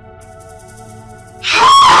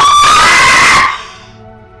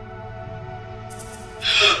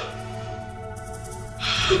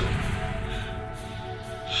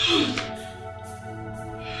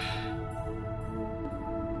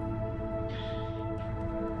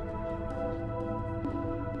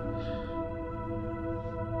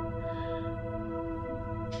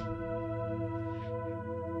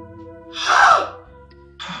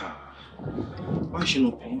 Why is she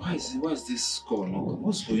not paying? Why is this call not going?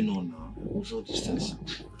 What's going on now? What's all these things?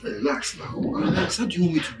 Relax now. Relax? How do you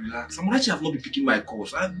want me to relax? I'm actually have not been picking my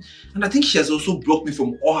calls. And I think she has also blocked me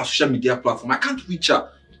from all her social media platforms. I can't reach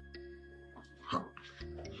her.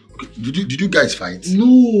 Okay. Did you guys fight?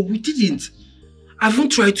 No, we didn't. I even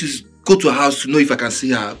tried to go to her house to know if I can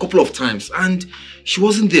see her a couple of times and she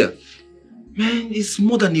wasn't there. Man, it's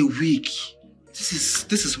more than a week. This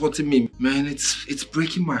is hurting me. Man, it's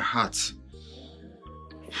breaking my heart.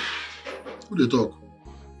 Who they talk?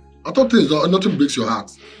 I thought nothing breaks your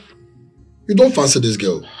heart. You don't fancy this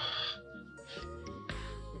girl.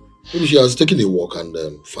 Maybe she has taken a walk and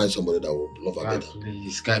find somebody that will love her better.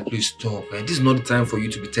 Please stop. This is not the time for you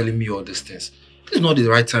to be telling me all these things. This is not the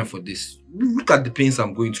right time for this. Look at the pains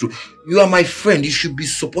I'm going through. You are my friend. You should be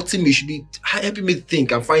supporting me. You should be helping me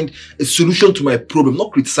think and find a solution to my problem,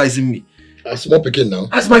 not criticizing me. As small pikin now?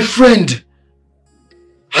 As my friend.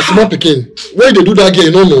 As small pikin? Why they do that girl,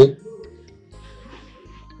 you don't know?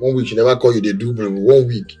 1 week, she never call you, they do, bro. 1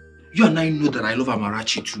 week. You and I know that I love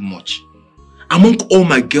Amarachi too much. Among all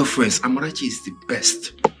my girlfriends, Amarachi is the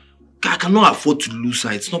best. I cannot afford to lose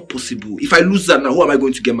her. It's not possible. If I lose her now, who am I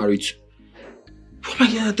going to get married to? Oh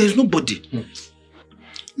my God, there's nobody.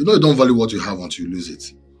 You know you don't value what you have until you lose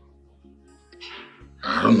it.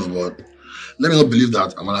 I don't know, but let me not believe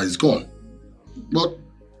that Amara is gone. But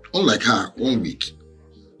unlike her, 1 week.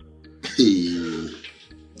 Hey.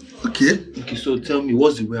 Okay, so tell me,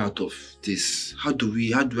 what's the way out of this? How do we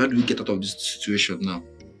get out of this situation now?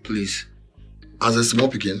 Please. As a small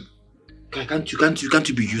pikin? Can't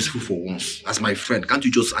you be useful for once? As my friend, can't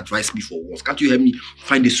you just advise me for once? Can't you help me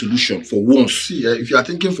find a solution for once? See, if you are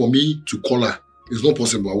thinking for me to call her, it's not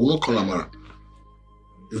possible. I will not call Amara.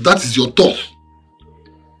 If that is your thought,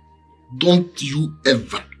 don't you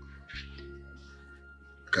ever.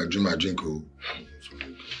 I can drink my drink. Oh.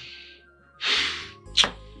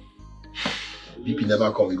 BP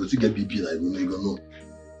never come. You go to get BP like you go know.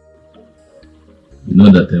 You know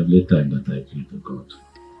that every time that I pray to God,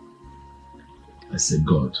 I say,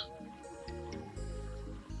 God,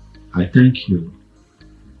 I thank you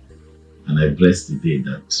and I bless the day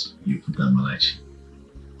that you put Amarachi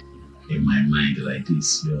in my mind like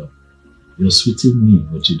this. You're sweeting me,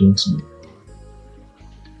 but you don't know.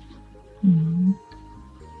 Mm.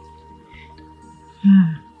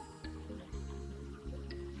 Ah.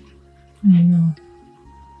 I know.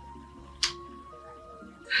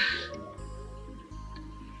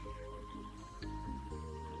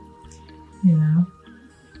 You know,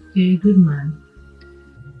 you're a good man.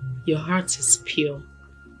 Your heart is pure.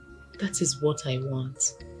 That is what I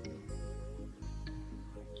want.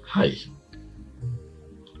 Hi.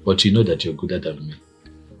 But you know that you're gooder than me.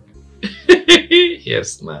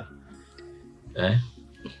 Yes, ma. Eh?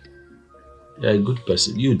 You're a good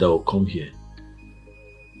person. You that will come here.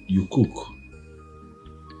 You cook.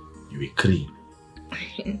 You will clean.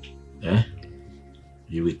 Eh?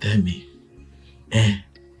 You will tell me. Eh?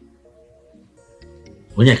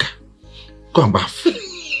 Onyeka, go and bath.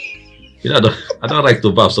 You know, I don't like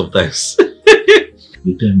to bath sometimes.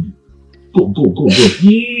 You tell me. Go. Go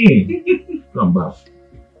and bath.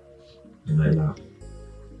 And I laugh.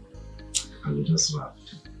 I will just laugh.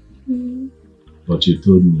 But you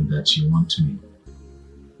told me that you want me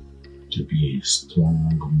to be a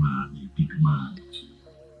strong man, a big man.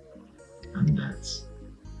 And that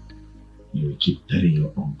you will keep telling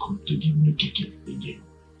your uncle to give me keke again.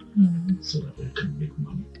 So that I can make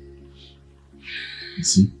money. You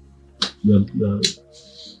see? You're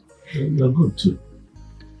good too.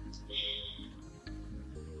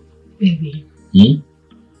 Baby.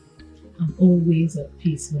 I'm always at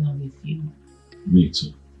peace when I'm with you. Me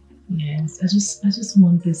too. Yes, I just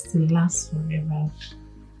want this to last forever.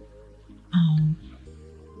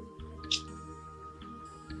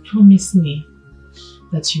 Promise me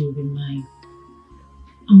that you will be mine.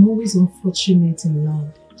 I'm always unfortunate in love.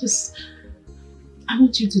 I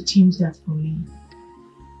want you to change that for me.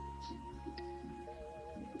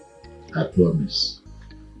 I promise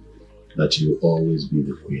that you will always be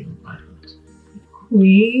the queen of my heart.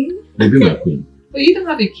 Queen? You'll be my queen. But you don't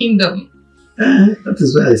have a kingdom. That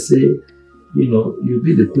is why I say, you know, you'll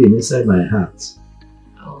be the queen inside my heart.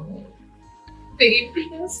 Oh, baby,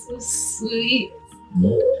 that's so sweet.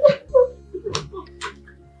 No.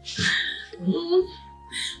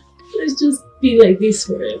 Let's just be like this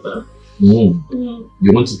forever. You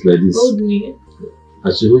want it like this? Hold me.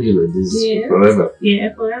 I should hold you like this forever.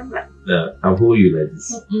 Yeah, forever. Yeah, I'll hold you like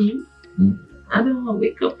this. I don't want to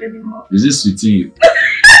wake up anymore. Is this sweeting you?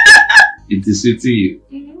 It is sweeting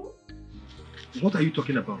you. What are you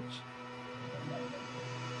talking about?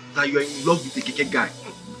 That you are in love with the keke guy?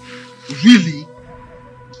 Really?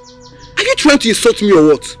 Are you trying to insult me or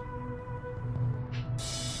what?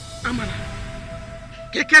 Amara,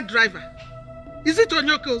 keke driver, is it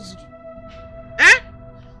Onyoko's? Eh?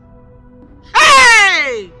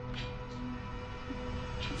 Hey!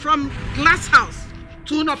 From glass house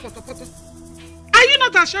to Una Poto Poto. Are you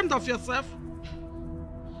not ashamed of yourself?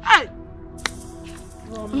 Hey!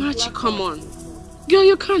 Machi, come on. Girl,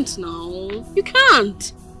 you can't now. You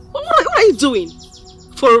can't. What are you doing?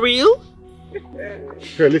 For real?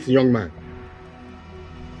 Hey, listen, young man.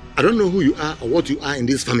 I don't know who you are or what you are in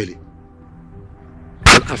this family.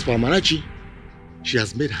 And as for Amarachi, she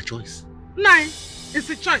has made her choice. Nai, it's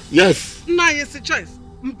a choice. Yes. Nai, it's a choice.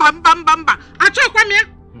 Mbamba.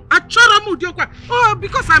 Oh,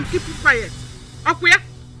 because I'm keeping quiet. Akuya,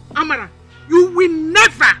 Amara, you will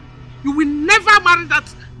never marry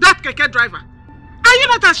that keke driver. Are you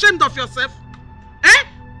not ashamed of yourself? Eh?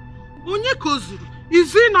 Onyekozuru,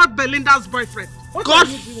 is he not Belinda's boyfriend? God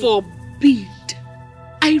forbid.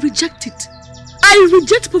 I reject it. I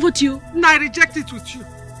reject poverty. No, I reject it with you.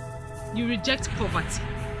 You reject poverty.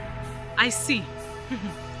 I see.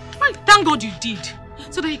 Thank God you did.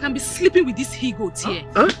 So that you can be sleeping with this he-goat here.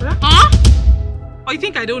 Huh? Or you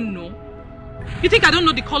think I don't know? You think I don't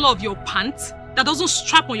know the color of your pants that doesn't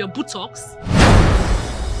strap on your buttocks?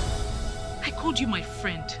 I called you my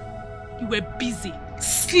friend. You were busy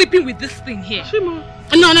sleeping with this thing here. No.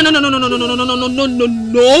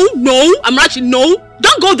 I'm actually no.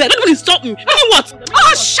 Don't go there. Don't even stop me. What?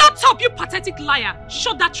 Oh, shut up, you pathetic liar.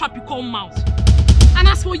 Shut that trap you call mouth. And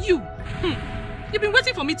as for you, you've been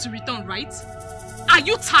waiting for me to return, right? Are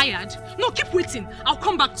you tired? No, keep waiting. I'll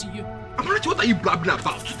come back to you. Amarachi, what are you blabbing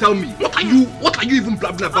about? Tell me. What are you even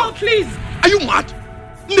blabbing about? Oh, please. Are you mad?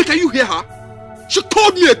 Nick, can you hear her? She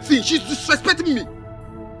called me a thing. She's disrespecting me.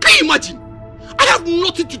 Can you imagine? I have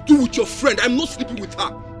nothing to do with your friend. I'm not sleeping with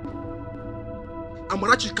her.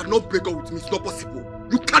 Amarachi, you cannot break up with me. It's not possible.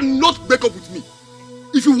 You cannot break up with me.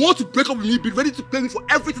 If you want to break up with me, be ready to pay me for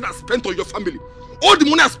everything I spent on your family. All the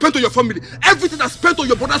money I spent on your family. Everything I spent on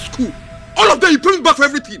your brother's school. All of them, you pay me back for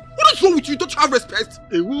everything. What is wrong with you? Don't you have respect?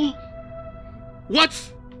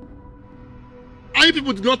 What? I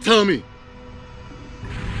people did not tell me.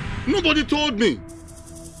 Nobody told me.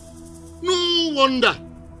 No wonder.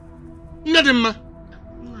 Nothing, ma.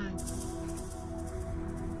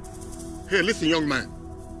 Hey, listen, young man.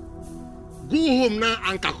 Go home now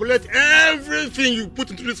and calculate everything you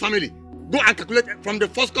put into this family. Go and calculate from the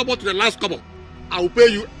first couple to the last couple. I will pay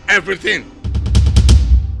you everything.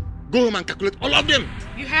 Go home and calculate all of them.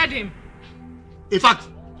 You heard him. In fact,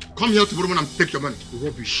 come here tomorrow morning and take your money.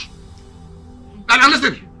 Rubbish. And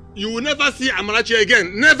listen, you will never see Amarachi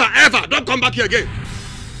again. Never, ever. Don't come back here again.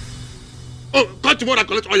 Oh, come tomorrow and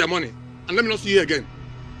collect all your money. And let me not see you again.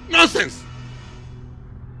 Nonsense.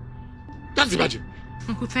 That's the budget.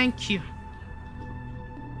 Uncle, thank you.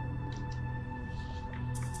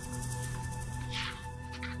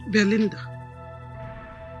 Belinda,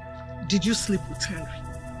 did you sleep with Henry?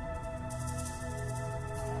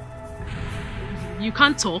 You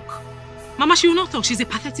can't talk. Mama, she will not talk. She's a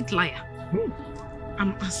pathetic liar.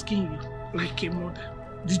 I'm asking you, like a mother.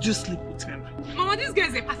 Did you sleep with Henry? Mama, this girl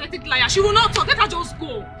is a pathetic liar. She will not talk. Let her just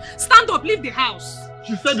go. Stand up, leave the house.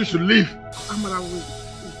 She said you should leave. Amara, wait.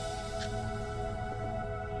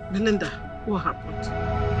 Belinda, what happened?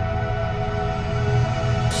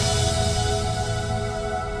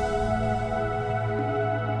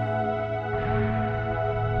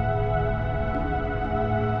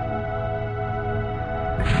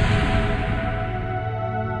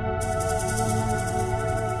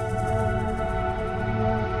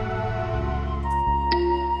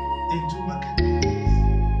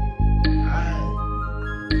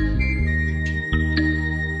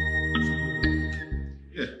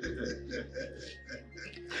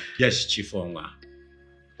 Yes, Chief Onwa.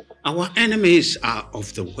 Our enemies are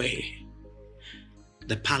off the way.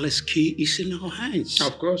 The palace key is in our hands.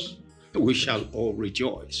 Of course. We shall all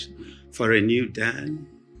rejoice for a new dawn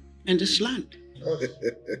in this land.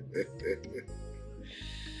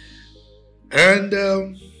 And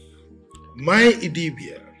my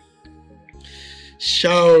Idibia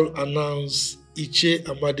shall announce Iche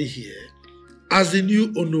Amadi here as the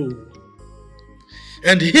new Ono.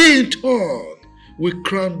 And he in turn will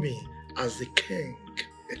crown me as the king.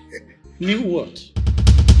 New what?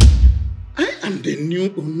 I am the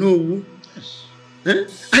new Ono.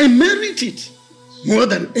 Yes. I merit it more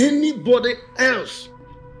than anybody else.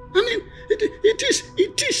 I mean,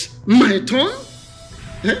 it is my turn.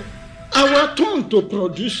 Our turn to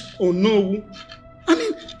produce Ono. I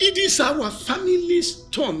mean, it is our family's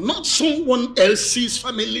turn, not someone else's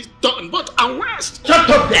family's turn, but ours. Shut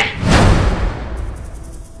up there!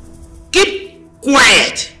 Keep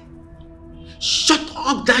quiet! Shut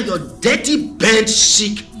up that your dirty, bent,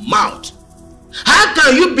 sick mouth. How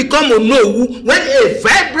can you become Onowu when a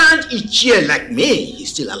vibrant Ichie like me is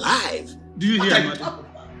still alive? Do you hear, Madam?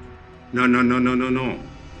 No.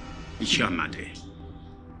 Ichie Amade.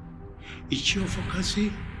 Ichie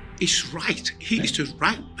Ofokasi is right. He is the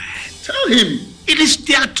right man. Tell him it is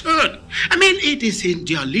their turn. I mean, it is in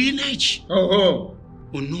their lineage.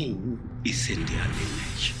 Onowu is in their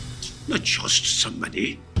lineage. Not just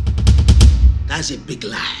somebody. That's a big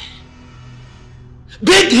lie.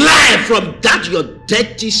 Big lie from that your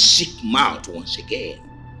dirty, sick mouth once again.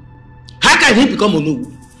 How can he become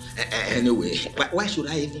Onowu? Anyway, why should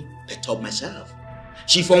I even perturb myself?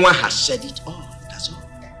 Chief Onwa has said it all, that's all.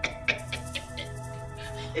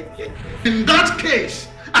 In that case,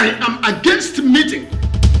 I am against meeting.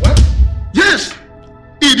 What? Yes,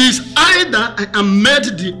 it is either I am made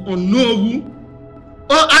the Onowu,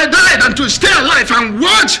 or I died and to stay alive and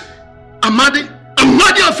watch Amadi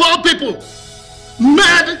of all people,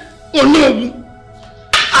 made Onowu.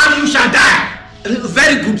 And you shall die.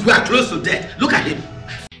 Very good, we are close to death. Look at him.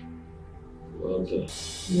 Okay.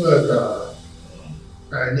 Water.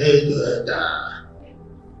 I need water.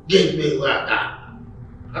 Give me water.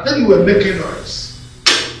 I think you were making noise.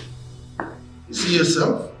 You see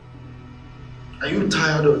yourself? Are you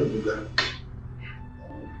tired of the Buga?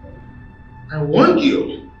 I warned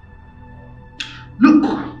you. Look,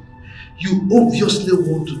 you obviously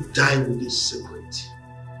want to die with this secret.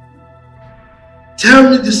 Tell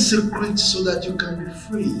me the secret so that you can be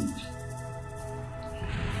freed.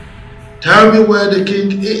 Tell me where the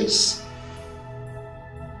king is.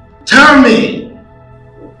 Tell me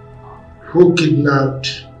who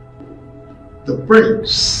kidnapped the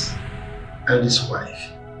prince and his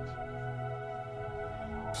wife.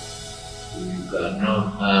 You cannot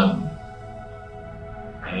harm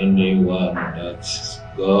anyone that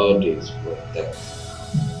God is protecting.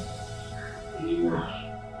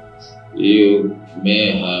 You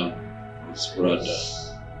may harm his brother,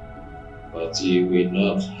 but you will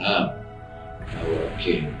not harm our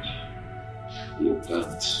king. You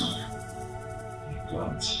can't. You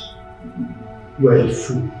can't. You are a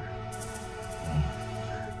fool.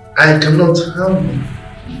 I cannot harm you.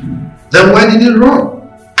 Then why did you run?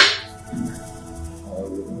 I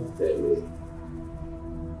will not tell you.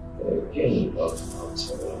 The king was not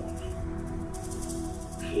around.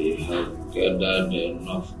 He had gathered had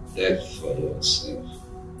enough death for yourself.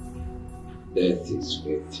 Death is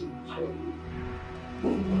waiting for you.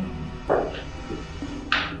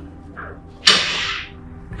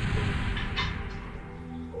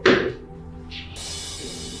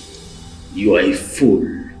 You are a fool.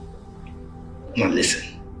 Now listen.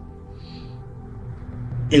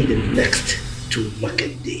 In the next 2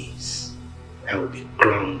 market days, I will be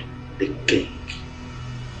crowned the king.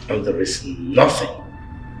 And there is nothing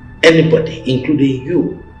anybody, including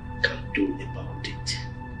you, can do about it.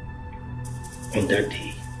 On that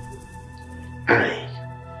day, I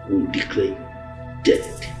will declare you dead,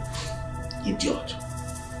 idiot.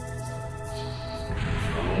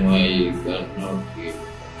 Why you cannot be?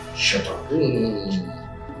 Shut up.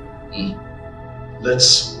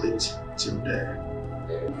 Let's wait till then.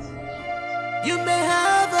 You may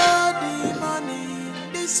have all the money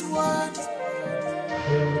in this world.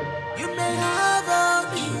 You may have all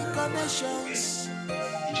the connections,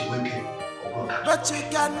 but you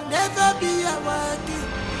can never be a working.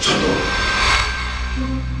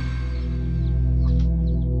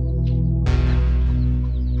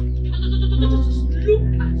 Look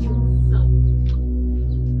at yourself.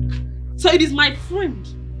 So it is my friend,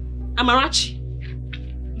 Amarachi,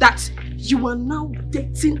 that you are now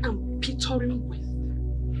dating and picturing with.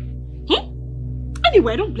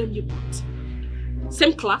 Anyway, I don't blame you, but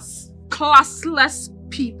same class, classless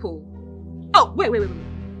people. Oh, wait.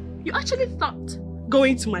 You actually thought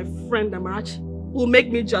going to my friend Amarachi will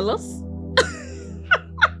make me jealous?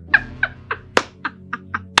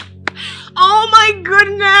 Oh my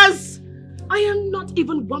goodness! I am not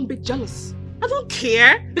even one bit jealous. I don't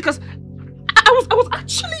care because I was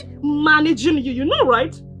actually managing you, you know,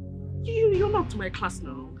 right? You're not to my class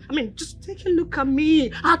now. I mean, just take a look at me.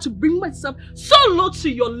 I had to bring myself so low to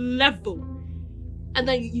your level. And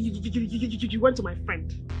then you went to my friend.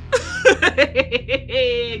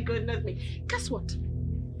 Goodness me. Guess what?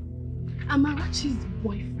 Amarachi's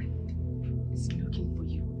boyfriend is looking for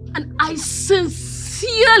you. And I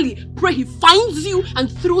sincerely pray he finds you and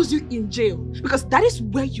throws you in jail. Because that is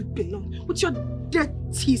where you belong. With your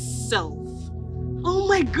dirty self. Oh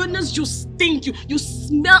my goodness, you stink. You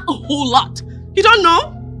smell a whole lot. You don't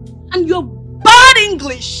know? And you're bad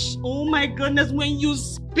English. Oh my goodness, when you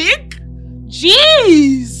speak,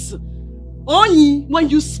 jeez. Only when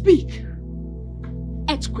you speak,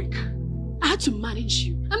 earthquake. I had to manage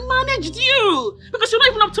you. I managed you. Because you're not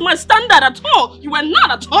even up to my standard at all. You were not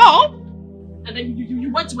at all. And then you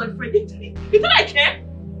went to my friend. You think I care?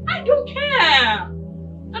 I don't care.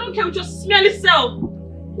 I don't care with your smelly self.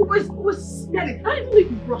 Always smelling. I didn't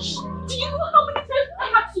even brush. Do you know how many times I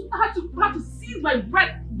had to seize my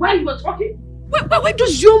breath while you were talking? Why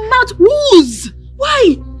does your mouth ooze?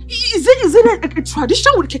 Why? Is it a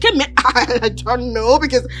tradition with keke men? I don't know,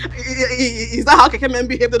 because is that how keke men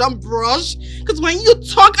behave? They don't brush? Because when you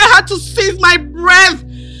talk, I had to seize my breath.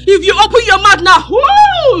 If you open your mouth now,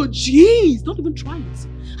 whoa, jeez, don't even try it.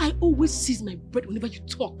 I always seize my breath whenever you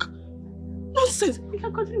talk. Nonsense. We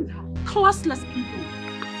can continue with her. Classless people.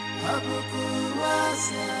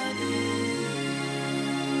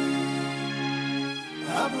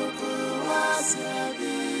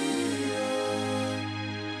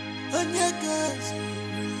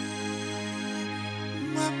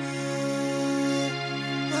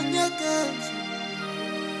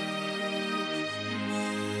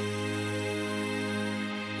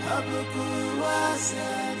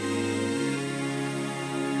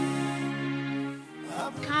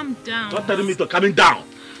 Calm down. Don't tell me to calm down.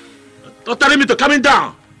 Don't tell me to calm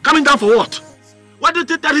down. Calm down for what? Why don't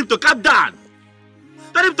you tell him to calm down?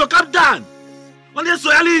 Tell him to calm down.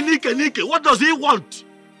 What does he want?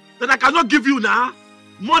 That I cannot give you now?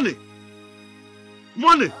 Money.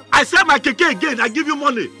 Money. I sell my keke again. I give you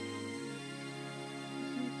money.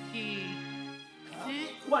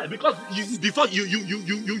 Why? Because you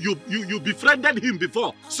befriended him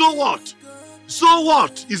before. So what? So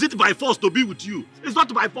what? Is it by force to be with you? It's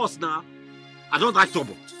not by force now. I don't like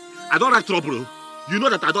trouble. I don't like trouble. You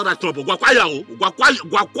know that I don't like trouble. Gwakwaya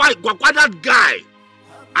that guy.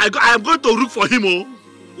 I am going to look for him. Oh.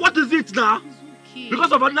 What is it now?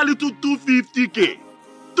 Because of only 250k.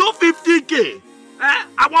 250k. I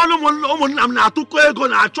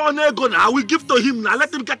will give to him now.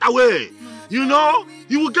 Let him get away. You know?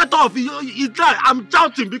 He will get off. He die. I'm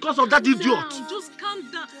doubting because of that idiot. Down. Just calm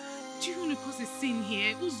down. Do you want to cause a scene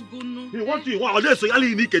here? Who's going on? He wants you.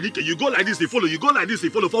 You go like this, he follow. You go like this, he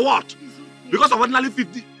follow. For what? Because of ordinary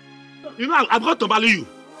 50. You know, I'm going to marry you.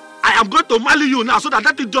 I am going to marry you now so that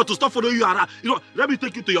idiot to stop following you around. You know, let me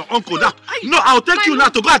take you to your uncle now. No, I'll take you now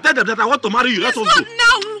to go and tell them that I want to marry you. Let's go. Now.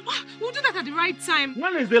 We'll do that at the right time.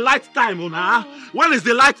 When is the light time, Una? When is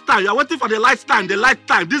the light time? You're waiting for the light time,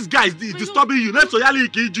 This guy is disturbing you.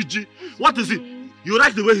 What is it? You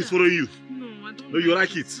like the way he's following you? No, I don't. No, you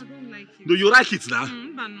like it. I don't like it. No, you like it now.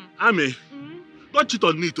 No. Ame, don't cheat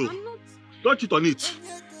on it, oh. Don't cheat on it.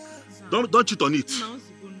 Don't cheat on it.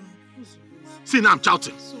 See, now I'm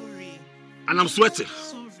shouting. Sorry. And I'm sweating.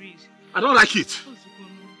 Sorry. I don't like it.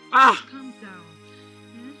 Calm down.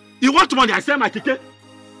 You want money? I sell my keke.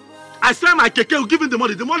 I sell my keke. You give him the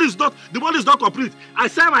money. The money is not complete. I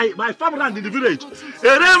sell my farmland in the village.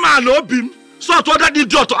 Erema no bim. So I told that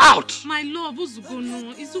idiot out. My love,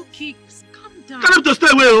 Ozugono, it's okay. Calm down. Tell him to stay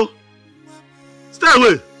away, oh. Stay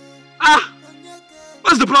away.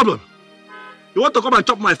 What's the problem? You want to come and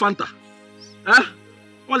chop my Fanta?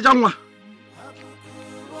 What do you want?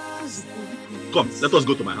 Come, let us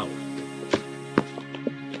go to my house.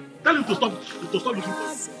 Tell him to stop looking for you.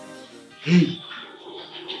 Hey,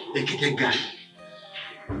 the keke guy.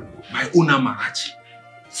 My owner Marachi.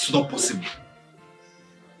 It's not possible.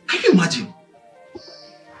 Can you imagine?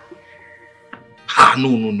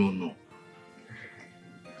 No.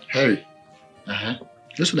 Harry.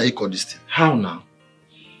 That's what I call this thing. How now?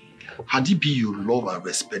 Had it be you love and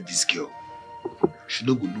respect this girl, she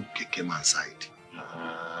don't go look keke man side.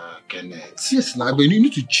 Kenneth. Yes, now, but you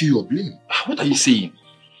need to chew your blame. What are you saying?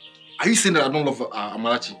 Are you saying that I don't love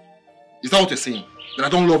Amarachi? Is that what you're saying? That I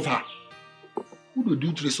don't love her? Who do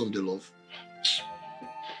you trace of the love?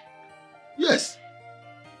 Yes.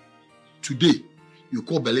 Today, you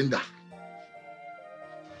call Belinda.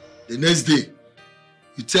 The next day,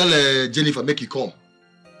 you tell Jennifer make you come.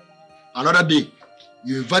 Another day,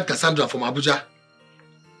 you invite Cassandra from Abuja.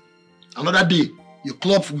 Another day, you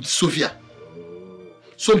club with Sophia.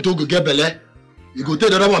 Some to go get Bele. You go tell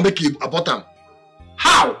the other one make you abort him.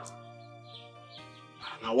 How?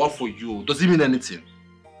 Now what for you? Does it mean anything?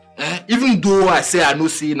 Even though I say I know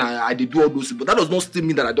saying I did do all those things, but that does not still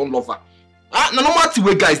mean that I don't love her. No matter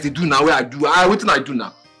what guys they do now, where I do, what I do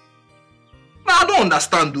now. I don't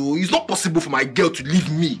understand though. It's not possible for my girl to leave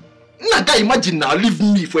me. Guy, imagine now, leave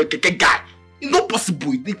me for a keke guy. It's not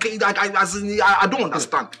possible. I don't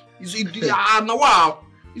understand.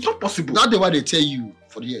 It's not possible. That's the way they tell you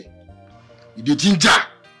for the year. You the ginger,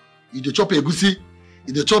 you the chop egusi,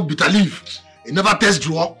 you the chop bitter leaf. You never test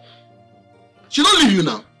draw. She don't leave you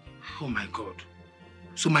now. Oh my God.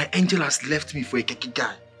 So my angel has left me for a keke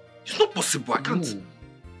guy. It's not possible. I can't. No.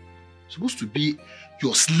 Supposed to be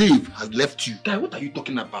your slave has left you. Guy, what are you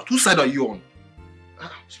talking about? Whose side are you on?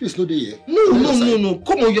 Space no day here. No.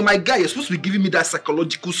 Come on, you're my guy. You're supposed to be giving me that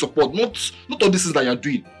psychological support. Not all this things that you're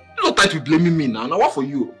doing. You're not trying to be blaming me now. Now what for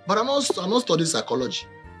you? But I'm not studying psychology.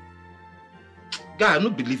 Guy, I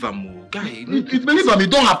don't believe him. Guy, believe him, it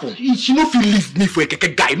don't happen. She no feel leave me for a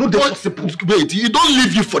keke guy. No, that's possible. Wait, you don't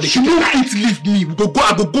leave you for the keke guy. She no leave me. I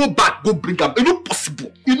go back, go bring him. It's not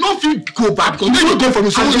possible. You don't feel go back because you don't go from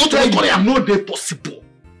the school. No, they possible.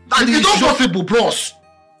 It's not possible, bros.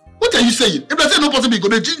 What are you saying? If I say no possible, you go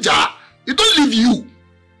to ginger. It don't leave you.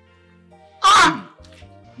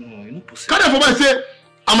 No, it's not possible. Can't I say,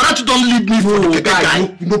 Amarachi don't leave me for the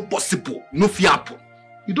guy? It's not possible. No fit happen.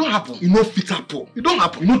 It don't happen. It no fit happen. It don't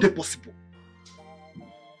happen. It's not that possible.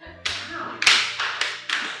 I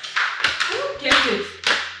don't get it.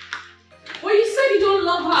 Well, you said you don't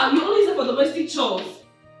love her. You only said for domestic chores.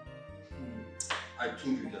 I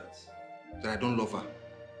told you that I don't love her.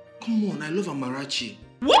 Come on, I love Amarachi.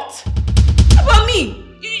 What? What about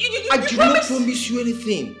me? I did not promise you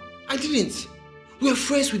anything. I didn't. We're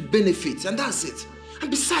friends with benefits and that's it.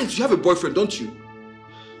 And besides, you have a boyfriend, don't you?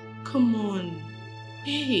 Come on.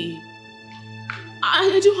 Hey.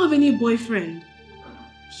 I don't have any boyfriend.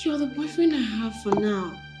 You're the boyfriend I have for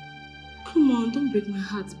now. Come on, don't break my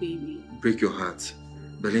heart, baby. Break your heart?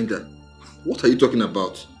 Belinda, what are you talking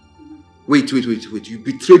about? Wait. You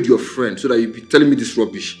betrayed your friend so that you be telling me this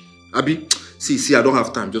rubbish. Abby, see, I don't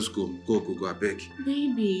have time. Just go, I beg.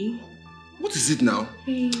 Baby. What is it now?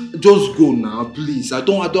 Baby. Just go now, please. I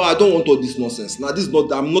don't want all this nonsense. Now,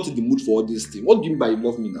 I'm not in the mood for all this thing. What do you mean by you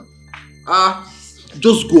love me now?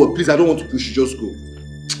 Just go, please. I don't want to push you. Just go.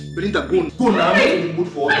 Belinda, go now. I'm not in the mood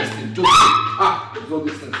for all this thing. Just go. It's all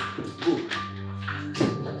this thing. Go.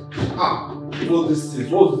 All this thing.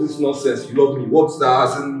 What's this nonsense? You love me. What's that?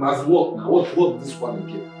 As what now? What's this one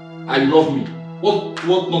again? I love me. What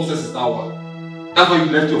nonsense is that one? That's why you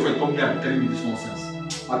left your friend come here and telling me this nonsense.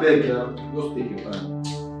 I beg, just take your time.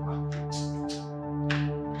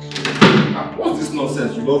 What's this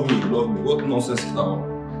nonsense? You love me. What nonsense is that one?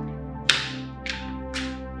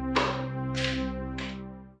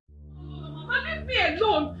 Mama, leave me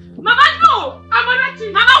alone. Mama, no! Amarachi!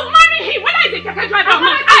 Mama, marry him! Whether he's a keke driver or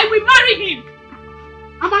not, I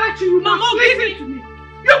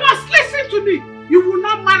me, you will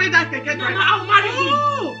not marry that keke driver. I'll marry him.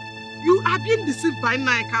 Oh, you are being deceived by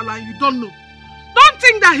Naikala and you don't know. Don't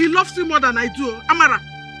think that he loves you more than I do, Amara.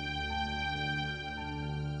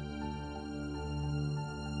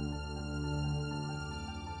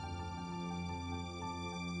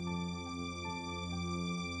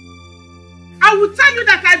 I will tell you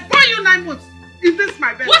that I bought you 9 months in this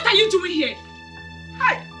my bed. What are you doing here?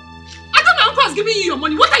 Hi. I thought my uncle was giving you your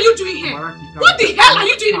money. What are you doing here? What the hell are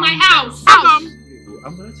you doing in my house?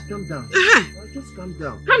 Amarachi, calm down. Just calm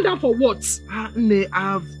down. Calm down for what?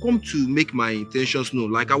 I've come to make my intentions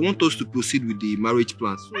known. Like, I want us to proceed with the marriage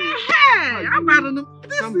plans. Hey,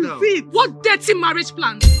 this is it. What dirty marriage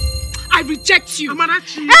plans? I reject you.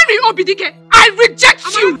 Amarachi. Henry Obidike, I reject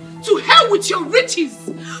you. To hell with your riches.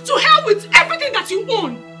 To hell with everything that you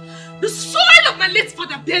own. The soil of my late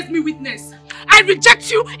father bears me witness. I reject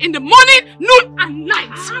you in the morning, noon, and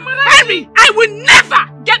night. Henry, I will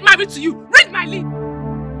never get married to you. Read my lips.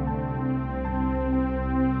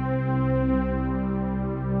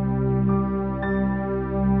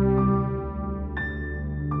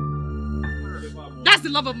 That's the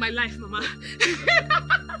love of my life, Mama.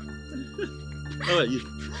 How are you?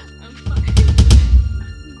 I'm fine.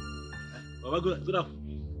 Mama, good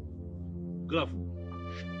afternoon. Good afternoon.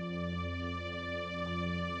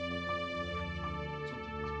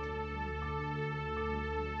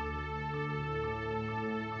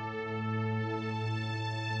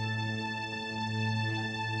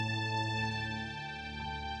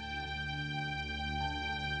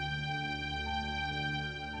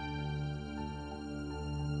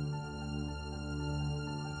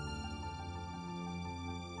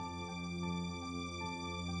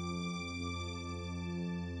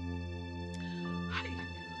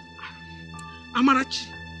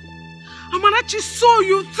 Amarachi, so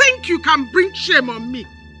you think you can bring shame on me?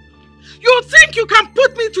 You think you can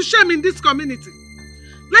put me to shame in this community?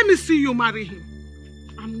 Let me see you marry him.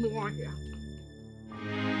 I'm not here.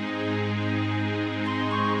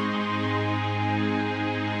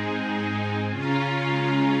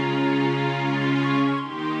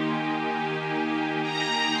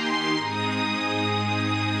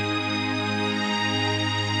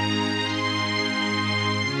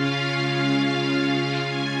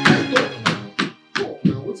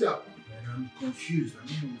 I'm confused. I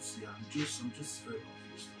don't know what to say. I'm just very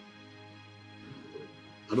confused.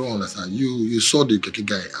 I don't understand. You saw the keke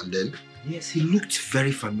guy and then? Yes, he looked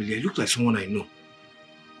very familiar. He looked like someone I know.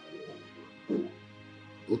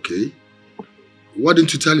 Okay. Why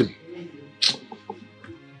didn't you tell him?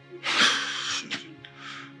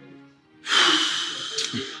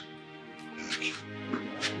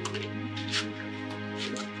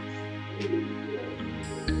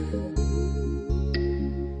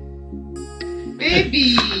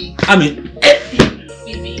 Baby!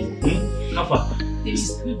 Baby. How far? There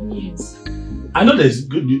is good news. I know there's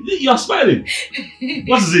good news. You are smiling.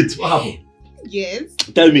 What is it? What happened? Yes.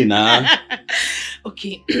 Tell me now.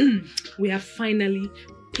 Okay, we have finally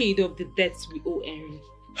paid off the debts we owe Henry.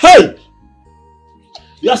 Hey!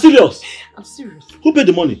 You are serious? I'm serious. Who paid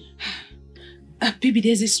the money? Baby,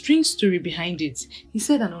 there's a strange story behind it. He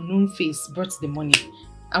said an unknown face brought the money.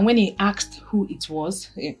 And when he asked who it was,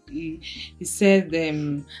 he said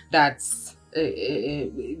that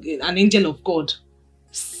an angel of God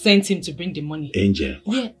sent him to bring the money. Angel?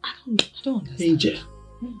 Yeah, I don't understand. Angel?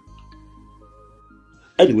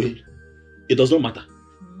 Anyway, it does not matter.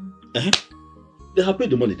 They have paid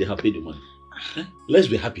the money. Let's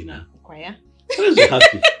be happy now. Choir? Let's be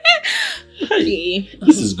happy. Hey,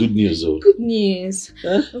 this is good news, though. Good news.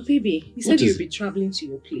 Oh, baby, you said you'll be traveling to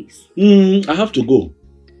your place. I have to go.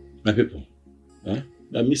 My people,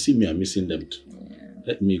 they're missing me, I'm missing them too. Yeah.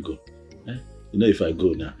 Let me go. You know, if I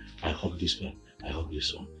go now, I hug this one, I hug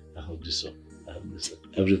this one, I hug this one, I hug this one.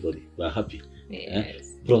 Everybody, we're happy.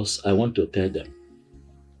 Yes. Plus, I want to tell them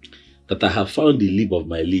that I have found the lip of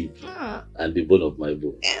my lip and the bone of my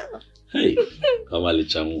bone. Hey, Kamali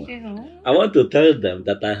Chamwa. I want to tell them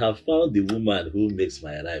that I have found the woman who makes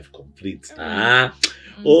my life complete.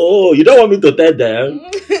 Oh, you don't want me to tell them?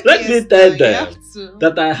 Let me tell them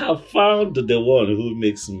that I have found the one who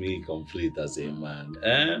makes me complete as a man.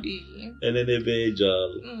 And then a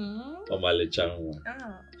angel, Kamali Chamwa.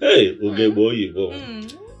 Hey, Ugebo Yibo.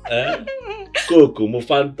 Coco,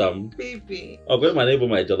 Mufantam. Baby. Okay, my neighbor,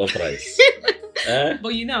 my jollof rice.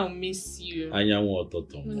 But you know I'll miss you. When are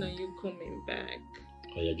you coming back?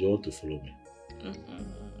 Oh, yeah, you want to follow me?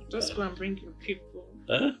 Just go and bring your people.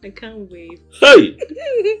 I can't wait. Hey!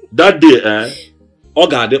 That day,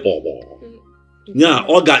 Oga de Obo. Yeah,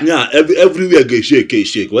 Oga, yeah, everywhere get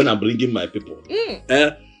shake when I'm bringing my people.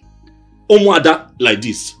 Omwada like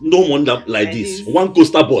this, no wonder like this. One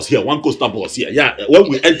coaster bus here, one coaster bus here. Yeah, when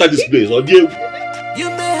we enter this place, or you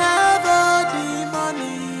may have all the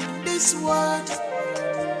money in this world.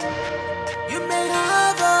 You may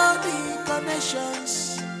have all the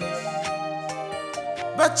connections,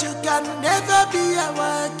 but you can never be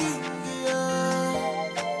our king.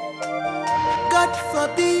 God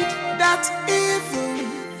forbid that evil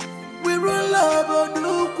we rule over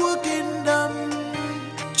the kingdom.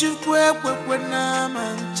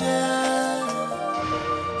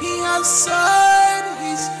 He has signed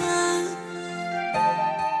his hand.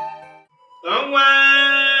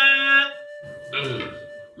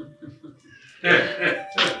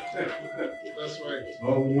 That's right.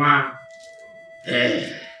 Oh, wow.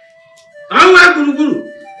 Oh, wow, Guru.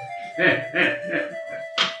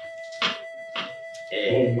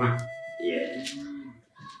 Oh, wow. Yeah.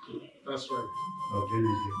 That's right. Okay.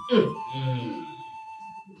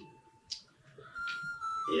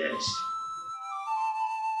 Yes.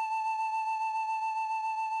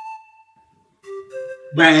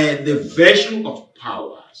 By the virtue of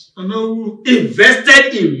powers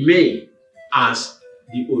invested in me as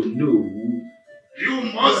the Onowu, you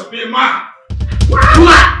must be mad.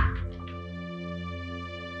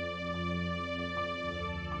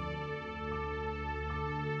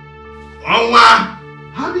 Onwa,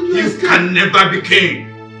 how did you escape? Can never be king.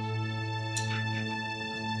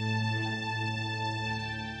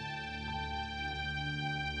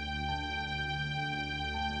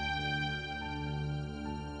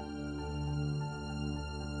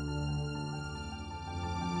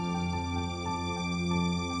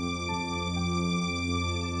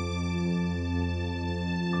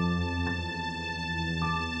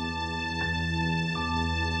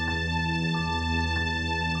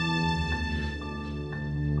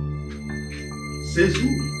 Says who?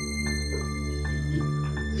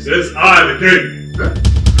 Says I, the king.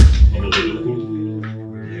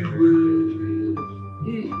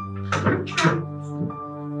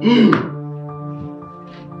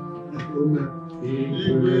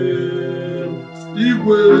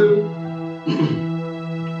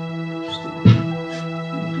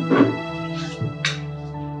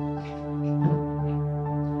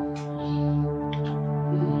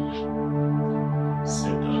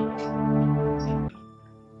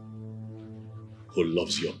 Who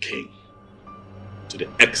loves your king to the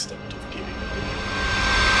extent of giving him.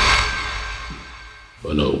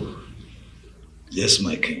 Oh no. Yes,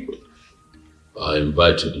 my king. I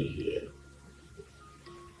invited you here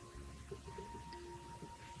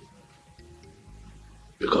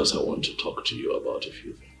because I want to talk to you about a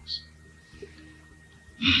few things.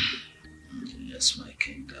 Yes, my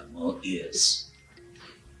king. I'm all ears.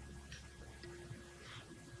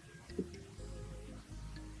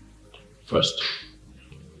 First,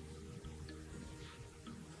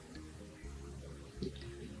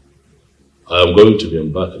 I am going to be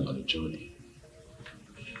embarking on a journey.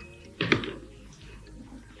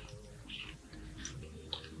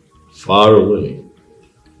 Far away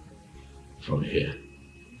from here.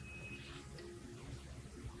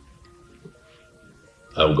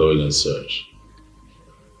 I am going in search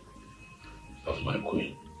of my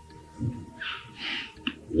queen.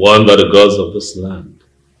 One that the gods of this land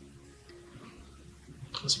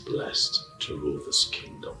is blessed to rule this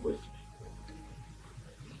kingdom with me.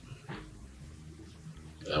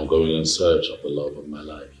 I'm going in search of the love of my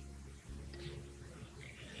life.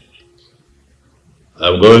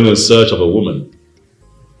 I'm going in search of a woman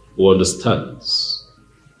who understands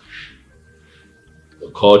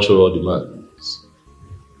the cultural demands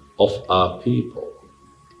of our people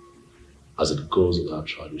as it goes with our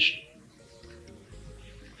tradition.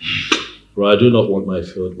 For I do not want my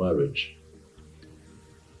failed marriage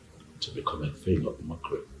to become a thing of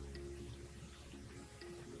mockery.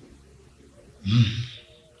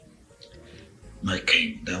 My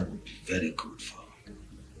king, that would be very good for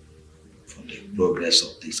the progress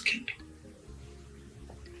of this kingdom.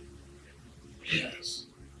 Yes.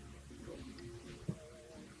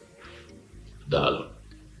 Darling,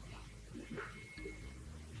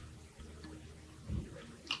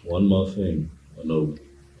 one more thing, I know.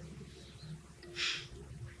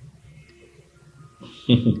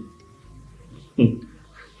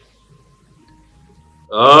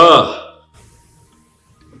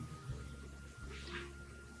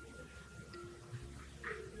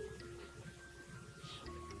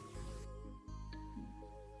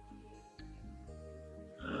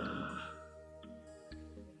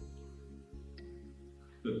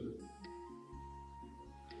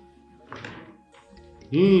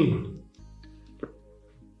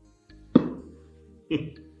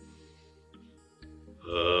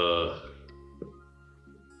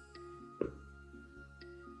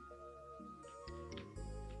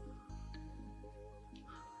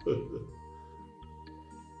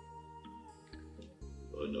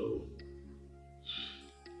 Oh no.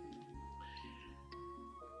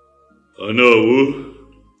 Oh no.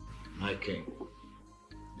 My king.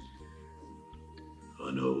 Oh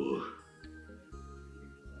no.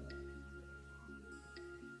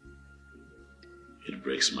 It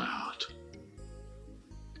breaks my heart.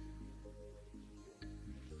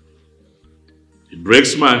 It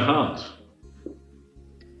breaks my heart.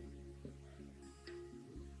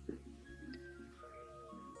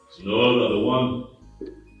 To know that the one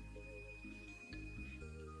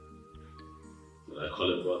that I call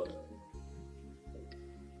a brother,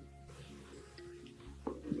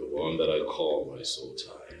 the one that I call my soul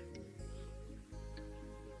tie,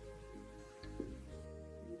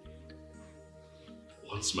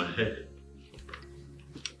 wants my head.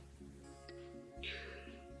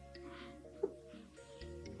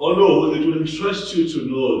 Oh no, it will interest you to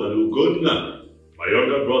know that Ugonna, my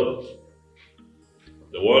younger brother,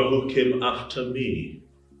 the one who came after me,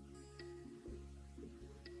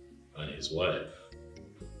 and his wife,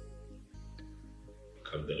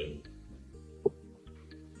 Kandarim,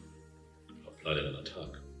 are planning an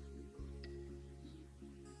attack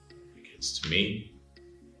against me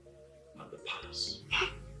and the palace.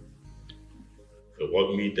 They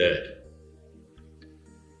want me dead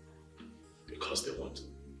because they want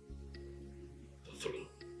the throne.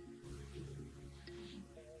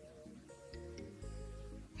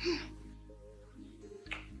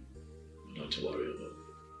 Not to worry about it.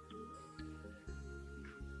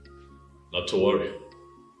 Not to worry.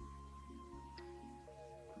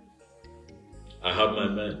 I have my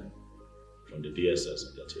men from the DSS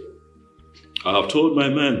at their table. I have told my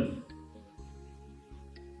men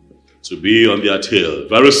to be on their tail.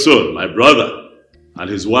 Very soon, my brother and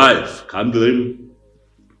his wife, Kandarim,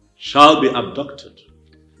 shall be abducted,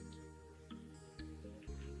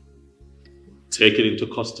 taken into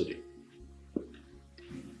custody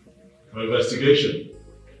for investigation.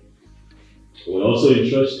 Will also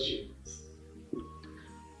interest you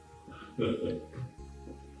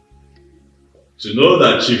to know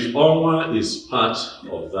that Chief Onwa is part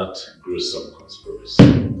of that gruesome conspiracy.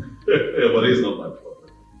 But he's not my problem.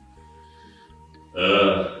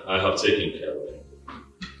 I have taken care of him.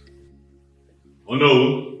 Oh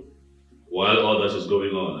no, while all that is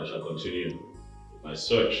going on, I shall continue my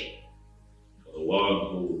search for the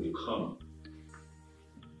one who will become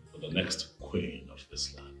the next queen of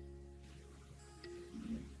this land.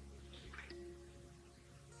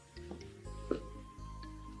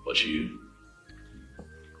 But you,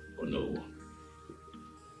 oh no,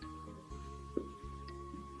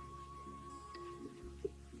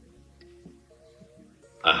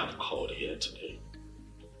 I have called here today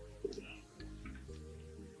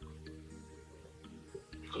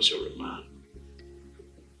because you're a man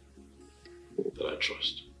that I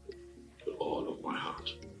trust with all of my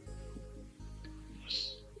heart.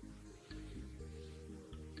 Yes.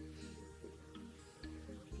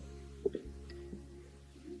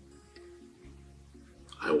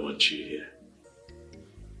 I want you here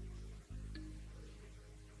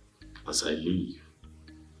as I leave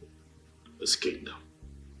this kingdom.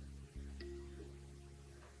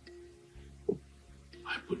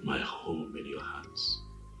 I put my home in your hands.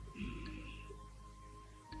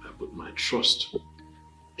 I put my trust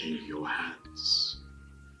in your hands.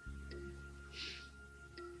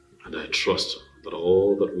 And I trust that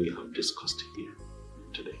all that we have discussed here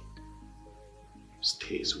today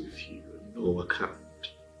stays with you, no account.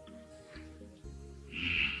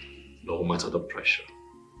 No matter the pressure,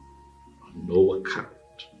 on no account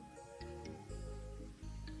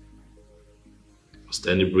must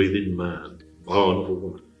any breathing man born of a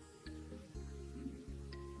woman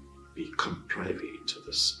become privy to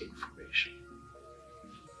this information.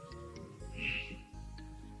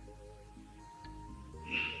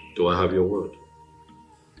 Do I have your word?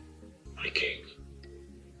 My king,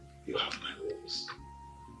 you have my words.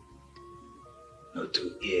 No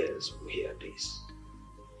two ears will hear this.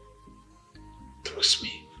 Trust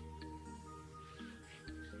me.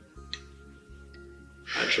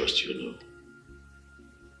 I trust you, no.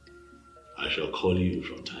 I shall call you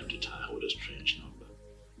from time to time with a strange number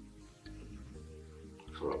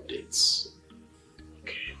for updates.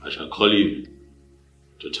 Okay. I shall call you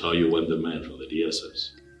to tell you when the men from the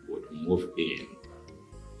DSS would move in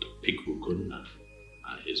to pick Ugonna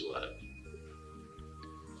and his wife.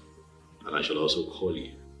 And I shall also call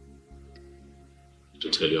you to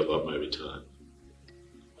tell you about my return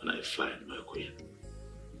when I find my queen.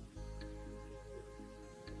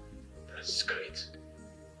 That's great.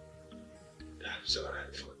 That's all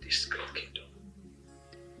right for this great kingdom.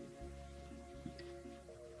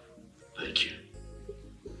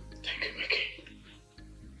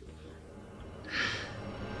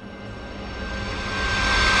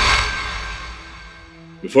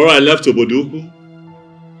 Before I left Oboduku,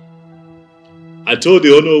 I told the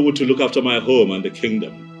NOLLYWOOD to look after my home and the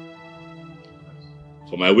kingdom.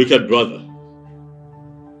 For my wicked brother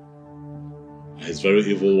and his very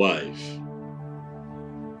evil wife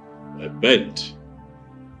were bent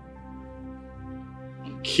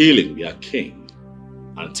on killing their king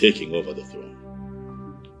and taking over the throne.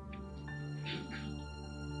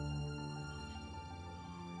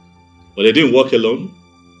 But they didn't walk alone.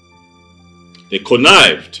 They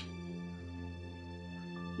connived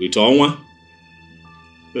with Onwa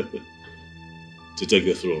to take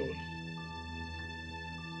the throne.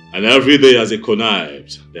 And every day as they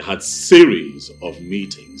connived, they had series of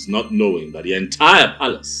meetings, not knowing that the entire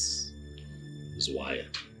palace was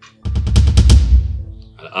wired.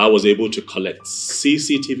 And I was able to collect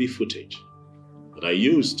CCTV footage that I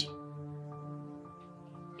used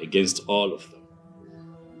against all of them.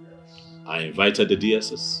 I invited the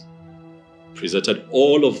DSS, presented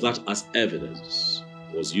all of that as evidence,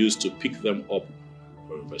 was used to pick them up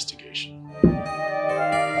for investigation.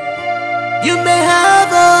 You may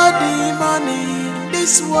have all the money in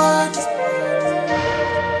this world.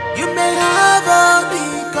 You may have all the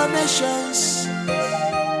connections,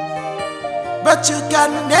 but you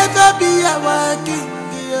can never be our king.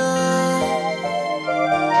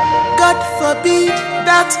 God forbid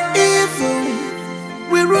that evil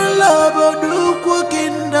we rule over the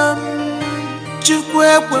kingdom.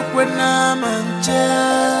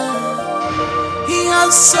 He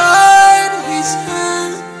has soiled his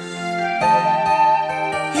hand.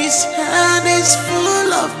 His hand is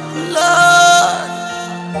full of blood.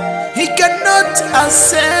 He cannot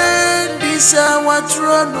ascend this our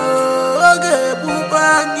throne.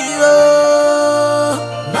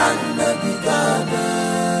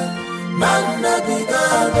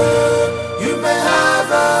 You may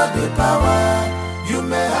have all the power. You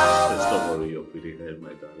may have. Stop worrying your pretty head,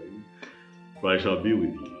 my darling. For I shall be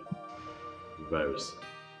with you very soon.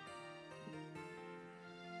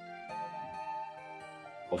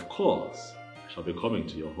 Of course, I shall be coming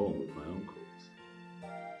to your home with my uncles.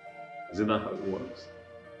 Isn't that how it works?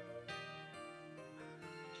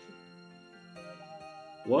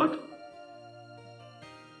 What?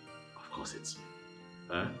 Of course it's me.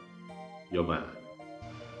 Huh? Your man.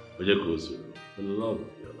 Ojekosu, the love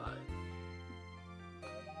of your life.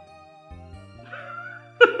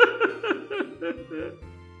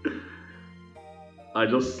 I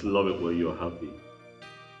just love it when you're happy.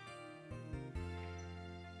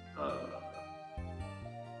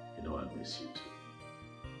 You know I miss you too.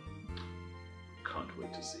 Can't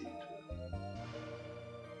wait to see you too.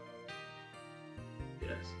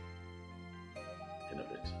 Yes. In a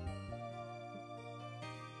bit.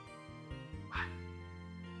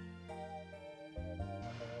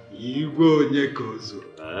 Igwe Onyekozu.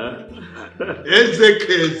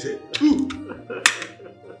 Ezekeze.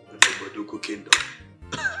 Oboduku Kingdom.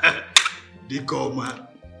 Dikoma.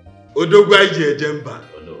 Odogwa Jemba.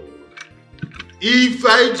 If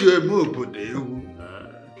I do a move, put the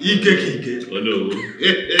Ike. Oh no.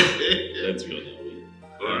 Let's be on our way.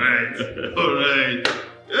 Alright.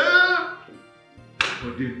 Yeah.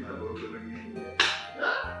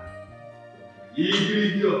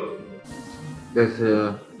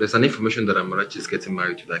 There's an information that Amarachi is getting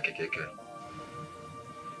married to that KKK.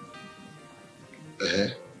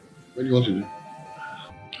 What do you want to do?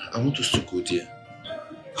 I want us to go there.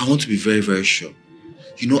 I want to be very, very sure.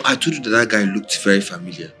 You know, I told you that guy looked very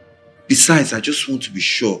familiar. Besides, I just want to be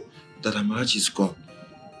sure that Amarachi is gone.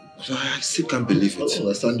 So I still can't believe it. I don't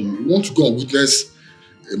understand you. You want to go and witness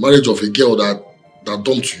a marriage of a girl that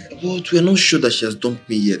dumped you? But we're not sure that she has dumped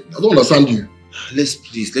me yet. I don't understand you. Let's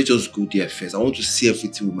just go there first. I want to see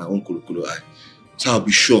everything with my own Kolokolo eye. So I'll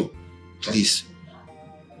be sure. Please.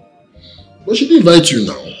 But she didn't invite you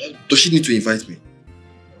now. Does she need to invite me?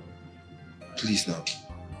 Please now.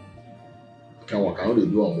 I can't walk. I want to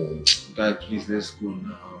do a more. Guy, please, let's go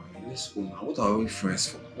now. Let's go now. What are we friends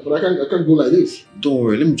for? But I can't go like this. Don't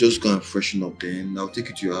worry. Let me just go and freshen up then. I'll take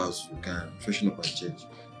you to your house. You can freshen up and change.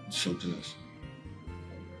 Do something else.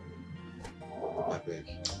 I beg.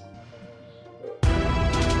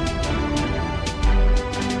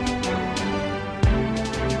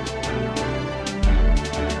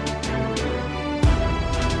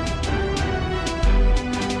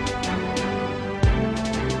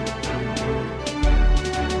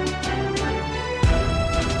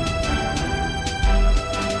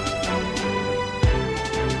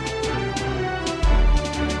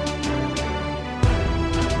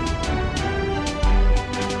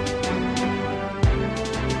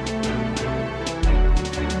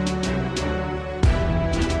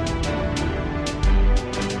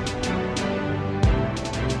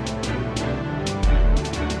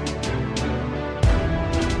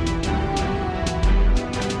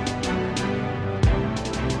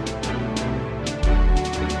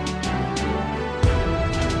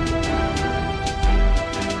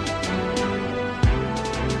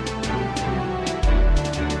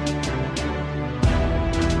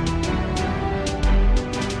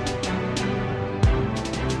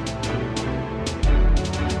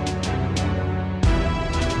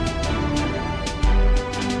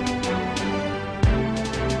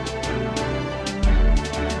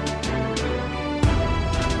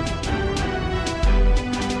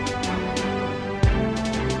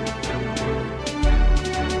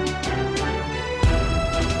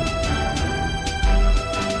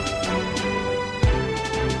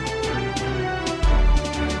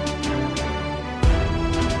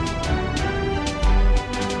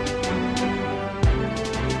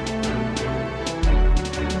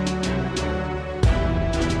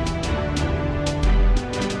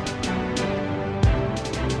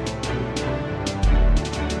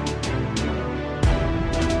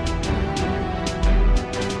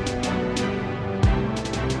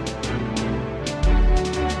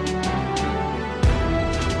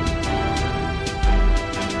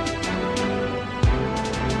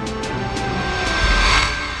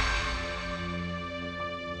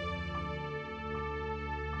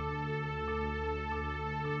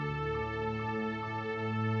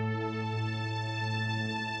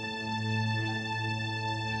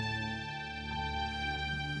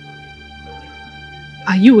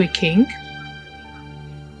 Are you a king?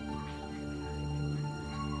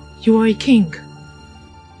 You are a king.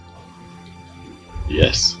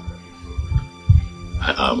 Yes,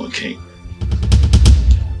 I am a king.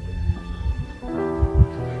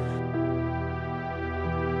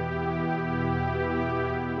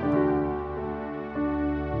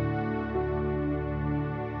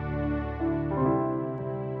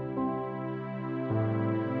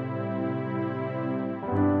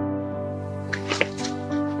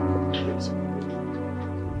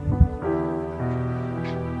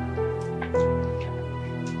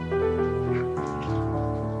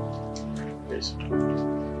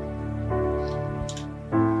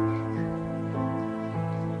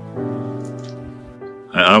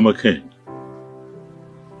 I am a king.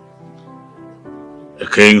 A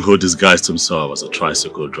king who disguised himself as a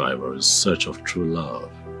tricycle driver in search of true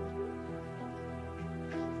love.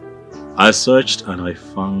 I searched and I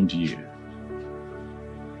found you.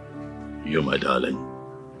 You, my darling.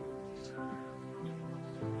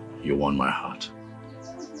 You won my heart.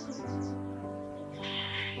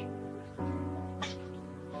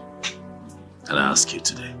 And I ask you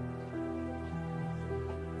today,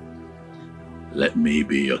 let me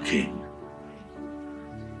be your king,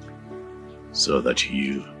 so that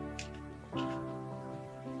you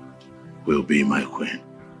will be my queen.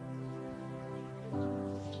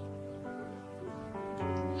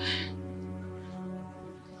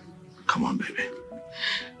 Come on, baby.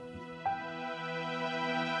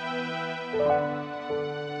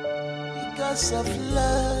 Because of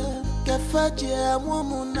love, kafaje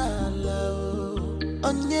amumunala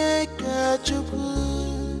onye kachuku.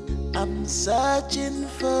 I'm searching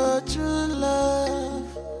for true love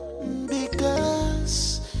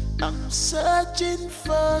because I'm searching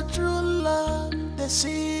for true love. They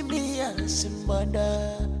see me as a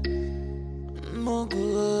mother,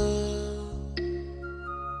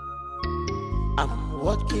 I'm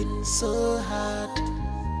working so hard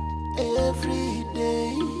every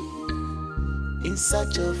day in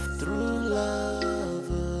search of true love.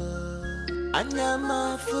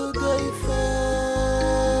 Anyama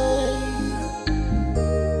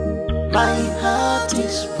my heart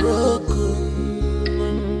is broken.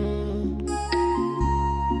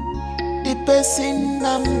 The person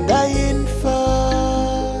I'm dying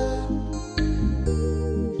for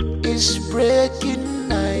is breaking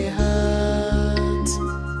my heart.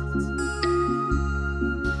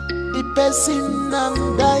 The person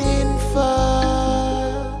I'm dying for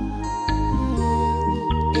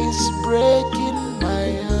is breaking my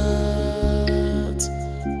heart.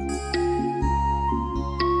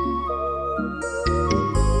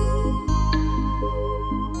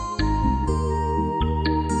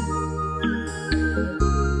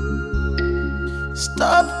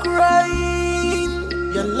 Stop crying,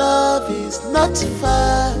 your love is not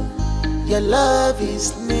far, your love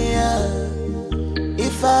is near.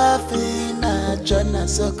 If I feel a Jona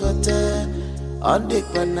Sokota, on the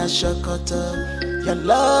Kwana Shokota, your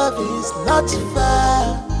love is not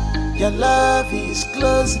far, your love is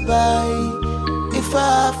close by. If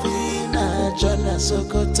I feel a Jona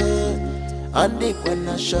Sokota, on the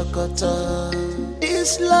Kwana Shokota,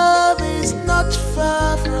 this love is not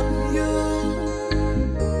far from you.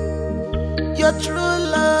 Your true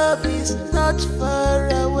love is not far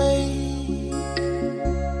away.